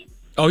die.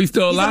 Oh, he's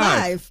still He's alive.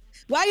 alive.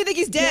 Why do you think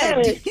he's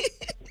dead?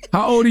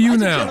 How old are you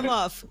Why'd kill him now?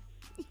 off?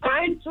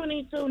 I'm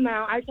 22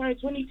 now. I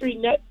turned 23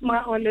 next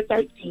month on the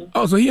 13th.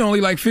 Oh, so he only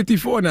like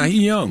 54 now.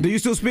 He young. Do you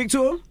still speak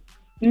to him?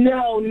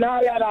 No,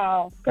 not at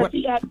all. Because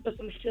he asked for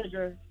some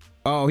sugar.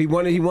 Oh, he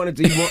was getting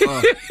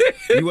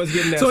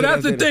that. So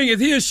that's the thing.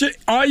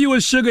 Are you a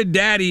sugar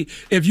daddy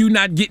if you're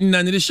not getting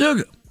none of the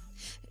sugar?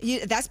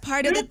 That's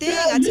part of the thing.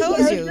 I told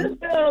you. You're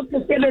still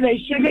considered a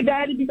sugar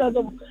daddy because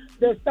of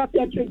the stuff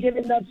that you're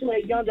giving up to a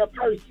younger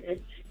person.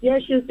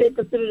 Yes, you're still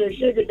considered a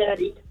sugar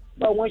daddy.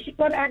 But when she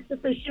put access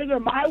to sugar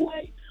my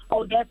way,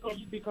 that's when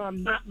you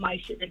become not my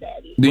sugar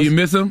daddy. Do you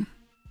miss him?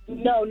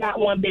 No, not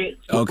one bit.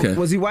 Okay.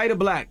 Was he white or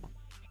black?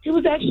 He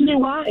was actually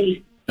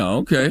white. Oh,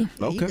 okay.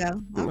 There you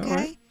go.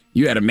 Okay.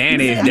 You had a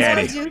mayonnaise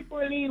daddy.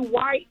 Usually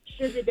white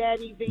sugar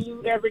daddy than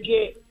you ever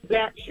get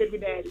black sugar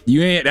daddy.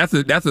 You ain't.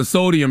 That's a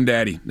sodium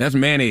daddy. That's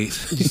mayonnaise.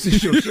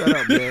 Shut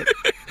up, man.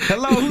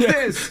 Hello, who's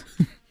this?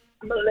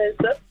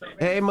 Melissa.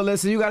 Hey,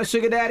 Melissa, you got a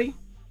sugar daddy?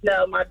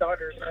 No, my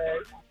daughter's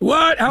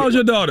What? How old's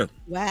your daughter?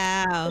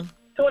 Wow.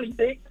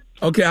 26.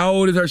 Okay, how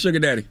old is her sugar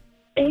daddy?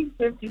 He's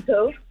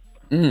 52.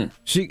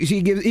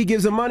 He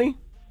gives her money?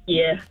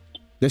 Yeah.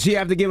 Does she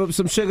have to give up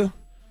some sugar?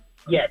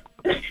 Yes.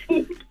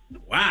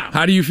 Wow.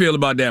 How do you feel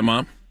about that,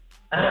 Mom?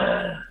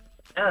 I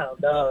don't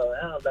know.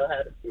 I don't know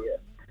how to feel.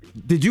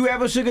 Did you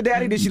have a sugar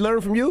daddy? Did she learn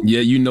from you?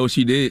 Yeah, you know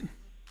she did.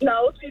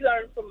 No, she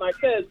learned from my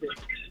cousin.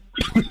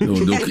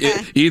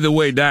 Either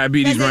way,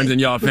 diabetes runs in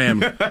y'all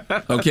family.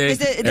 Okay? Does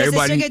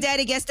the sugar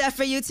daddy get stuff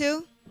for you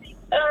too?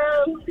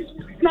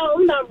 No,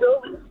 not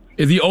really.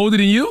 Is he older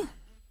than you?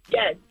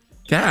 Yes.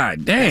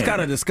 God damn. That's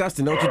kind of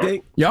disgusting, don't you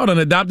think? Y'all done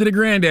adopted a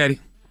granddaddy.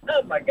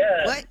 Oh, my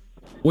God. What?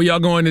 Where y'all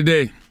going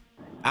today?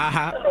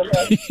 Huh?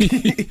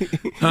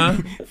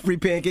 Free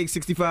pancakes,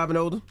 65 and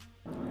older.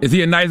 Is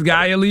he a nice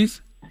guy at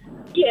least?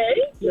 Yeah,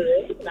 he's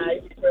good. He's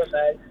nice. He's real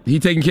nice. He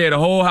taking care of the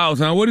whole house,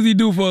 huh? What does he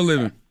do for a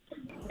living?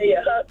 He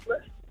a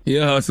hustler. He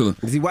a hustler.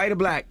 Is he white or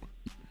black?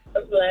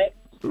 Black.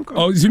 Okay.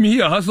 Oh, you mean he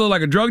a hustler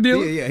like a drug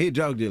dealer? Yeah, he a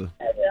drug dealer.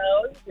 I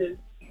know.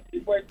 He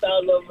works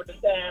all over the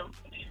town.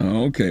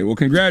 Oh, okay. Well,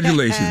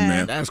 congratulations,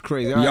 man. That's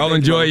crazy. All right, Y'all thank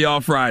enjoy you,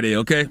 y'all Friday,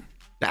 okay?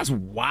 That's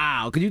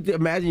wild. Could you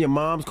imagine your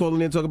mom's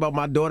calling in talking about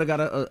my daughter got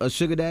a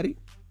sugar daddy?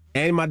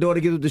 And my daughter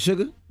gives up the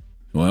sugar?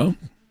 Well,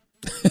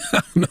 I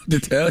don't know what to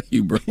tell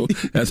you, bro.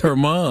 That's her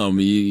mom.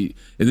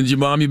 Isn't your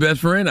mom your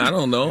best friend? I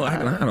don't know.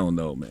 I don't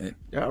know, man.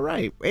 All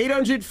right.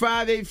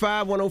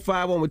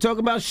 800-585-1051. We're talking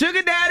about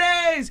sugar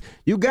daddies.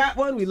 You got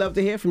one? We'd love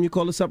to hear from you.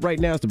 Call us up right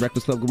now. It's The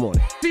Breakfast Club. Good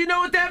morning. Do you know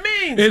what that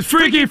means? It's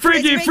Freaky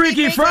Friday!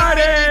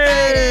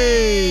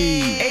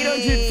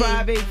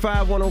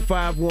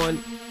 800-585-1051.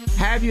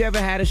 Have you ever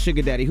had a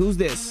sugar daddy? Who's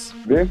this?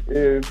 This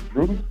is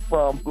Bruce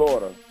from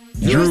Florida.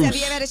 Bruce, have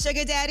you ever had a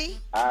sugar daddy?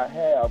 I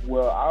have.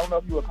 Well, I don't know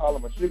if you would call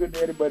him a sugar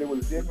daddy, but it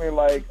was definitely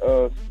like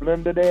a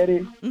Splendor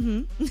daddy.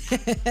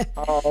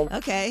 Mm-hmm.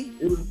 Okay.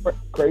 It was a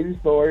crazy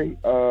story.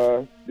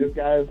 This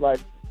guy is like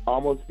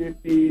almost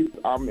 50s.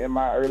 I'm in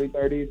my early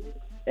 30s.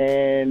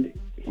 And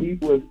he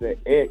was the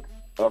ex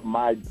of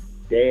my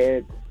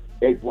dad's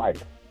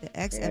ex-wife. The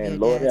ex of and your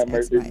Lord dad's have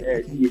mercy,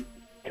 ex-wife. okay. He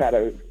tried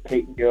to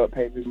pay me up,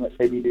 pay me much,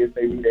 pay me this,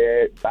 pay me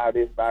that, buy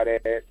this, buy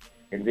that.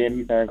 And then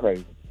he turned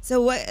crazy. So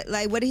what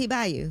did he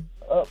buy you?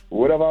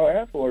 Whatever I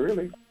asked for,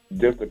 really.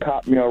 Just to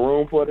cop me a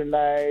room for the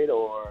night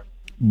or...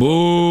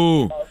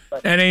 Boo.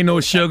 That ain't no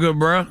sugar,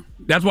 bruh.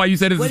 That's why you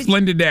said it's a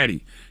Splendid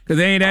daddy. Because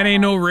that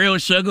ain't no real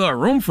sugar or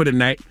room for the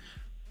night.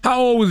 How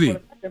old was he? He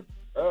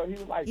was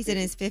like... He said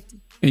in his 50s.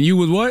 And you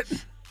was what?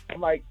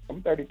 I'm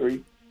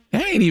 33.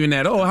 I ain't even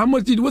that old.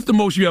 What's the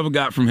most you ever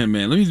got from him,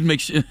 man? Let me just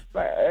make sure.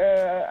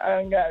 I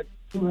ain't got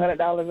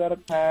 $200 at a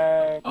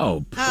time.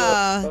 Oh,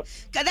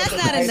 that's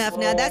not enough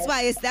now. That's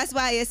why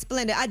it's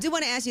splendid. I do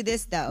want to ask you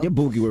this though. Your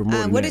boogie were more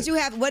than what that.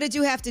 did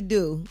you have to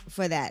do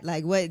for that?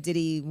 Like, what did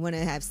he want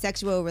to have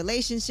sexual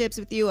relationships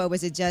with you, or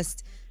was it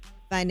just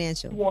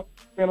financial? He wanted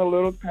to spend a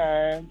little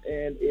time,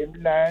 and every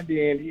now and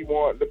then he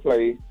wanted to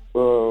play.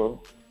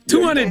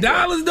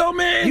 $200 though,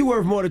 man. You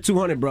worth more than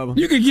 $200, brother.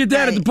 You could get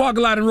that at the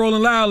parking lot in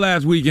Rolling Loud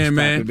last weekend,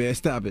 man.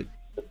 Stop it.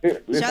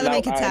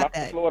 Charlamagne can top that.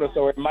 I'm in Florida,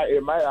 so I might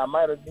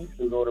have needed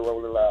to go to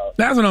Rolling Loud.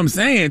 That's what I'm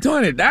saying.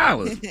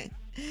 $200.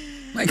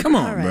 Like, come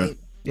on, bro.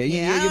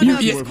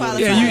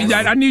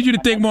 I need you to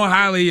think more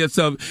highly of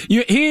yourself. He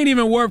ain't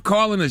even worth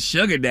calling a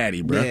sugar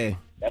daddy, bro. Yeah.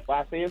 That's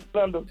why I say it's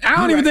Splendor. I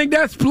don't even think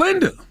that's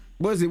Splendor.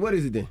 What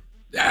is it then?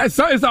 It's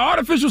an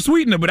artificial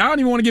sweetener, but I don't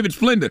even want to give it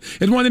Splendor.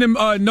 It's one of them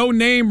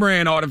no-name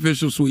brand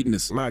artificial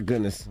sweeteners. My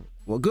goodness.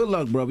 Well, good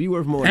luck, brother. You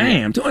worth more.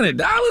 Damn,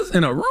 $200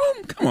 in a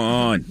room? Come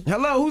on.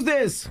 Hello, who's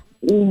this?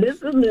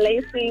 This is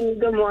Lacey.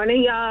 Good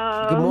morning,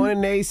 y'all. Good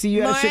morning, Lacey.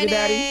 You had a sugar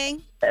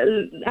daddy?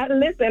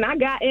 Listen, I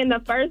got in the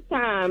first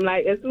time.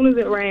 Like, as soon as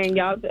it rang,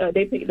 y'all,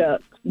 they picked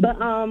up. But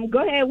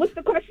go ahead. What's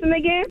the question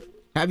again?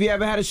 Have you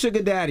ever had a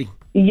sugar daddy?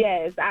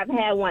 Yes, I've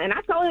had one. And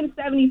I told him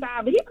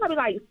 75, but he's probably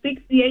like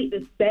 68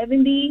 to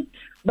 70.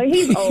 But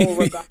he's old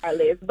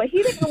regardless. But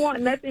he didn't want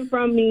nothing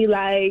from me.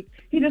 Like,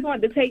 he just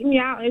wanted to take me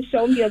out and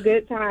show me a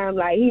good time.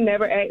 Like, he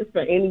never asked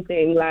for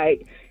anything.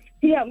 Like,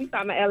 he helped me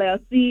start my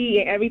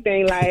LLC and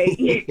everything. Like,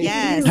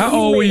 yes. How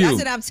old were you? That's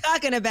what I'm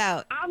talking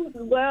about.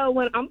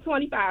 When I'm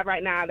 25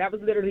 right now. That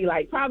was literally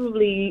like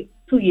probably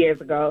 2 years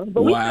ago.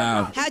 But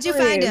wow. How'd you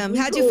find him?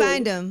 How'd you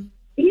find him?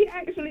 He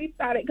actually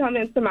started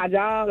coming to my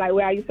job, like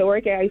where I used to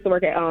work at. I used to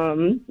work at a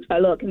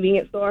little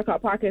convenience store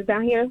called Parker's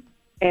down here.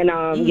 And,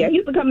 yeah, he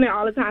used to come there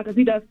all the time because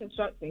he does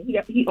construction.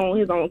 He owns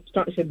his own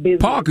construction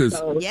business. Parker's?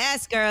 So.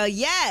 Yes, girl,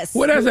 yes.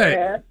 What is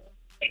that?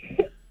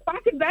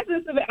 Parker's, that's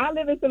in Savannah. I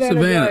live in Savannah,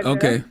 Savannah,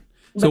 Georgia. Okay.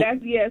 But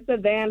that's,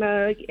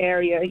 Savannah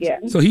area, yeah.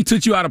 So he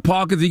took you out of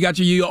Parker's. He got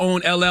you your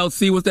own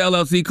LLC. What's the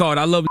LLC called?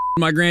 I love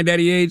my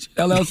granddaddy age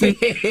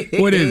LLC.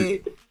 What is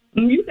it?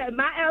 You said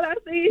my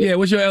LLC? Yeah,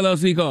 what's your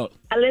LLC called?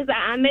 Listen,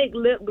 I make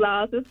lip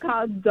gloss. It's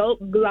called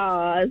Dope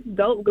Gloss.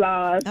 Dope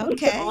Gloss.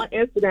 Okay. On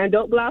Instagram,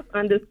 Dope Gloss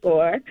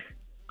 _.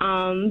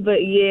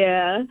 But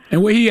yeah.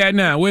 And where he at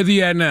now? Where's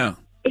he at now?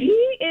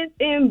 He is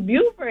in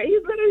Beaufort.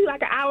 He's literally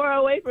like an hour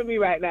away from me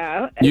right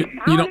now.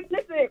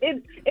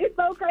 Listen, it's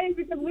so crazy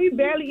because we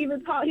barely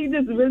even talk. He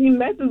just really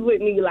messes with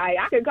me. Like,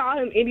 I can call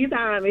him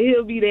anytime and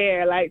he'll be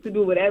there, like, to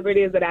do whatever it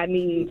is that I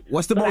need.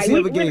 What's the most he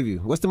ever gave you?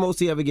 What's the most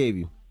he ever gave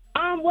you?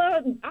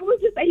 Well, I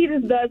would just say he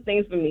just does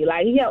things for me.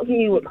 Like, he helps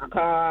me with my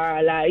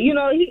car. Like, you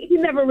know, he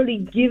never really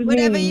gives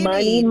me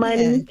money.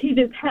 Yeah. He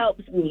just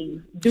helps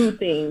me do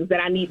things that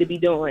I need to be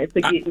doing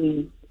to get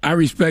me. I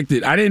respect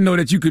it. I didn't know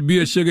that you could be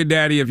a sugar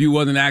daddy if you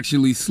wasn't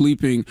actually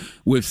sleeping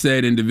with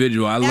said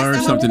individual. I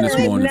learned something this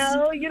morning.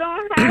 No, you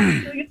don't have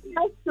to. You don't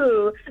have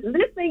to.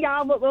 Listen,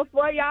 y'all, but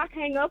before y'all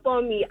hang up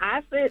on me,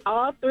 I sent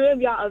all three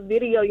of y'all a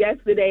video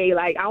yesterday.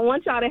 Like, I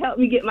want y'all to help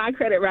me get my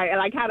credit right.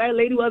 Like how that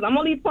lady was. I'm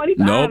only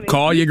 25. Nope.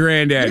 Call your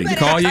granddaddy.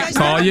 Call your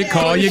granddaddy.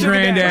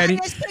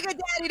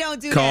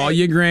 Call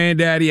your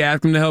granddaddy.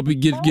 Ask him to help you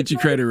get your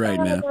credit right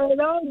now.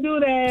 Don't do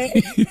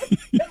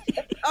that.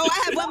 Oh,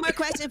 I have one more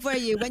question for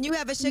you. When you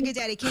have a sugar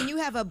daddy, can you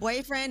have a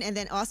boyfriend and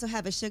then also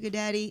have a sugar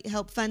daddy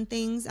help fund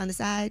things on the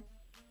side?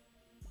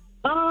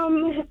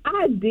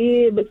 I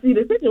did, but see,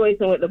 the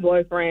situation with the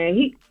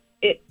boyfriend,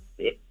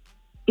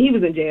 He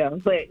was in jail,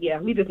 but yeah,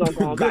 we just don't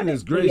go on.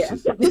 Goodness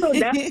gracious. Yeah.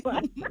 That's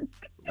fine.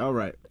 All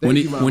right. When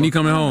he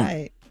coming home?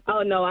 Right.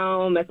 Oh no, I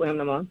don't mess with him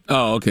no more.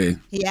 Oh, okay.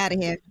 He out of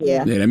here.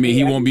 Yeah. Yeah, that means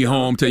he won't be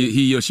home till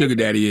he your sugar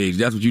daddy age.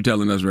 That's what you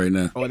telling us right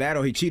now. Or that,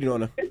 or he cheated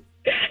on her.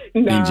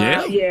 Nah, In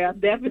jail? Yeah,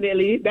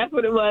 definitely. That's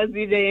what it was,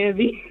 DJ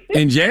Envy.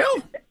 In jail?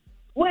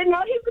 Well, no,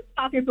 he was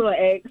talking to an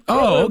ex.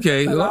 Oh,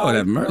 okay. Lord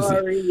have mercy.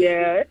 Sorry,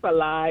 yeah, it's a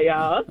lie,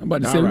 y'all. I'm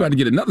about to say, we're about to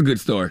get another good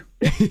story.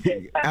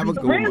 Have a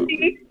good one.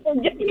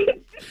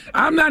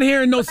 I'm not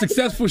hearing no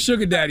successful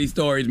sugar daddy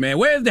stories, man.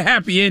 Where's the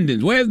happy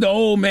endings? Where's the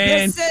old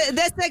man?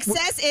 The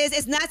success is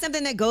it's not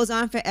something that goes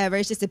on forever.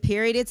 It's just a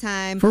period of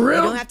time. For real?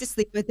 You don't have to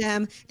sleep with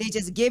them. They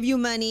just give you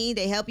money.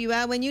 They help you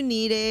out when you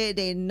need it.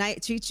 They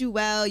treat you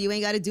well. You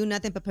ain't got to do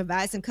nothing but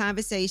provide some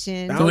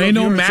conversation. So ain't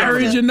no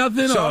marriage or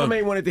nothing?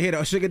 Charlamagne wanted to hear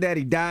that sugar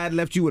daddy died,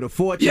 left you with a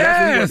fortune.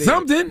 Yeah,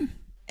 something.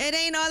 It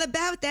ain't all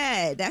about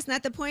that. That's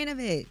not the point of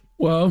it.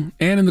 Well,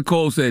 Ann and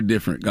Nicole said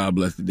different. God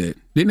bless the dead.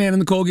 Didn't Ann and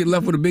Nicole get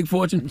left with a big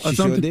fortune or She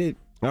something? sure did.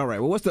 All right.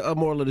 Well, what's the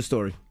moral of the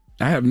story?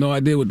 I have no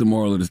idea what the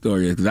moral of the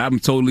story is because I'm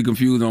totally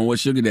confused on what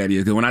sugar daddy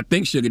is. Because when I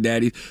think sugar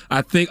daddy,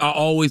 I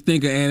always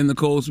think of Ann and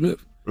Nicole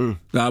Smith.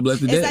 God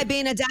bless the dead. It's like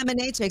being a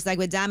dominatrix. Like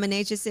with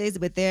dominatrixes,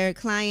 with their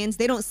clients,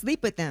 they don't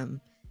sleep with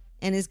them.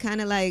 And it's kind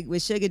of like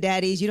with sugar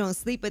daddies, you don't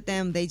sleep with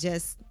them. They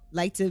just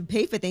like to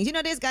pay for things. You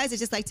know, there's guys that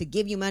just like to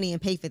give you money and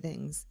pay for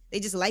things. They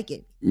just like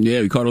it.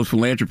 Yeah, we call those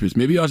philanthropists.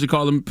 Maybe y'all should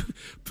call them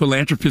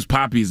philanthropist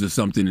poppies or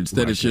something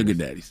instead of sugar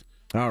daddies.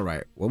 All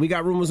right. Well, we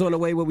got rumors on the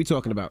way. What we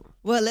talking about?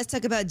 Well, let's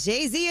talk about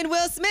Jay-Z and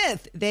Will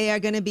Smith. They are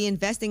going to be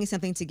investing in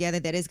something together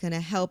that is going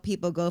to help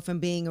people go from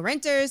being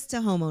renters to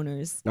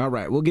homeowners. All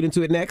right. We'll get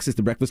into it next. It's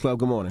The Breakfast Club.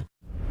 Good morning.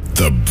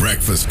 The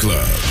Breakfast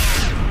Club.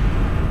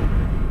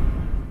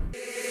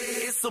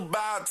 It's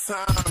about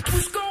time.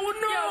 What's going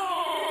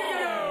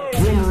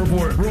on? Rumor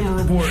report. Rumor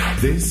report.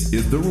 This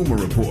is the Rumor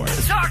Report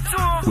Talk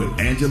to him. with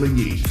Angela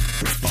Yee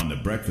on The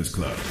Breakfast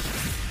Club.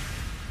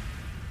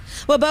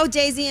 Well, both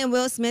Jay-Z and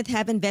Will Smith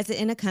have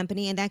invested in a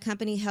company, and that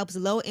company helps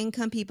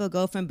low-income people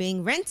go from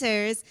being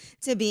renters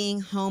to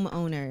being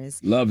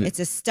homeowners. Love it. It's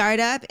a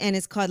startup, and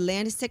it's called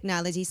Landis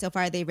Technology. So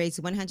far, they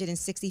raised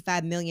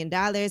 $165 million,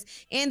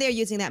 and they're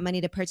using that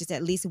money to purchase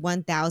at least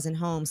 1,000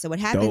 homes. So what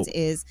happens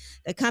is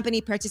the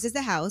company purchases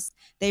the house,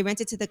 they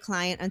rent it to the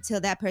client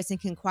until that person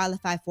can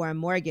qualify for a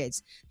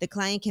mortgage. The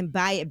client can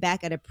buy it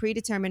back at a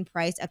predetermined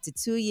price up to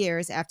 2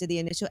 years after the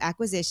initial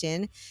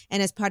acquisition.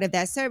 And as part of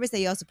that service,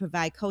 they also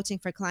provide coaching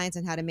for clients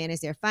on how to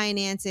manage their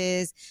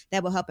finances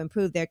that will help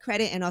improve their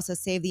credit and also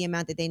save the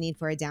amount that they need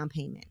for a down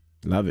payment.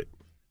 Love it.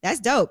 That's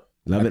dope.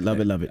 Love it. Love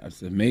it. Love it.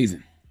 That's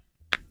amazing.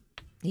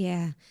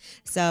 Yeah.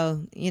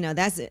 So,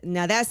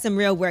 that's some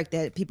real work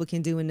that people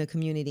can do in the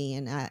community.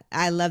 And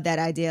I love that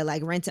idea,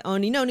 like rent to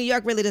own. You know, New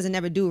York really doesn't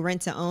ever do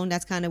rent to own.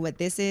 That's kind of what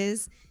this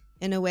is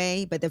in a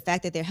way. But the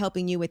fact that they're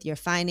helping you with your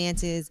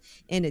finances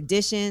in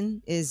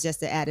addition is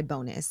just an added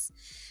bonus.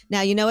 Now,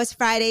 you know it's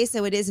Friday,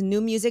 so it is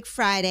New Music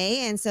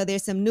Friday, and so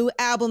there's some new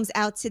albums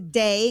out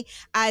today.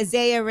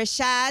 Isaiah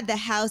Rashad, The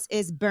House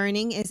is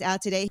Burning, is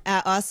out today.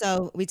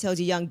 Also, we told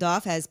you Young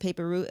Dolph has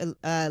Paper Route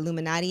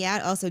Illuminati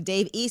out. Also,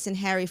 Dave East and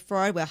Harry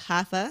Fraud with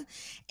Hoffa.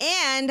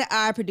 And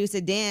our producer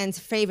Dan's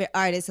favorite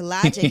artist,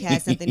 Logic,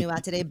 has something new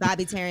out today,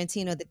 Bobby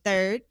Tarantino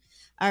III.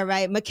 All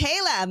right,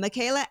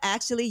 Michaela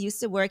actually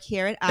used to work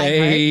here at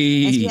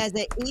iHeart, and she has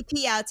an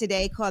EP out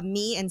today called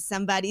Me and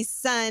Somebody's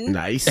Son.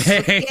 Nice.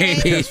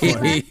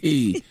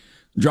 Hey.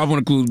 Drop on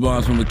the clues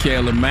bombs from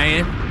Michaela,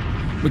 man.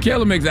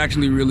 Michaela makes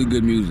actually really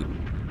good music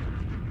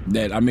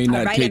that I may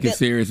not take as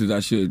serious as I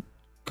should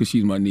because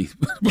she's my niece.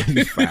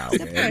 Foul,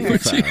 man.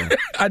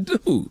 I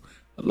do.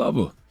 I love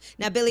her.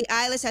 Now, Billie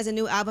Eilish has a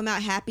new album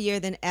out,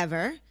 Happier Than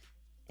Ever,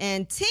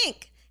 and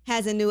Tink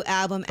has a new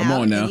album Come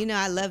out. on now.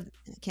 And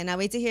cannot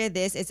wait to hear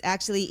this. It's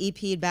actually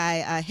EP'd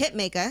by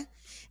Hitmaker,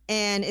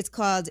 and it's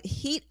called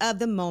Heat of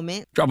the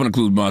Moment. Dropping the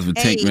clues bombs for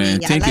Tink, man.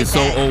 I Tink like is so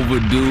that.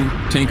 overdue.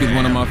 Tink is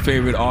one of my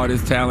favorite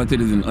artists.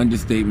 Talented is an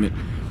understatement.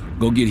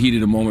 Go get Heat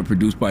of the Moment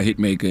produced by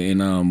Hitmaker,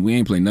 and we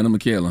ain't playing none of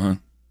Michaela,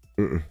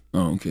 huh?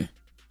 Oh, okay.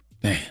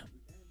 Damn.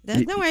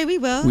 Don't worry, we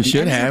will. We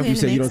should have. You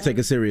said you don't take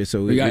it serious,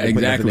 so We got- can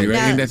put that exactly, in there.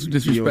 right? And that's You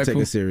don't take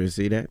disrespectful. it serious.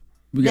 See that?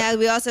 Now,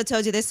 we also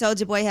told you that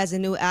Soulja Boy has a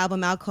new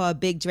album out called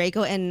Big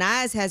Draco, and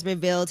Nas has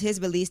revealed his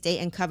release date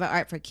and cover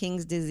art for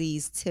King's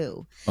Disease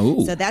 2.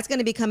 Oh. So that's going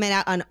to be coming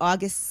out on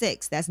August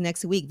 6th. That's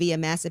next week via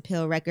Mass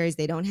Appeal Records.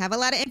 They don't have a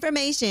lot of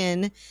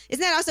information.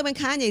 Isn't that also when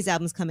Kanye's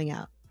album's coming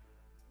out?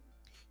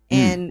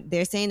 And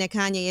they're saying that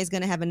Kanye is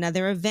going to have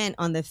another event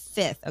on the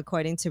 5th,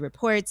 according to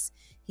reports.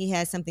 He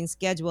has something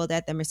scheduled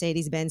at the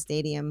Mercedes-Benz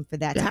Stadium for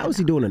that. How is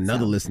he doing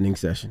another listening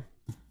session?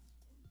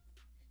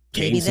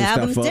 Maybe the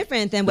album's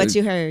different than what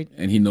you heard.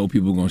 And he know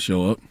people gonna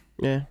show up.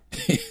 Yeah.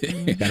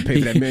 Gotta pay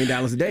for that $1 million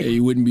a day. Yeah, he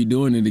wouldn't be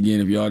doing it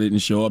again if y'all didn't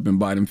show up and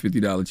buy them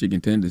 $50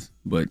 chicken tenders.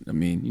 But I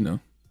mean, you know.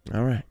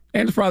 All right.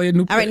 And it's probably a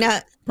new. All right,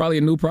 now- probably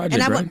a new project,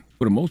 And I right?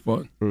 For the most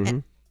part.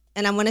 And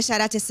I want to shout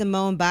out to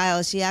Simone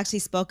Biles. She actually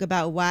spoke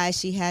about why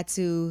she had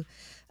to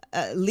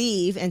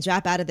leave and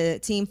drop out of the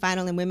team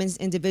final and women's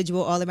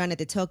individual all around at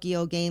the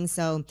Tokyo Games.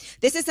 So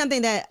this is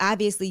something that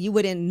obviously you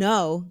wouldn't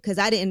know, because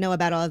I didn't know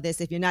about all of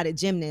this if you're not a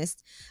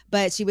gymnast.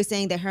 But she was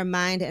saying that her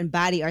mind and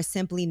body are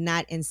simply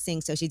not in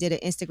sync. So she did an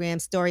Instagram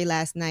story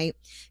last night,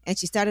 and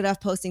she started off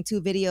posting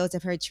 2 videos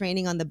of her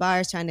training on the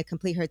bars, trying to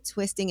complete her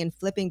twisting and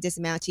flipping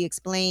dismount. She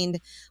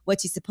explained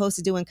what she's supposed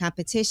to do in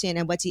competition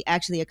and what she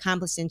actually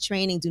accomplished in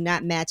training do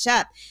not match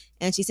up.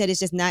 And she said it's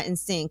just not in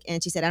sync.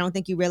 And she said, I don't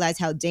think you realize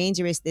how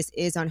dangerous this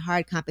is on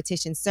hard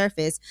competition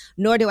surface,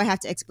 nor do I have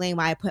to explain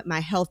why I put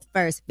my health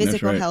first.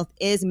 Physical health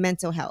is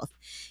mental health.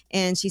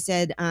 And she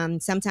said,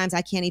 sometimes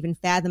I can't even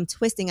fathom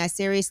twisting. I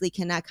seriously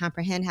cannot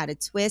comprehend how to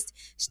twist,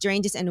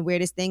 strangest and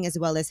weirdest thing, as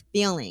well as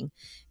feeling.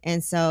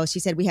 And so she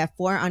said, we have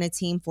 4 on a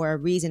team for a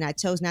reason. I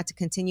chose not to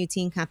continue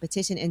team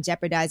competition and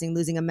jeopardizing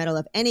losing a medal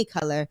of any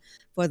color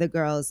for the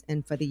girls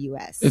and for the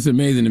U.S. It's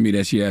amazing to me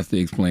that she has to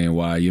explain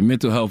why. Your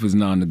mental health is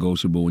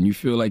non-negotiable. When you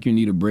feel like you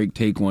need a break,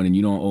 take one, and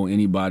you don't owe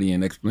anybody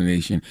an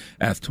explanation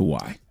as to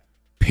why.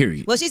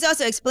 Period. Well, she's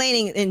also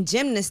explaining in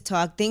gymnast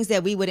talk things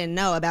that we wouldn't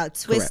know about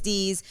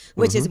twisties,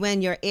 which is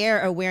when your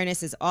air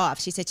awareness is off.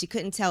 She said she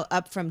couldn't tell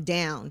up from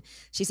down.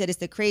 She said it's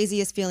the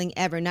craziest feeling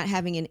ever, not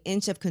having an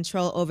inch of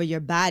control over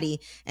your body.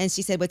 And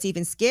she said what's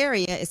even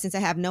scarier is since I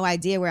have no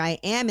idea where I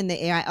am in the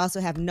air, I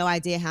also have no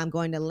idea how I'm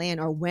going to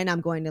land or when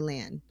I'm going to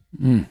land.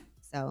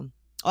 So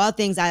all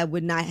things I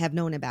would not have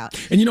known about.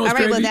 And you know what's all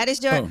right, crazy? well, that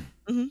is your...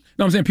 No,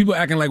 I'm saying people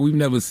acting like we've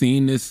never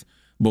seen this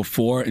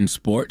before in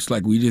sports,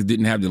 like we just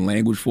didn't have the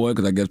language for it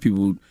because I guess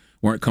people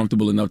weren't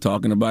comfortable enough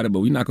talking about it. But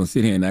we're not gonna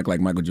sit here and act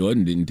like Michael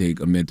Jordan didn't take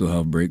a mental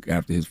health break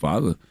after his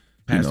father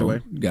passed away.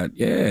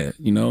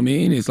 You know what I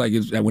mean? It's like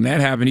when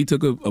that happened, he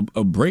took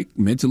a break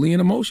mentally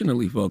and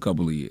emotionally for a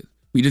couple of years.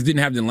 We just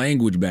didn't have the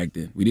language back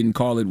then. We didn't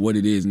call it what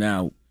it is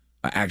now,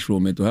 an actual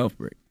mental health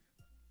break.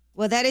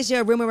 Well, that is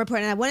your rumor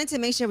report, and I wanted to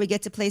make sure we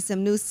get to play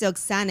some new Silk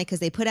Sonic because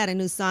they put out a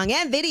new song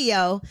and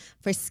video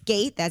for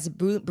Skate. That's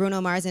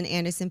Bruno Mars and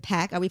Anderson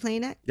 .Paak. Are we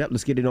playing that? Yep,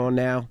 let's get it on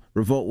now.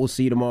 Revolt, we'll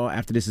see you tomorrow.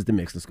 After this is The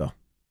Mix. Let's go.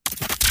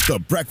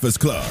 The Breakfast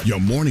Club. Your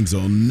mornings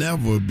will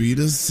never be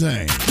the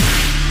same.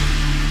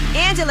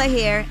 Angela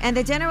here, and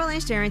the General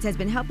Insurance has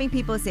been helping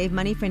people save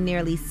money for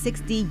nearly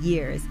 60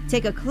 years.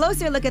 Take a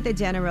closer look at the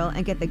General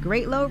and get the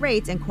great low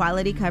rates and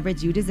quality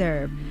coverage you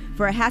deserve.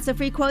 For a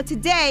hassle-free quote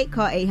today,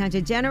 call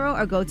 800-GENERAL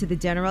or go to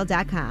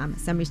thegeneral.com.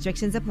 Some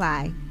restrictions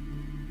apply.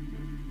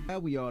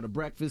 We are The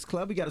Breakfast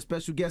Club. We got a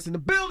special guest in the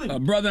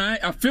building. Brother,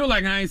 I feel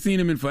like I ain't seen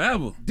him in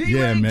forever.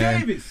 D-Ray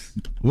Davis.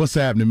 What's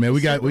happening, man?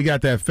 We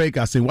got that fake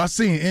I seen. Well, I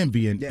seen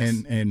Envy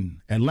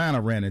and Atlanta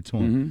ran into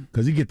him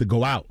because he get to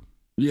go out.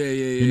 Yeah.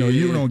 You know,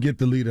 you don't get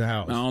to lead the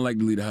house. I don't like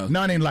to lead the house.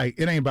 No, it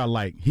ain't about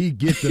like. He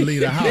gets to lead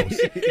the house.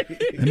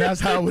 And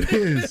that's how it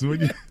is. When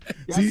you,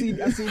 I seen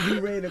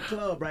D-Ray in the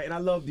club, right? And I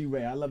love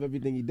D-Ray. I love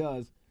everything he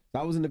does. So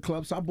I was in the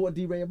club, so I bought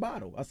D-Ray a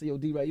bottle. I said, yo,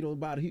 D-Ray, you don't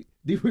buy it.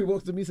 D-Ray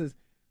walks to me and says,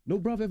 no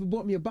brother ever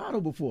bought me a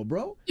bottle before,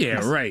 bro.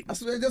 Yeah, right. I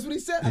swear, that's what he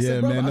said. I yeah,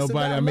 said, man,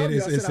 nobody. I mean,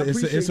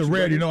 it's a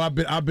rarity. You know, I've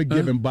been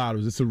giving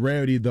bottles. It's a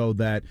rarity though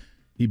that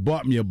he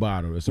bought me a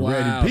bottle. It's a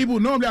rarity.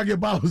 People normally I get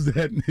bottles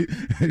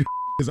that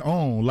his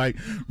own. Like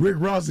Rick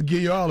Ross will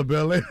give you all the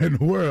Bel Air in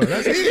the world.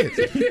 That's his.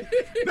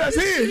 That's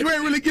his. You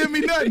ain't really giving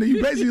me nothing.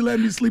 You basically let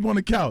me sleep on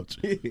the couch.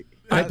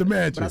 At the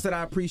mansion. But I said,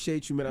 I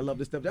appreciate you, man. I love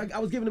this stuff. I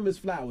was giving him his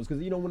flowers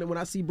because, you know, when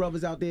I see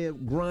brothers out there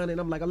grinding,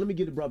 I'm like, let me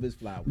give the brother his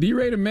flowers.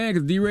 D-Ray the man,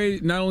 because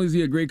D-Ray, not only is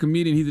he a great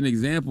comedian, he's an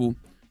example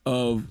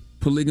of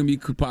polygamy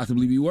could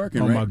possibly be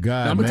working, right? Oh, my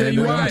God, I'm going to tell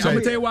you why. I'm going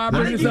to tell you why I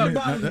bring this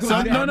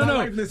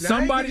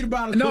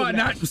up.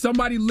 No.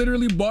 Somebody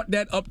literally brought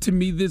that up to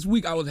me this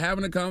week. I was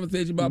having a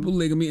conversation about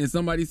polygamy, and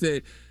somebody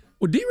said,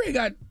 well, D-Ray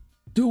got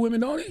 2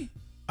 women, don't he?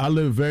 I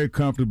live very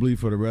comfortably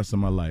for the rest of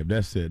my life.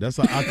 That's it. That's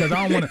because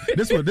I don't want to.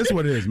 This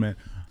what it is, man.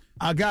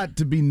 I got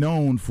to be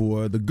known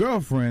for the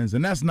girlfriends,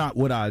 and that's not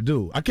what I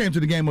do. I came to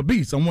the game of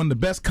beats. I'm one of the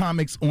best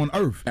comics on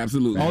earth.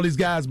 Absolutely. All these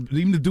guys,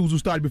 even the dudes who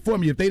started before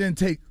me, if they didn't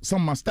take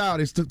some of my style,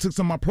 they took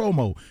some of my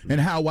promo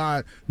and how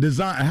I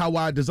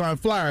design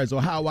flyers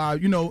or how I,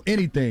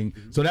 anything.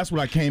 So that's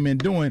what I came in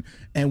doing.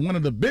 And one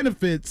of the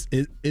benefits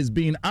is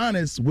being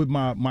honest with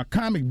my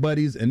comic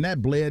buddies, and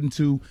that bled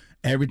into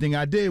everything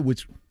I did,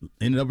 which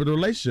ended up with a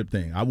relationship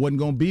thing. I wasn't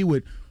going to be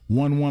with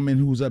one woman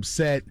who's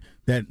upset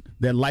that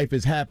life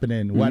is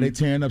happening while they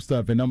tearing up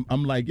stuff. And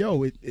I'm like, yo,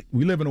 we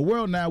live in a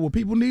world now where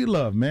people need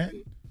love, man.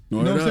 You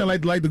know what I'm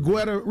saying? Like the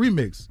Guetta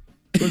remix.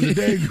 What is it,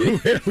 David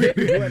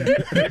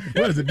Guetta?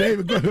 What is it,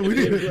 David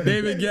Guetta?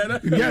 David Guetta?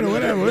 Guetta,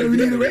 whatever.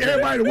 Everybody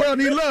in the world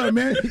need love,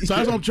 man. So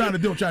that's what I'm trying to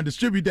do. I'm trying to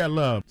distribute that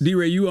love.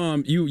 D-Ray,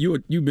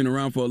 you've been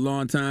around for a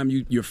long time.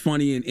 You're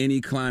funny in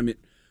any climate.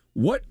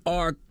 What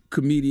are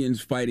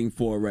comedians fighting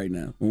for right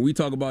now? When we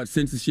talk about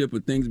censorship or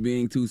things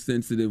being too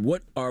sensitive,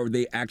 what are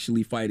they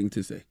actually fighting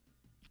to say?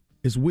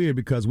 It's weird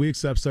because we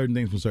accept certain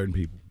things from certain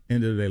people.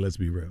 End of the day, let's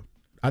be real.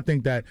 I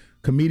think that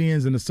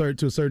comedians, to a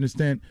certain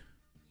extent,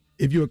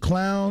 if you're a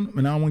clown,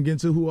 and I don't want to get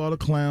into who all the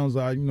clowns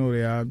are,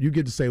 they are, you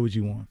get to say what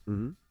you want.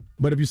 Mm-hmm.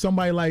 But if you're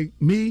somebody like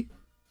me,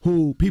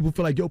 who people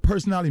feel like your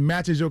personality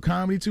matches your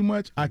comedy too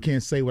much, I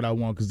can't say what I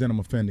want because then I'm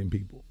offending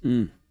people.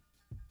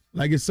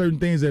 Like it's certain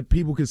things that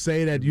people could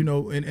say that, you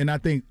know, and I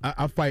think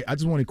I fight. I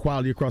just want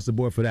equality across the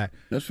board for that.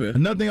 That's fair.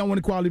 Another thing I want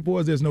equality for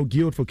is there's no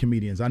guilt for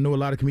comedians. I know a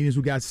lot of comedians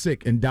who got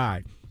sick and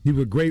died. These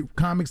were great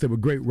comics. They were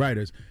great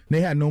writers. They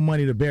had no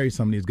money to bury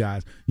some of these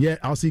guys. Yet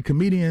I'll see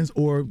comedians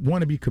or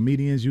wannabe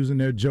comedians using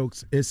their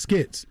jokes as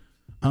skits.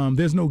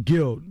 There's no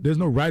guild. There's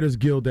no writers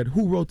guild that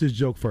who wrote this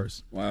joke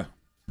first. Wow.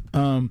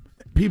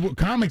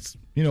 Comics,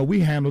 you know,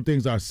 we handle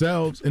things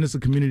ourselves, and it's a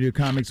community of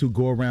comics who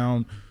go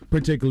around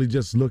particularly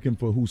just looking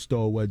for who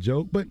stole what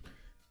joke, but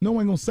no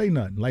one gonna say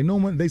nothing. Like no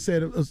one, they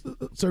said a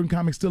certain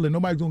comics still, and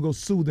nobody's gonna go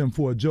sue them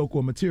for a joke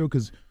or material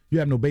because you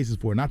have no basis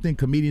for it. And I think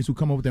comedians who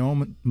come up with their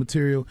own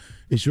material,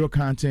 it's your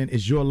content,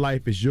 it's your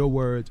life, it's your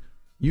words.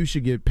 You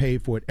should get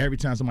paid for it every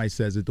time somebody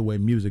says it the way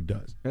music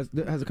does. Has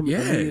a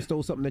comedian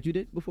stole something that you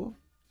did before?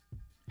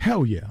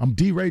 Hell yeah. I'm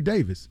D. Ray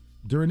Davis.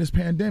 During this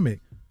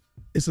pandemic,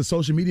 it's a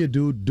social media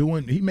dude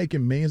he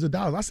making millions of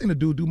dollars. I seen a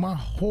dude do my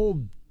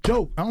whole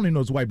joke. I don't even know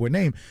his white boy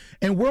name.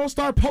 And World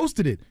Star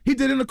posted it. He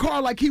did it in the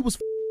car like he was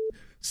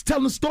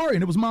telling a story,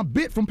 and it was my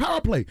bit from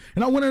Power Play.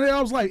 And I went in there,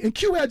 I was like, and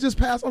Q had just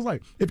passed. I was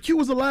like, if Q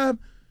was alive,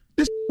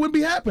 this wouldn't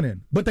be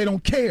happening. But they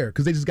don't care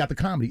because they just got the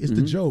comedy. It's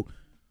the joke.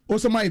 Or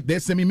somebody, they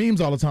send me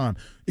memes all the time.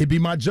 It'd be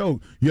my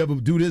joke. You ever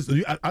do this?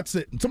 I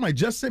said, somebody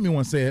just sent me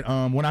one, said,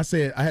 when I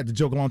said, I had the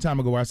joke a long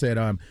time ago where I said,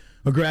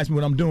 a girl asked me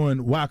what I'm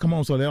doing, why I come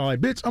on, so they're all like,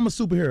 bitch, I'm a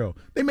superhero.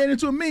 They made it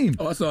into a meme.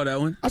 Oh, I saw that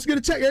one. I just get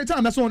a check every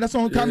time. That's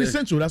on Comedy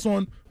Central. That's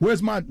on,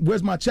 where's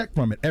my check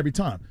from it every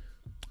time.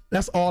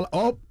 That's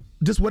all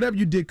just whatever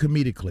you did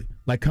comedically.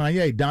 Like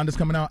Kanye, Donda's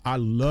coming out. I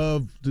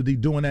love to be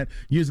doing that.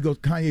 Years ago,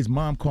 Kanye's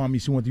mom called me.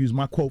 She wanted to use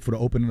my quote for the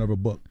opening of her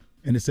book.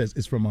 And it says,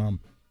 it's from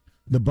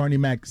the Bernie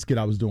Mac skit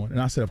I was doing. And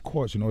I said, of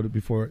course, you know,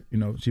 before, you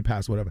know, she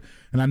passed, whatever.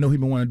 And I know he's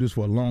been wanting to do this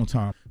for a long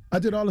time. I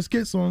did all the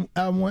skits on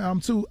album 1,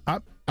 album 2. I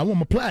want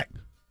my plaque.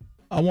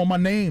 I want my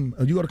name.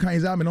 You go to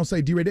Kanye's album and don't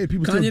say D. Ray Davis.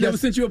 People Kanye still never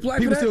sent you a plaque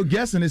People for that? still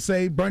guessing and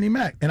say Bernie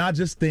Mac. And I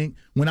just think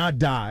when I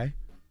die,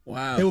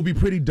 wow, it would be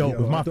pretty dope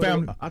if my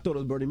family. I thought it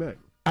was Bernie Mac.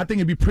 I think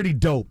it'd be pretty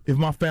dope if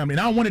my family, and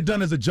I don't want it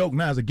done as a joke,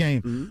 not as a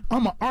game.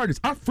 I'm an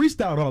artist. I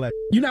freestyled all that.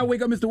 You not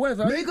Wake Up Mr. West,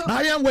 right?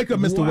 I am Wake Up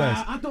Mr.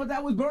 West. I thought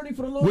that was Bernie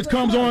for the longest Which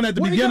comes on at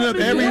the beginning of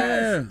every.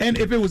 Yeah. And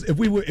if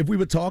we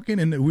were talking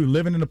and we were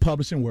living in the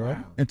publishing world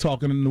and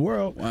talking in the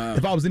world,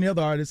 if I was any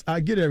other artist, I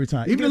get it every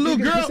time. Even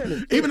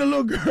the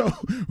little girl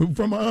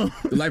from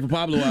the Life of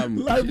Pablo album.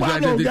 Life of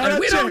Pablo,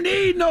 we don't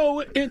need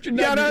no introduction.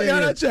 Got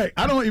that check.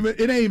 I don't even.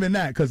 It ain't even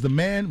that because the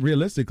man,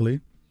 realistically,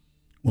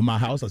 with my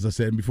house, as I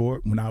said before,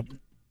 when I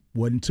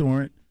wasn't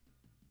touring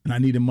and I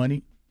needed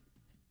money,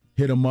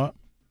 hit him up.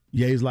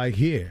 Ye's like,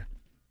 here.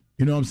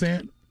 You know what I'm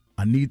saying?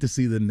 I need to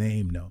see the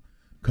name though,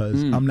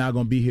 because I'm not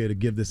going to be here to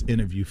give this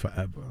interview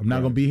forever. I'm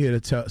not going to be here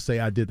to say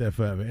I did that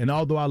forever. And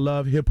although I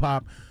love hip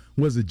hop,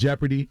 was it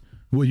Jeopardy?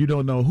 Well, you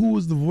don't know who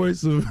was the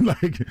voice of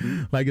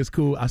like it's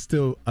cool. I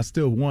still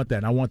want that.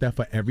 And I want that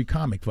for every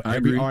comic, for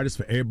every artist,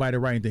 for everybody to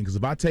write anything. Because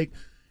if I take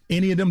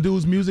any of them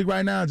dudes' music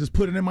right now and just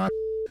put it in my,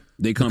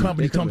 the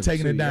company come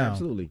taking it down.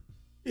 Absolutely.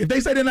 If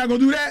they say they're not gonna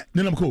do that,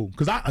 then I'm cool.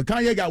 Because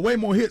Kanye got way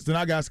more hits than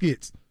I got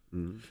skits.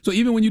 So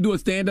even when you do a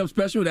stand-up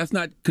special, that's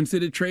not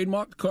considered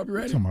trademarked,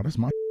 copyrighted? That's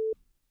my.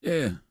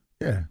 Yeah.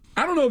 Yeah.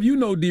 I don't know if you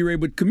know, D-Ray,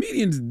 but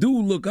comedians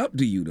do look up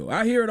to you, though.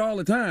 I hear it all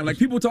the time. Like,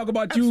 people talk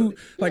about you,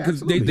 like,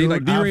 because they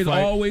like, D-Ray's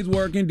always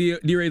working.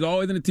 D-Ray's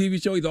always in a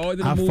TV show. He's always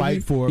in a movie. I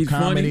fight for He's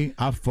comedy. Funny.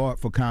 I've fought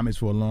for comics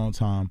for a long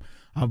time.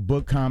 I've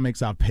booked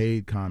comics. I've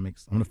paid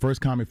comics. I'm the first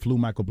comic flew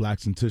Michael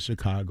Blackson to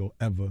Chicago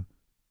ever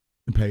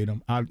and paid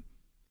him.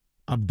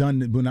 I've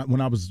done it when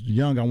I was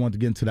young. I wanted to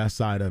get into that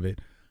side of it,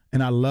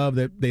 and I love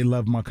that they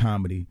love my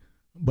comedy.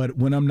 But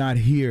when I'm not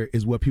here,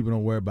 is what people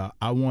don't worry about.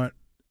 I want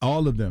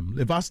all of them.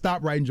 If I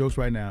stop writing jokes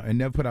right now and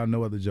never put out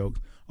no other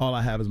jokes, all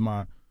I have is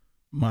my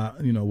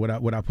you know what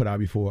I put out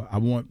before. I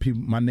want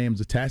people. My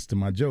name's attached to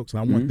my jokes, and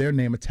I want their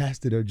name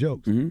attached to their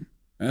jokes.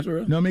 That's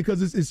real. You know what I mean?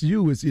 Because it's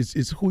you.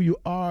 It's who you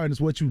are, and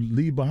it's what you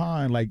leave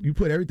behind. Like you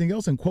put everything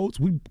else in quotes.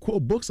 We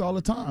quote books all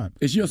the time.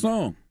 It's your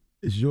song.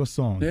 It's your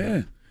song. Yeah.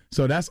 Bro.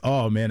 So that's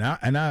all, man.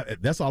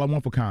 That's all I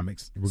want for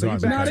comics. So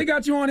they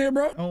got you on here,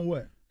 bro. On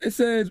what? It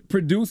says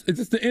it's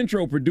just the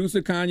intro.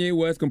 Producer Kanye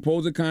West,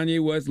 composer Kanye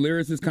West,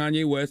 lyricist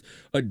Kanye West,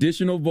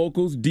 additional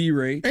vocals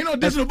D-Ray. Ain't no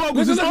additional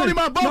vocals. It's only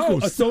my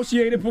vocals. No,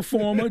 associated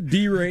performer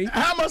D-Ray.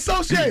 How am I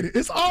associated?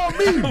 It's all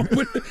me.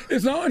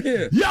 It's on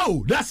here.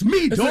 Yo, that's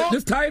me, dog.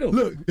 This title.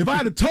 Look, if I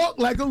had to talk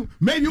like him,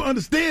 maybe you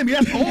understand me.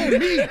 That's all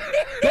me.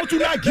 Don't you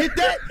not get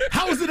that?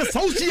 How is it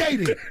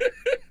associated?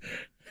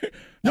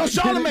 Yo,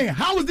 Charlamagne,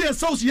 how is there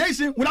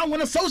association when I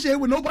want to associate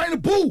with nobody in the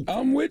booth?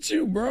 I'm with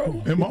you,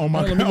 bro. On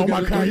my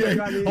Kanye.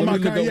 Let me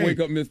look up Wake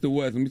Up Mr.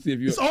 West. Let me see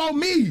if you. It's all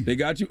me. They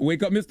got you.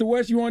 Wake Up Mr.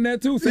 West. You on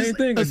that too? Same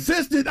thing.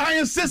 Assisted. I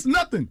insist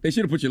nothing. They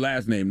should have put your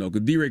last name though,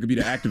 because D-Ray could be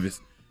the activist.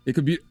 It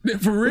could be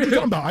for real. What are you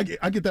talking about?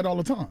 I get that all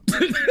the time.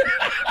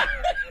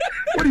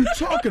 What are you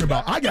talking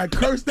about? I got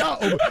cursed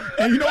out over,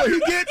 and you know what he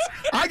gets?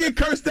 I get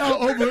cursed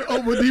out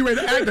over D-Ray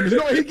the activist. You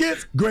know what he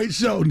gets? Great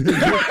show,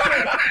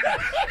 nigga.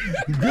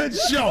 Good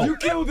show. You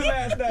killed it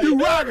last night. You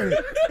rocking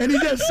it. And he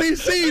just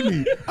CC'd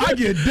me. I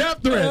get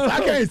death threats. I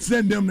can't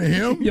send them to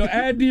him. Yo,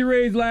 add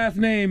D-Ray's last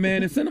name,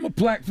 man, and send him a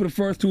plaque for the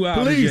first 2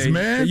 hours. Please, Jay.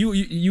 man.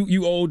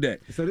 You owed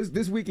that. So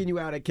this weekend you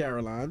out at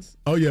Caroline's.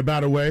 Oh, yeah,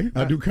 by the way,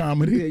 I do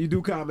comedy. Yeah, you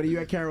do comedy. You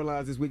at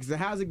Caroline's this week. So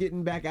how's it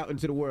getting back out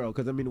into the world?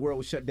 Because, I mean, the world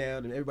was shut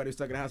down and everybody was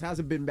stuck in the house. How's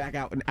it been back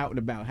out and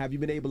about? Have you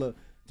been able to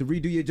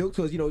redo your jokes?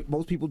 Because, you know,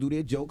 most people do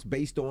their jokes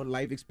based on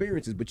life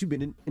experiences, but you've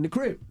been in the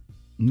crib.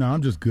 No,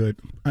 I'm just good.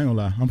 I ain't gonna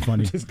lie. I'm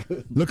funny. Just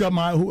good. Look up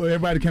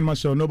everybody that came to my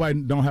show.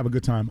 Nobody don't have a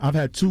good time. I've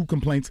had 2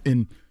 complaints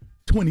in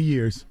 20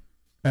 years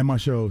at my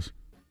shows.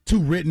 2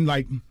 written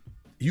like,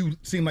 you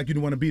seem like you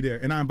didn't want to be there.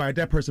 And I invited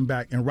that person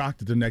back and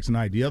rocked it the next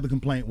night. The other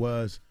complaint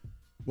was,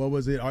 what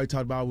was it? All he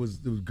talked about was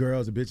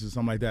girls and bitches or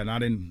something like that. And I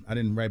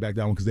didn't write back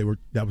that one because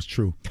that was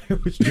true.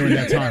 During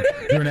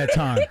that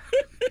time.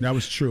 That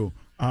was true.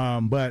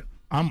 But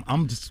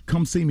I'm just,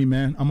 come see me,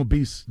 man. I'm a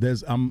beast.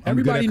 I'm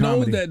Everybody good at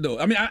knows comedy. that though.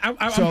 I mean,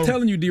 I'm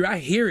telling you, D. I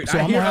hear it. So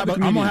I'm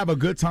gonna have a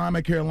good time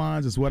at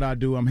Caroline's. Is what I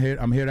do. I'm here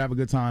to have a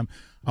good time.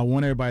 I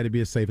want everybody to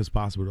be as safe as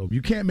possible, though.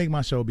 You can't make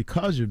my show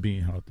because you're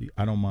being healthy.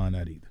 I don't mind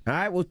that either. All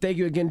right. Well, thank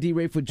you again,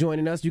 D-Ray, for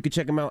joining us. You can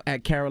check him out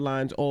at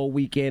Caroline's all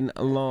weekend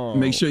long.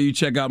 Make sure you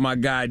check out my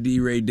guy,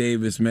 D-Ray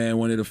Davis, man.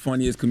 One of the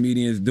funniest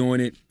comedians doing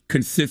it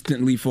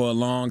consistently for a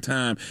long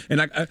time. And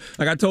like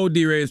I told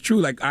D-Ray, it's true.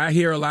 Like, I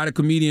hear a lot of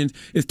comedians.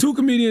 It's 2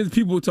 comedians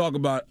people talk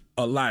about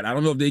a lot. I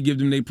don't know if they give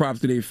them their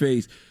props to their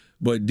face,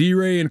 but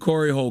D-Ray and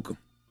Corey Holcomb,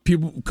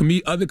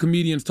 other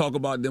comedians talk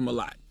about them a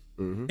lot,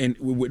 and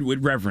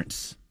with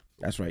reverence.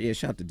 That's right. Yeah,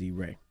 shout out to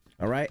D-Ray.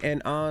 All right.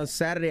 And on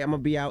Saturday, I'm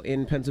going to be out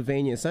in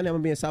Pennsylvania. And Sunday, I'm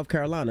going to be in South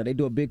Carolina. They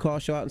do a big car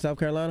show out in South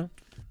Carolina?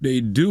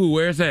 They do.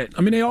 Where's that?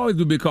 I mean, they always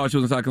do big car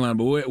shows in South Carolina,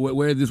 but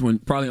where is this one?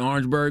 Probably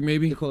Orangeburg,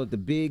 maybe? They call it the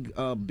Big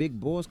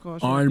Boys car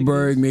show.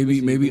 Orangeburg,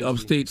 maybe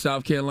upstate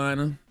South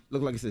Carolina.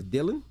 Look like it says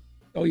Dillon?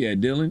 Oh, yeah,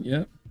 Dillon,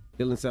 yeah.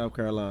 Dillon, South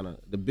Carolina.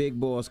 The Big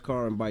Boys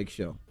Car and Bike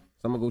Show.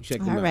 So I'm going to go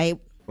check them out. All right.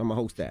 I'm going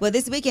to host that. Well,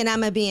 this weekend I'm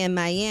going to be in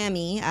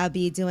Miami. I'll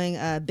be doing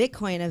a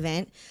Bitcoin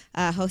event,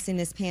 hosting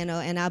this panel,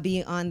 and I'll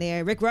be on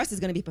there. Rick Ross is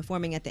going to be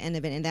performing at the end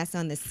of it, and that's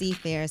on the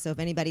Seafair. So if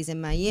anybody's in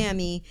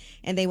Miami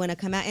and they want to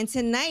come out, and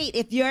tonight,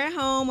 if you're at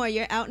home or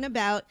you're out and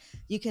about,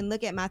 you can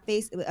look at my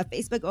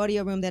Facebook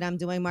audio room that I'm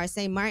doing,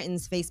 Marseille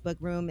Martin's Facebook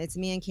room. It's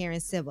me and Karen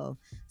Civil.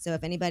 So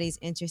if anybody's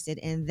interested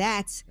in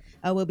that,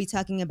 we'll be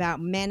talking about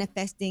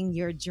manifesting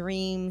your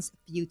dreams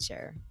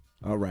future.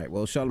 All right.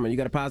 Well, Charlamagne, you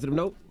got a positive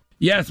note?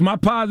 Yes, my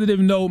positive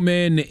note,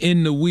 man, to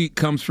end the week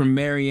comes from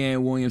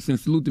Marianne Williamson.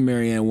 Salute to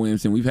Marianne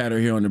Williamson. We've had her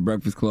here on the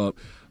Breakfast Club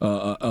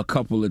a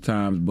couple of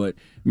times, but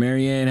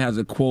Marianne has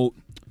a quote,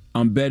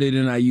 "I'm better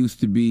than I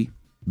used to be,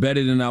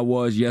 better than I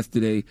was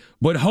yesterday,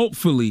 but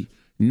hopefully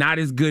not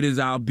as good as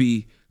I'll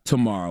be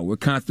tomorrow." We're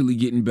constantly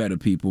getting better,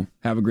 people.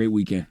 Have a great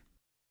weekend.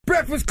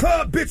 Breakfast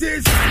Club,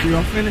 bitches!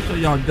 Y'all finished or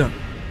y'all done?